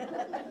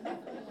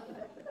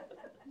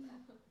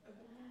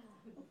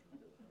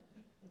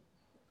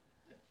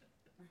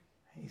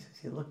 He says,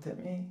 he looked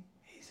at me.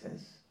 He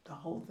says, the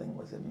whole thing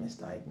was a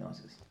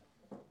misdiagnosis.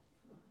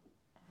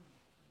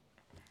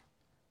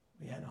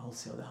 We had a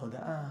wholesale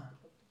hoda'ah.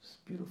 It was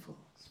beautiful.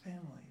 His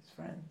family, his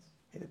friends.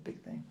 He had a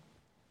big thing.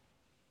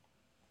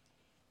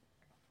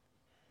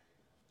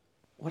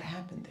 What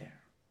happened there?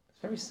 It's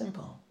very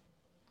simple.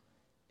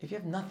 If you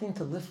have nothing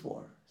to live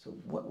for, so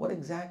what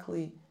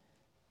exactly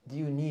do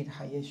you need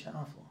hayeh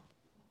sha'ah for?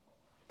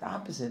 The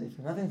opposite. If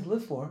you have nothing to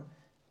live for,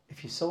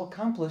 if you're so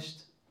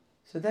accomplished,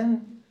 so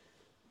then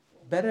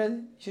better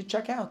you should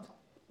check out.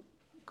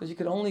 Because you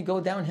could only go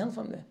downhill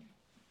from there.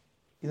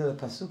 The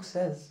pasuk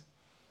says,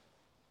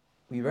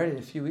 we read it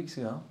a few weeks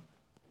ago,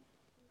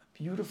 a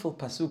beautiful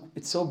pasuk.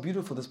 It's so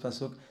beautiful, this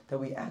pasuk, that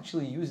we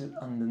actually use it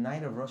on the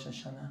night of Rosh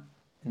Hashanah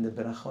in the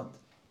berachot.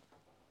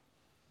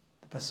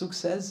 The pasuk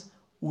says,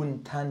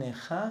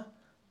 Untanecha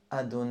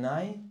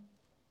Adonai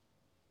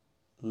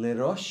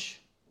lerosh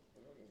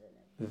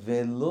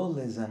velo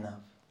lezanav.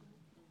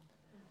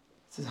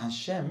 It says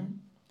Hashem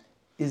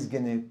is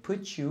going to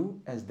put you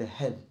as the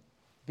head.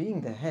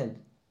 Being the head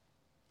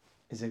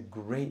is a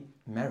great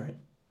merit.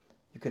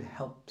 You could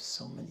help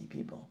so many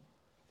people.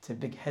 It's a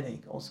big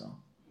headache also.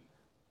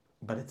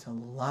 But it's a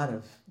lot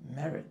of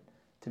merit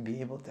to be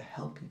able to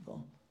help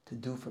people, to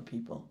do for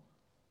people,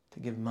 to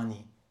give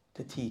money,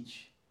 to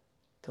teach,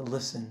 to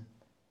listen,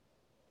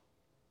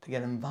 to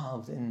get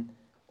involved in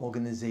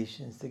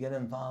organizations, to get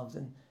involved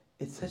in...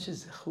 It's such a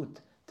zechut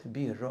to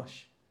be a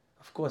Rosh.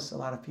 Of course, a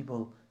lot of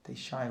people, they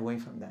shy away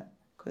from that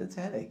because it's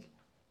a headache.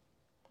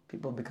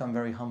 People become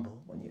very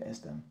humble when you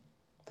ask them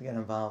to get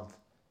involved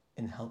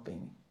in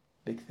helping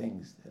big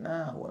things. Who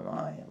am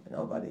I? I'm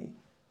nobody.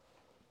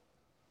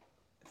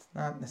 It's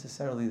not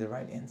necessarily the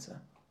right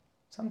answer.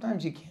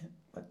 Sometimes you can't,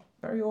 but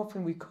very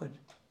often we could.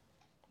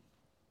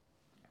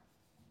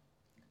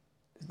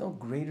 There's no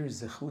greater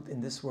zechut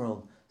in this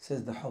world,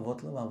 says the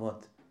Havot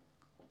Levavot,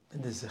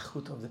 than the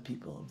zechut of the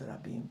people, of the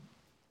Rabbim.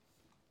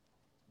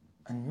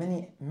 On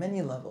many,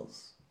 many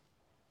levels.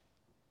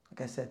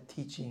 Like I said,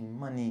 teaching,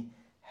 money,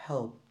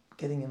 help,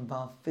 getting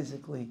involved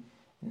physically,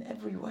 in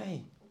every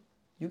way.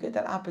 You get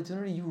that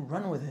opportunity, you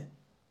run with it.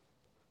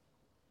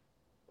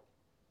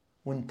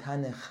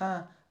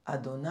 Untanecha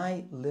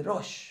Adonai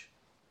lerosh.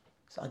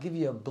 So I'll give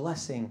you a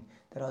blessing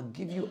that I'll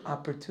give you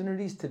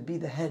opportunities to be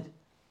the head.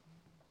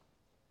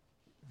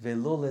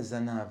 Velo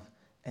lezanav,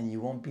 and you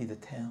won't be the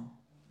tail.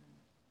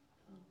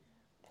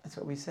 That's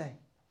what we say.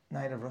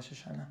 Night of Rosh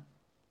Hashanah.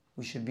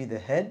 We should be the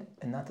head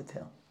and not the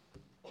tail.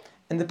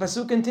 And the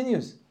pasuk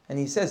continues, and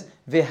he says,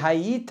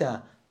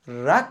 "Vehayita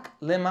rak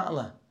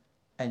lema'ala,"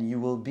 and you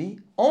will be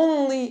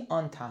only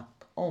on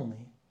top,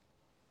 only.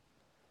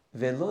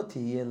 Velo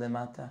tiyeh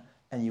lemata,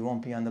 and you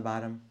won't be on the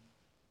bottom.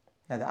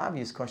 Now the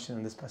obvious question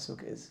in this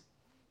pasuk is,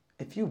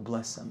 if you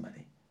bless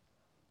somebody,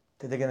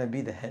 that they're going to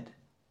be the head.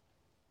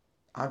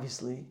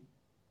 Obviously,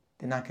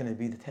 they're not going to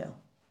be the tail.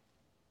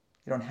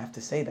 You don't have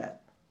to say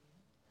that.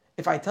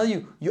 If I tell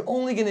you, you're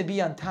only going to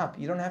be on top,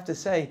 you don't have to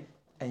say,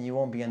 and you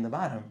won't be on the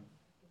bottom.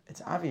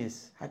 It's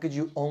obvious. How could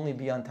you only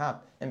be on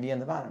top and be on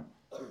the bottom?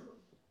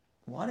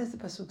 Why does the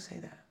pasuk say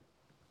that?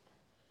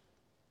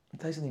 I'll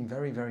tell you something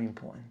very, very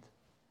important.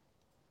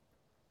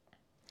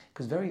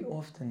 Because very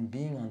often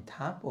being on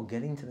top or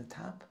getting to the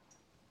top,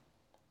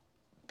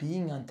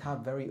 being on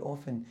top very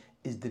often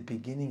is the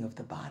beginning of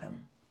the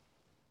bottom.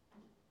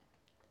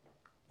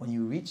 When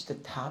you reach the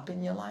top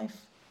in your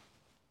life,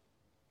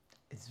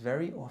 it's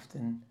very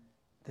often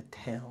the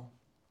tail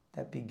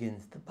that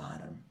begins the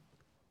bottom.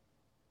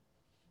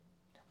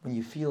 When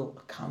you feel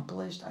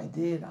accomplished, I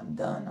did, I'm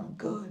done, I'm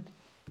good.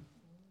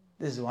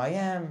 This is who I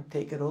am,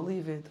 take it or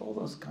leave it, all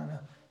those kind of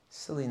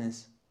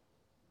silliness.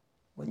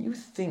 When you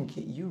think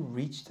that you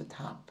reach the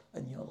top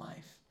in your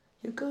life,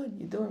 you're good,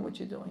 you're doing what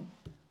you're doing.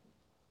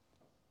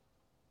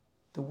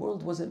 The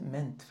world wasn't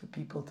meant for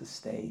people to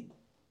stay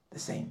the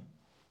same.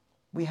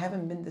 We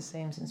haven't been the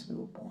same since we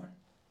were born.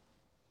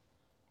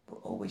 We're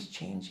always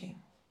changing.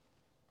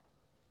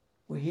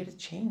 We're here to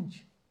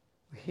change.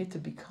 We're here to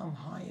become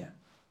higher.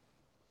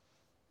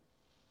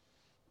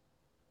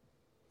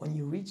 When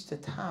you reach the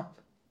top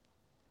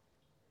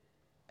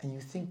and you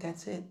think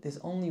that's it, there's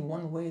only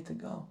one way to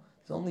go.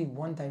 There's only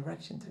one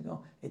direction to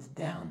go. It's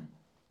down.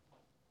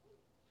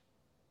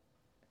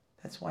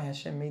 That's why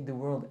Hashem made the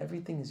world.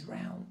 Everything is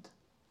round.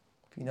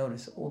 If you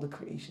notice, all the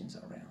creations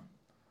are round.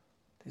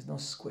 There's no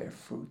square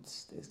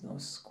fruits. There's no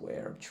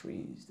square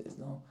trees. There's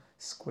no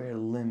square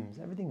limbs.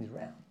 Everything's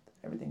round.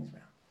 Everything's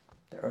round.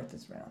 The earth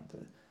is round.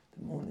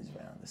 The moon is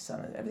round. The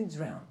sun is... Everything's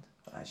round.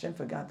 But Hashem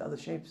forgot the other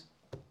shapes.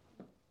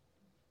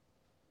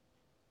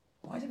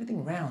 Why is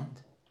everything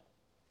round?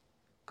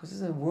 Because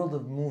this is a world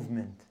of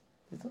movement.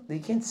 You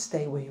can't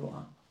stay where you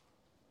are.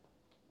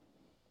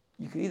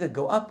 You could either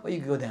go up or you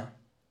could go down.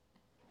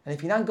 And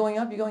if you're not going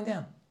up, you're going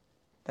down.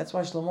 That's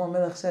why Shlomo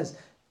Melech says,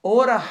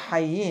 Ora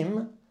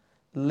hayim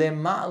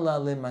lema'la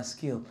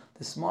lemaskil.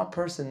 The smart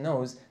person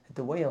knows that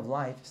the way of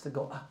life is to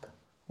go up.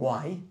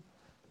 Why?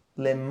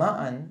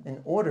 Lema'an,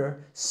 in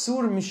order,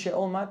 sur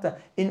mishe'ol mata,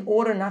 in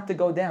order not to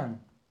go down.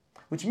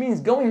 Which means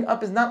going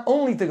up is not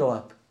only to go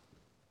up.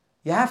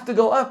 You have to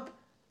go up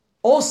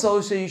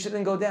also so you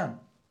shouldn't go down.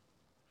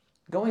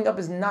 Going up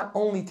is not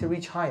only to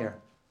reach higher.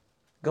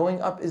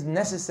 Going up is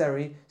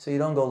necessary so you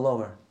don't go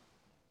lower.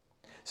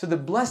 So the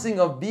blessing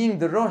of being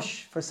the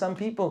Rosh for some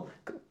people,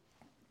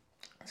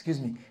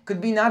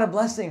 could be not a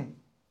blessing.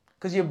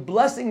 Because you're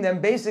blessing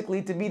them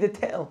basically to be the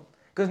tail.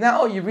 Because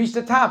now, you reached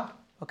the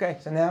top. Okay,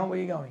 so now where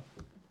are you going?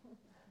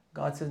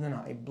 God says,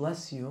 no, I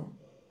bless you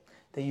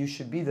that you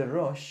should be the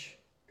Rosh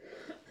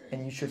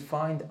and you should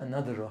find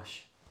another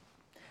Rosh.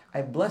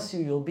 I bless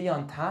you, you'll be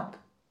on top,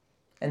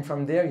 and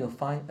from there you'll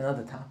find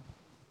another top.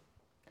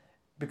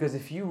 Because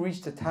if you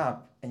reach the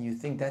top and you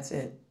think that's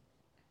it,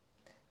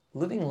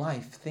 living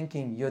life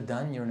thinking you're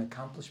done, you're an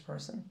accomplished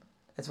person,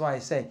 that's why I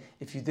say,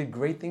 if you did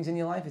great things in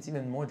your life, it's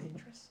even more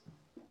dangerous.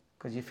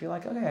 Because you feel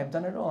like, okay, I've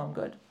done it all, I'm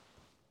good.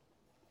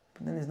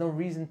 But then there's no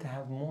reason to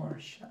have more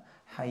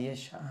hayeh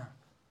sha'ah.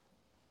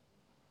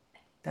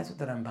 That's what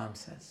the Rambam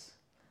says.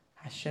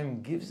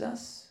 Hashem gives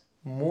us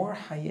more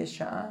hayeh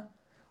sha'ah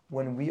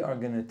when we are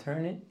going to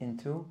turn it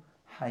into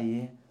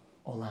hayeh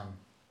olam.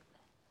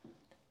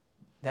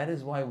 That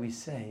is why we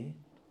say,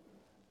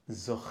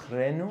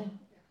 Zochrenu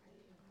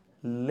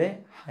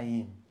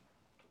le-hayim.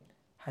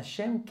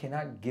 Hashem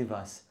cannot give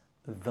us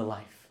the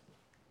life.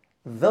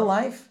 The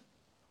life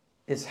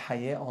is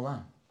hayeh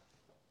olam.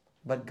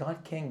 But God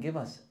can't give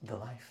us the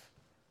life.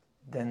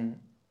 Then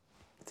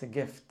it's a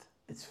gift.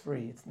 It's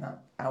free. It's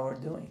not our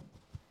doing.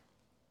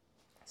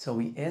 So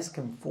we ask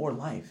Him for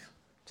life.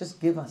 Just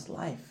give us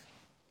life.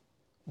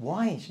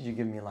 Why should you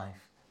give me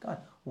life? God,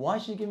 why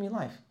should you give me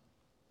life?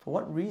 For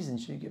what reason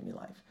should you give me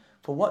life?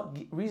 For what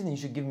reason you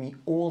should give me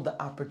all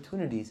the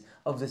opportunities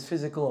of this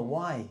physical?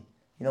 Why?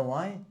 You know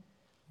why?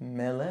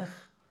 Melech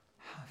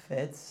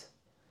hafetz.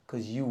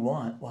 Because you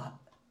want what?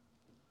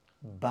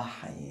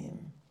 Bahayim.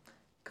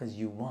 Because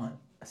you want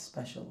a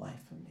special life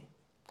for me.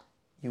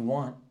 You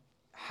want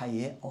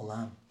hayeh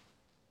olam.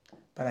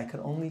 But I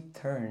could only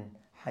turn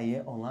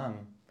hayeh olam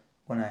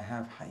when I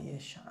have hayeh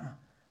sha'ah.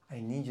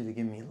 I need you to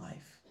give me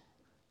life.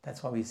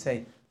 That's why we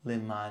say,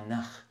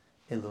 Lemanach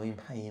Elohim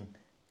Hayim.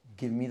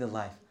 Give me the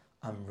life.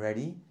 I'm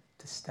ready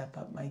to step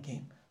up my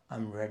game.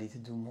 I'm ready to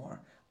do more.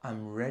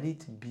 I'm ready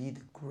to be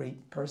the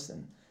great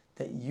person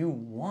that you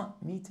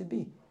want me to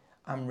be.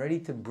 I'm ready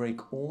to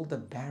break all the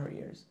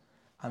barriers.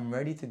 I'm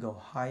ready to go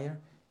higher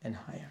and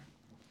higher.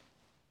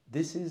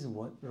 This is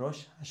what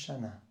Rosh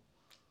Hashanah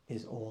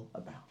is all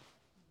about.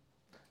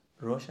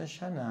 Rosh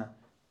Hashanah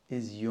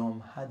is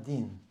Yom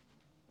Hadin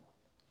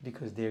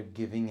because they're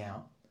giving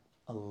out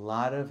a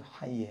lot of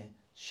hayeh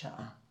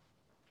sha'ah.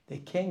 They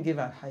can't give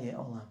out hayeh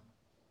olam.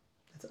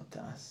 That's up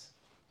to us.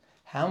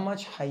 How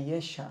much hayeh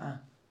sha'ah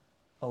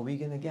are we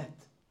going to get?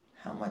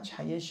 How much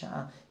hayeh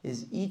sha'ah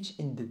is each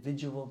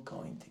individual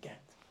going to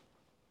get?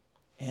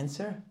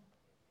 Answer,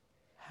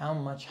 how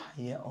much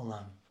hayeh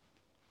olam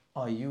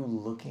are you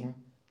looking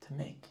to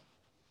make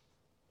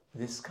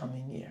this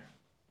coming year?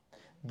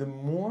 The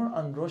more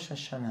on Rosh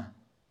Hashanah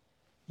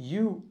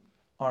you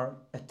are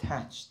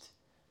attached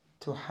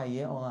to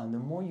hayeh olam, the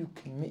more you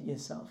commit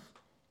yourself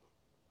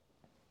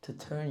to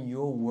turn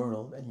your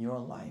world and your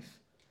life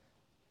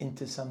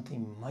into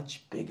something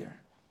much bigger,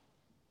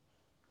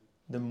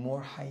 the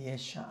more hayeh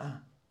sha'ah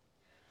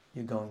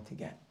you're going to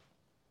get.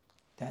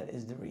 That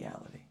is the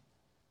reality.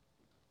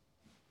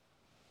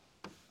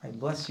 I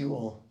bless you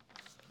all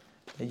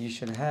that you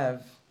should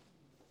have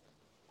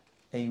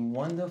a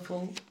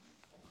wonderful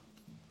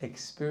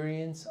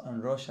experience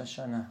on Rosh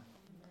Hashanah.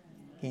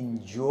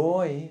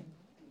 Enjoy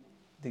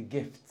the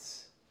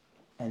gifts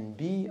and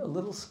be a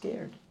little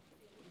scared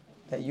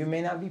that you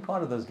may not be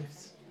part of those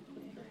gifts.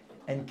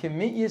 And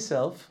commit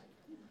yourself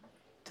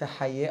to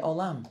Hayye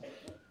Olam.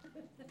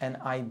 And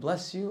I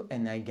bless you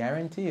and I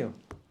guarantee you.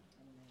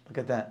 Look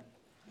at that.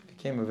 It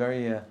became a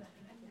very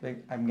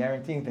big, I'm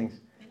guaranteeing things.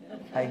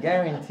 I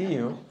guarantee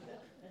you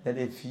that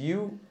if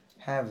you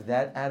have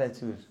that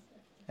attitude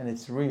and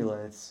it's real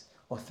and it's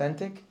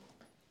authentic,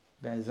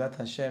 Be'ezrat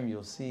Hashem,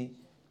 you'll see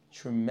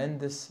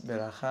tremendous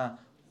beracha.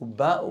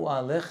 Uba'u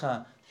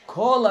alecha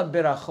kol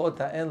berachot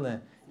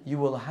ha'ele. You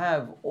will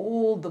have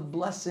all the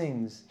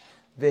blessings,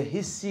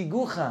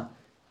 vehisigucha,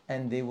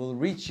 and they will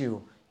reach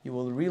you. You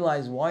will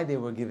realize why they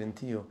were given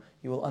to you.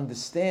 You will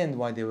understand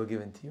why they were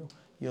given to you.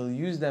 You'll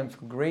use them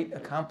for great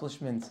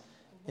accomplishments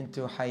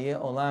into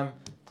Hayye Olam,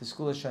 to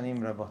School of Shanim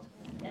Rabot.